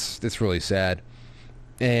place. It's really sad.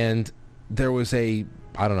 And there was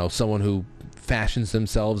someone who fashions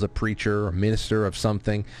themselves a preacher or minister of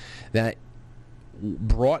something that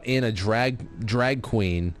brought in a drag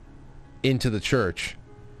queen into the church.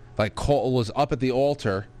 Was up at the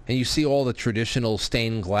altar, and you see all the traditional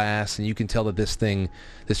stained glass, and you can tell that this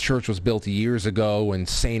church was built years ago, and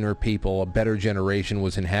saner people, a better generation,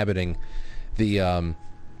 was inhabiting the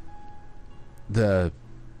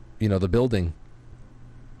building.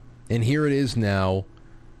 And here it is now,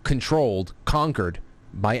 conquered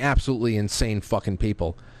by absolutely insane fucking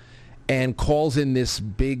people, and calls in this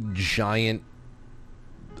big giant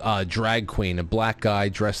drag queen, a black guy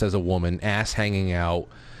dressed as a woman, ass hanging out,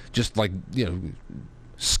 just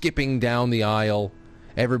skipping down the aisle,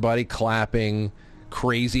 everybody clapping,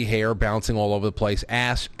 crazy hair bouncing all over the place,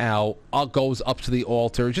 ass out, goes up to the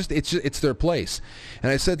altar. It's their place.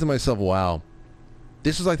 And I said to myself, wow,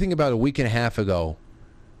 this was, I think, about a week and a half ago.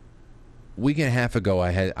 I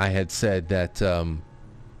had said that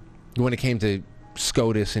when it came to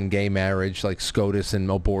SCOTUS and gay marriage, like SCOTUS and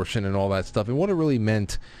abortion and all that stuff, and what it really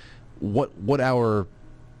meant, what our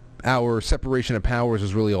separation of powers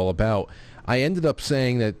is really all about, I ended up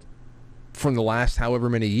saying that from the last however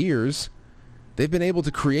many years, they've been able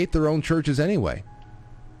to create their own churches anyway.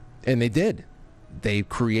 And they did. They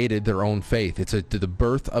created their own faith. It's the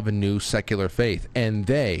birth of a new secular faith, and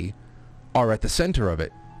they are at the center of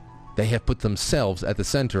it. They have put themselves at the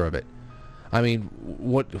center of it. I mean,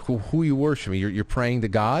 who are you worshiping? You're praying to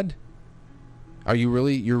God? Are you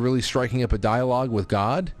really? You're really striking up a dialogue with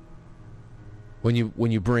God? When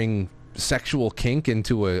you bring sexual kink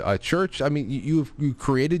into a church? I mean, you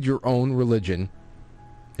created your own religion,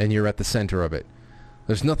 and you're at the center of it.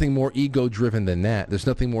 There's nothing more ego-driven than that. There's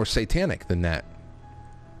nothing more satanic than that.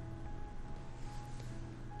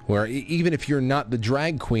 Where even if you're not the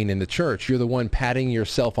drag queen in the church, you're the one patting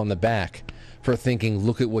yourself on the back for thinking,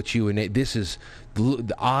 look at what you, and this is,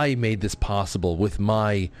 I made this possible with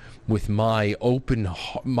my open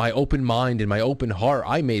mind and my open heart.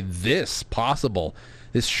 I made this possible,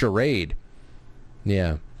 this charade.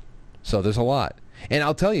 Yeah. So there's a lot. And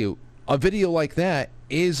I'll tell you, a video like that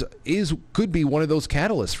could be one of those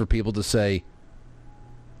catalysts for people to say,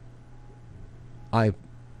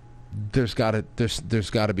 there's got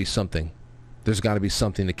to be something. There's got to be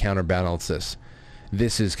something to counterbalance this.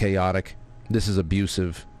 This is chaotic. This is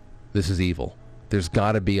abusive. This is evil. There's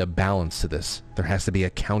got to be a balance to this. There has to be a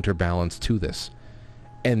counterbalance to this.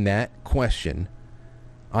 And that question,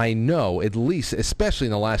 I know, at least, especially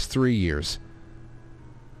in the last 3 years,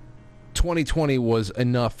 2020 was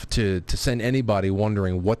enough to send anybody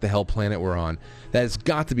wondering what the hell planet we're on. That has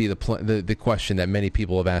got to be the question that many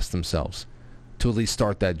people have asked themselves to at least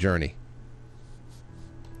start that journey.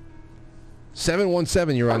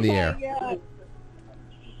 717, you're on the air.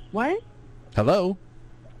 What? Hello?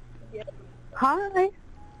 Hi.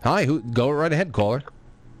 Hi, go right ahead, caller.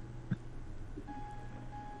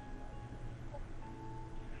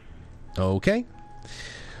 Okay.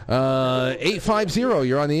 850,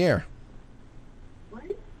 you're on the air.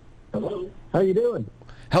 Hello. How you doing?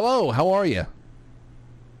 Hello, how are you?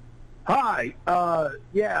 Hi.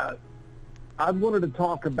 Yeah, I wanted to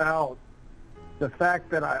talk about the fact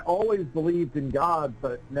that I always believed in God,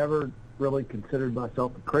 but never really considered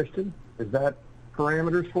myself a Christian. Is that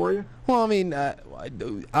parameters for you? Well, I mean,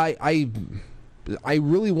 I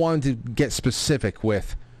really wanted to get specific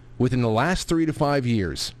within the last 3 to 5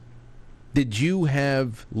 years, did you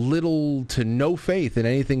have little to no faith in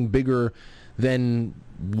anything bigger than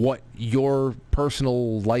what your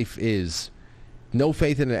personal life is? No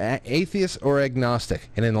faith in an atheist or agnostic?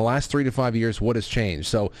 And in the last 3 to 5 years, what has changed?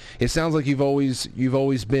 So it sounds like you've always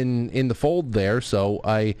been in the fold there. So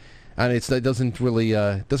it doesn't really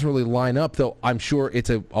line up, though. I'm sure it's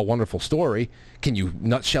a wonderful story. Can you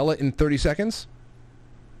nutshell it in 30 seconds?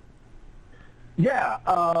 Yeah.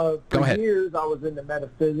 Go for ahead. years, I was into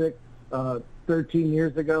metaphysics. 13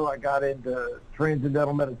 years ago, I got into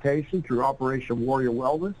transcendental meditation through Operation Warrior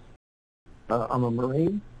Wellness. I'm a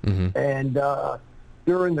Marine. Mm-hmm. And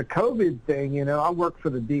during the COVID thing, I worked for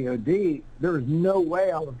the DOD. There was no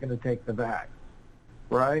way I was going to take the vax,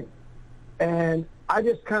 right? And I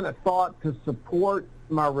just kind of thought to support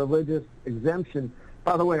my religious exemption.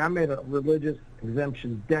 By the way, I made a religious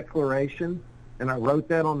exemption declaration, and I wrote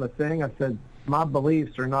that on the thing. I said, my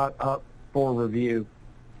beliefs are not up for review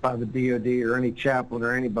by the DOD or any chaplain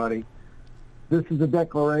or anybody. This is a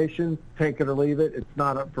declaration, take it or leave it. It's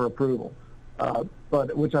not up for approval,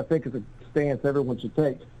 but which I think is a stance everyone should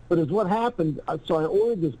take. But as what happened, so I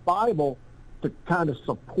ordered this Bible to kind of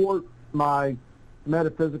support my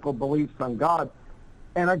metaphysical beliefs on God.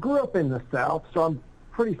 And I grew up in the South, so I'm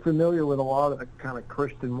pretty familiar with a lot of the kind of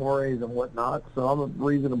Christian mores and whatnot, so I'm a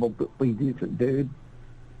reasonably decent dude.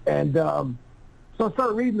 And so I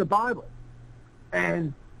started reading the Bible.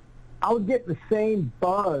 And I would get the same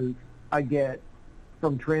buzz I get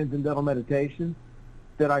from transcendental meditation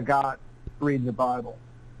that I got reading the Bible,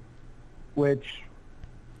 which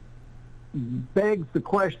begs the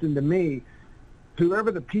question to me,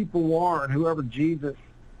 whoever the people are and whoever Jesus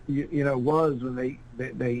was when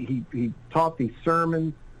he taught these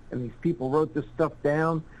sermons and these people wrote this stuff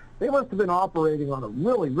down, they must have been operating on a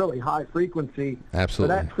really, really high frequency.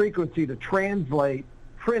 Absolutely. For that frequency to translate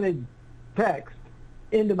printed text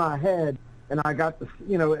into my head, and I got this,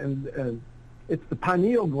 and it's the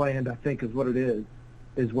pineal gland, I think, is what it is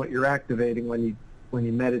what you're activating when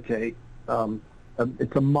you meditate.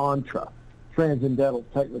 It's a mantra. Transcendental,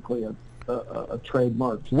 technically a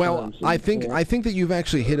trademark. Well, I think that you've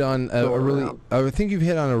actually hit on a really,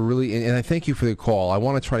 and I thank you for the call. I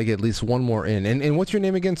want to try to get at least one more in. And what's your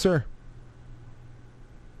name again, sir?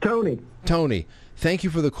 Tony. Tony, thank you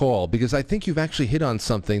for the call, because I think you've actually hit on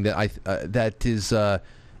something that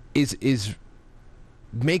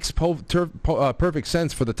makes perfect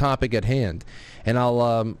sense for the topic at hand, and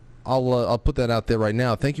I'll put that out there right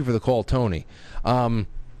now. Thank you for the call, Tony.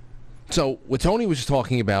 So what Tony was just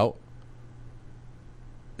talking about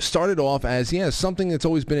started off as something that's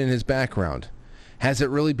always been in his background. Has it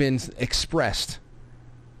really been expressed?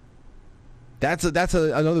 That's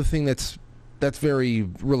another thing that's that's very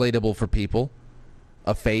relatable for people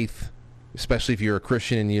of faith, especially if you're a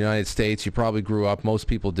Christian in the United States. You probably grew up, most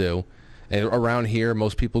people do. And around here,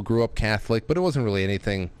 most people grew up Catholic, but it wasn't really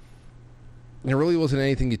anything. It really wasn't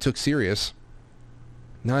anything you took serious.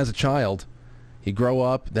 Not as a child. You grow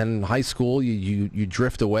up, then in high school, you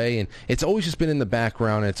drift away, and it's always just been in the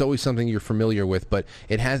background, and it's always something you're familiar with, but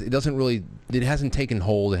it hasn't taken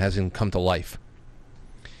hold, it hasn't come to life.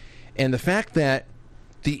 And the fact that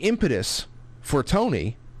the impetus for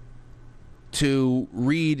Tony to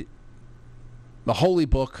read the holy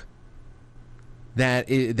book that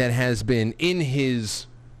has been in his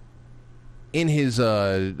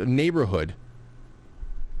neighborhood,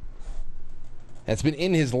 that's been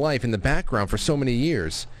in his life in the background for so many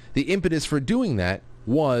years, the impetus for doing that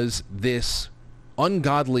was this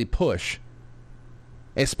ungodly push,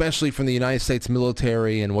 especially from the United States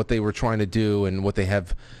military and what they were trying to do and what they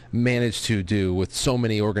have managed to do with so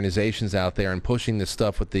many organizations out there and pushing this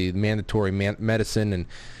stuff with the mandatory medicine and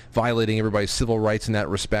violating everybody's civil rights in that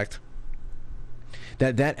respect.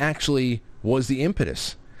 That actually was the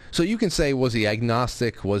impetus. So you can say, was he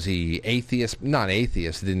agnostic? Was he atheist? Not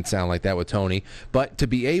atheist. It didn't sound like that with Tony. But to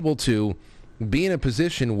be able to be in a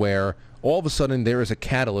position where all of a sudden there is a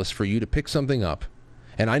catalyst for you to pick something up.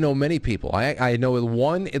 And I know many people. I know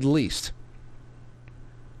one at least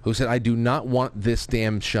who said, I do not want this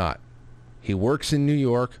damn shot. He works in New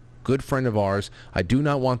York, good friend of ours. I do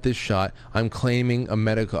not want this shot. I'm claiming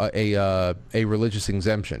a religious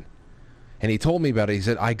exemption. And he told me about it. He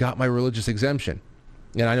said, I got my religious exemption.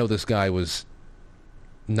 And I know this guy was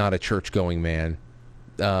not a church-going man.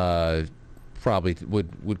 Probably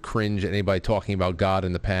would cringe at anybody talking about God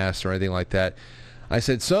in the past or anything like that. I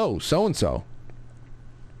said, so-and-so,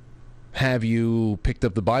 have you picked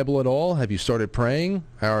up the Bible at all? Have you started praying?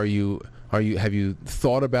 Have you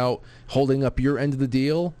thought about holding up your end of the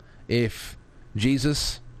deal if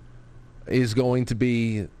Jesus is going to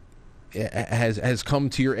be has come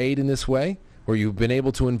to your aid in this way, where you've been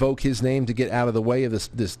able to invoke his name to get out of the way of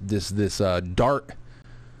this dart?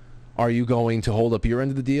 Are you going to hold up your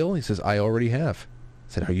end of the deal? He says, I already have.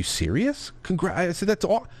 I said, are you serious? I said, that's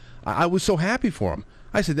all. I was so happy for him.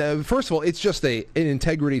 I said, first of all, it's just an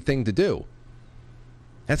integrity thing to do.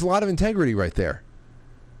 That's a lot of integrity right there.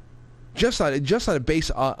 Just on a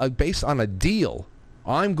based on a deal.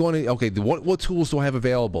 I'm going to, what tools do I have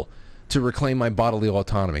available to reclaim my bodily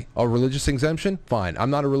autonomy? A religious exemption? Fine. I'm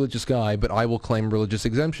not a religious guy, but I will claim religious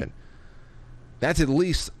exemption. That's at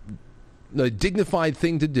least a dignified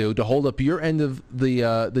thing to do, to hold up your end of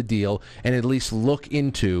the deal and at least look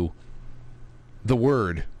into the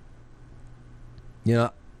word. You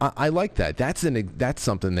know, I like that. That's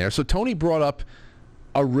something there. So Tony brought up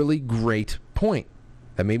a really great point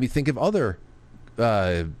that made me think of other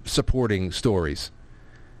supporting stories.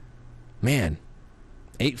 Man,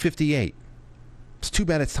 8:58. It's too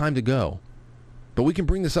bad it's time to go. But we can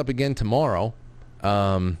bring this up again tomorrow.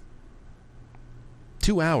 2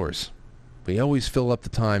 hours. We always fill up the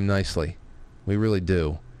time nicely. We really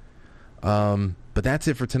do. But that's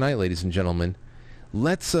it for tonight, ladies and gentlemen.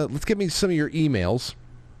 Let's get me some of your emails.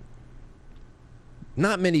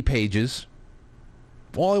 Not many pages.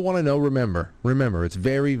 All I want to know, remember, it's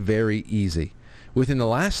very, very easy. Within the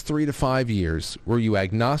last 3 to 5 years, were you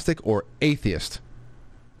agnostic or atheist?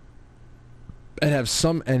 And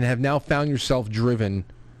have now found yourself driven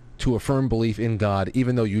to a firm belief in God,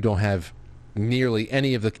 even though you don't have nearly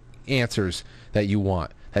any of the answers that you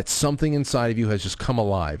want. That something inside of you has just come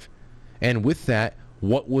alive. And with that,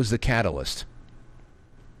 what was the catalyst?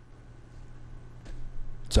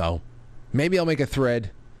 So, maybe I'll make a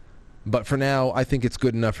thread, but for now, I think it's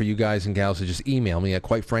good enough for you guys and gals to just email me at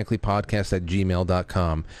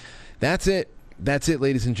quitefranklypodcast@gmail.com. That's it. That's it,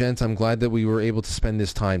 ladies and gents. I'm glad that we were able to spend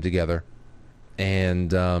this time together.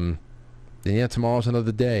 And, tomorrow's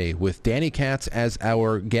another day with Danny Katz as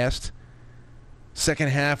our guest. Second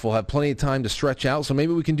half, we'll have plenty of time to stretch out, so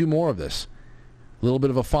maybe we can do more of this. A little bit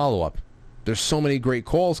of a follow-up. There's so many great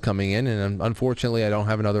calls coming in, and unfortunately, I don't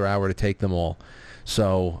have another hour to take them all.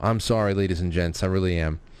 So I'm sorry, ladies and gents. I really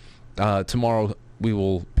am. Tomorrow, we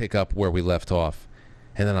will pick up where we left off.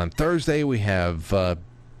 And then on Thursday, we have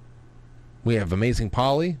Amazing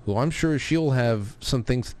Polly, who I'm sure she'll have some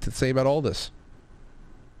things to say about all this.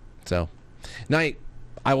 So, night.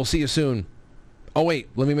 I will see you soon. Oh, wait.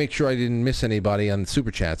 Let me make sure I didn't miss anybody on the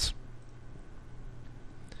Super Chats.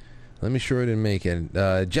 Let me sure I didn't make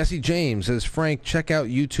it. Jesse James says, Frank, check out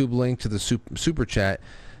YouTube link to the Super Chat.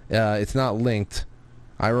 It's not linked.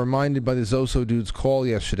 I reminded by the Zoso dude's call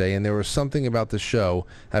yesterday, and there was something about the show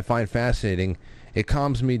I find fascinating. It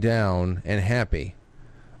calms me down and happy.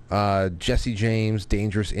 Jesse James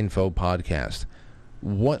Dangerous Info Podcast.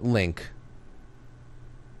 What link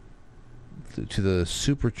to the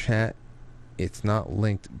super chat? It's not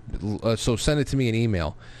linked. So send it to me in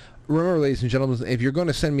email. Remember, ladies and gentlemen, if you're going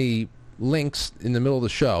to send me links in the middle of the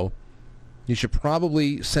show, you should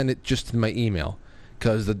probably send it just to my email,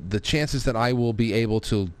 because the chances that I will be able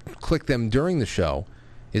to click them during the show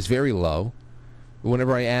is very low.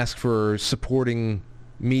 Whenever I ask for supporting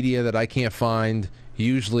media that I can't find,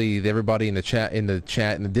 usually everybody in the chat in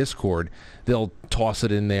the Discord, they'll toss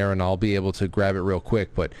it in there and I'll be able to grab it real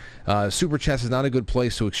quick. But Super Chats is not a good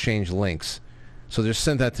place to exchange links, so just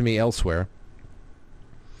send that to me elsewhere.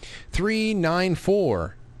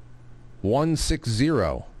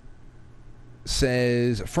 394-160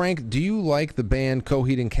 says, Frank, do you like the band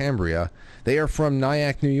Coheed and Cambria? They are from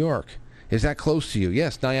Nyack, New York. Is that close to you?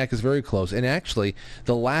 Yes, Nyack is very close. And actually,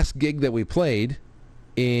 the last gig that we played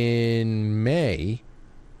in May,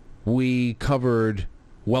 we covered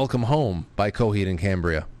Welcome Home by Coheed and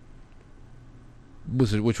Cambria,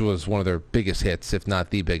 which was one of their biggest hits, if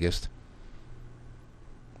not the biggest.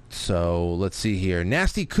 So, let's see here.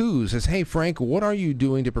 Nasty Coos says, hey, Frank, what are you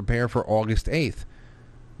doing to prepare for August 8th?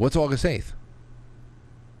 What's August 8th?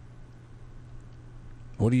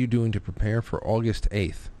 What are you doing to prepare for August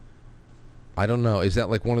 8th? I don't know. Is that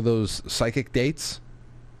like one of those psychic dates?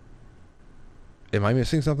 Am I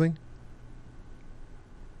missing something?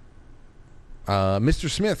 Mr.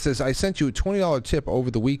 Smith says, I sent you a $20 tip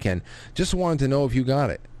over the weekend. Just wanted to know if you got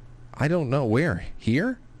it. I don't know. Where?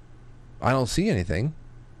 Here? I don't see anything.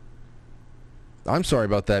 I'm sorry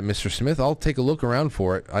about that, Mr. Smith. I'll take a look around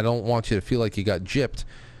for it. I don't want you to feel like you got gypped.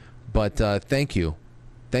 But thank you.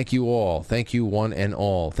 Thank you all. Thank you one and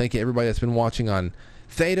all. Thank you everybody that's been watching on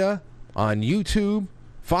Theta, on YouTube,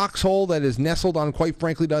 Foxhole that is nestled on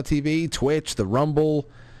QuiteFrankly.tv, Twitch, the Rumble,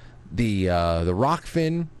 the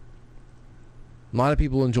Rockfin. A lot of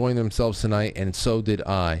people enjoying themselves tonight, and so did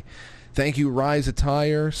I. Thank you, Rise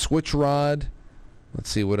Attire, Switch Rod. Let's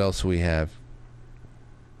see what else we have.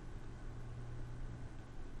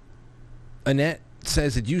 Annette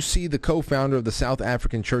says, did you see the co-founder of the South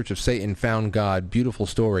African Church of Satan found God? Beautiful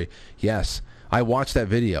story. Yes, I watched that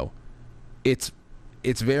video. It's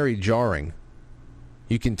very jarring.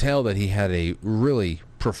 You can tell that he had a really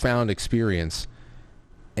profound experience.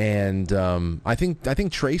 And I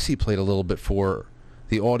think Tracy played a little bit for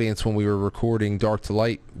the audience when we were recording Dark to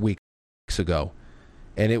Light weeks ago.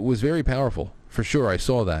 And it was very powerful. For sure, I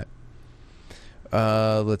saw that.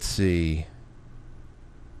 Let's see.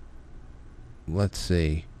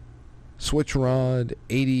 Switch Rod,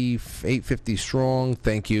 850 strong.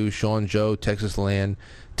 Thank you. Sean Joe, Texas Land,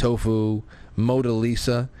 Tofu, Moda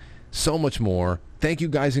Lisa. So much more. Thank you,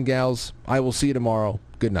 guys and gals. I will see you tomorrow.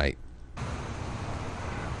 Good night.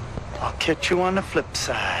 I'll catch you on the flip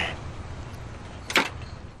side.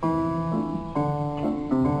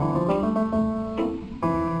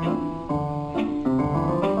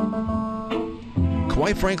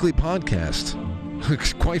 Quite Frankly podcast,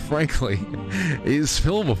 quite frankly, is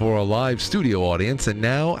filmed before a live studio audience, and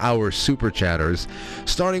now our super chatters,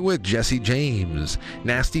 starting with Jesse James,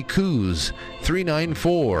 Nasty Coos,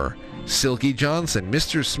 394, Silky Johnson,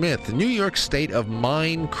 Mr. Smith, New York State of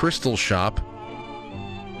Mind Crystal Shop,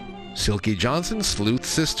 Silky Johnson, Sleuth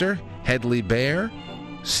Sister, Headley Bear,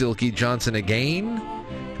 Silky Johnson again,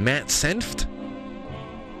 Matt Senft,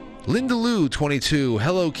 Linda Lou 22,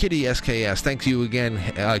 Hello Kitty SKS, thank you again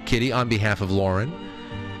Kitty on behalf of Lauren,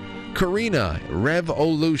 Karina,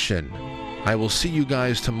 Revolution. I will see you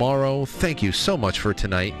guys tomorrow. Thank you so much for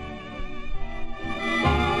tonight.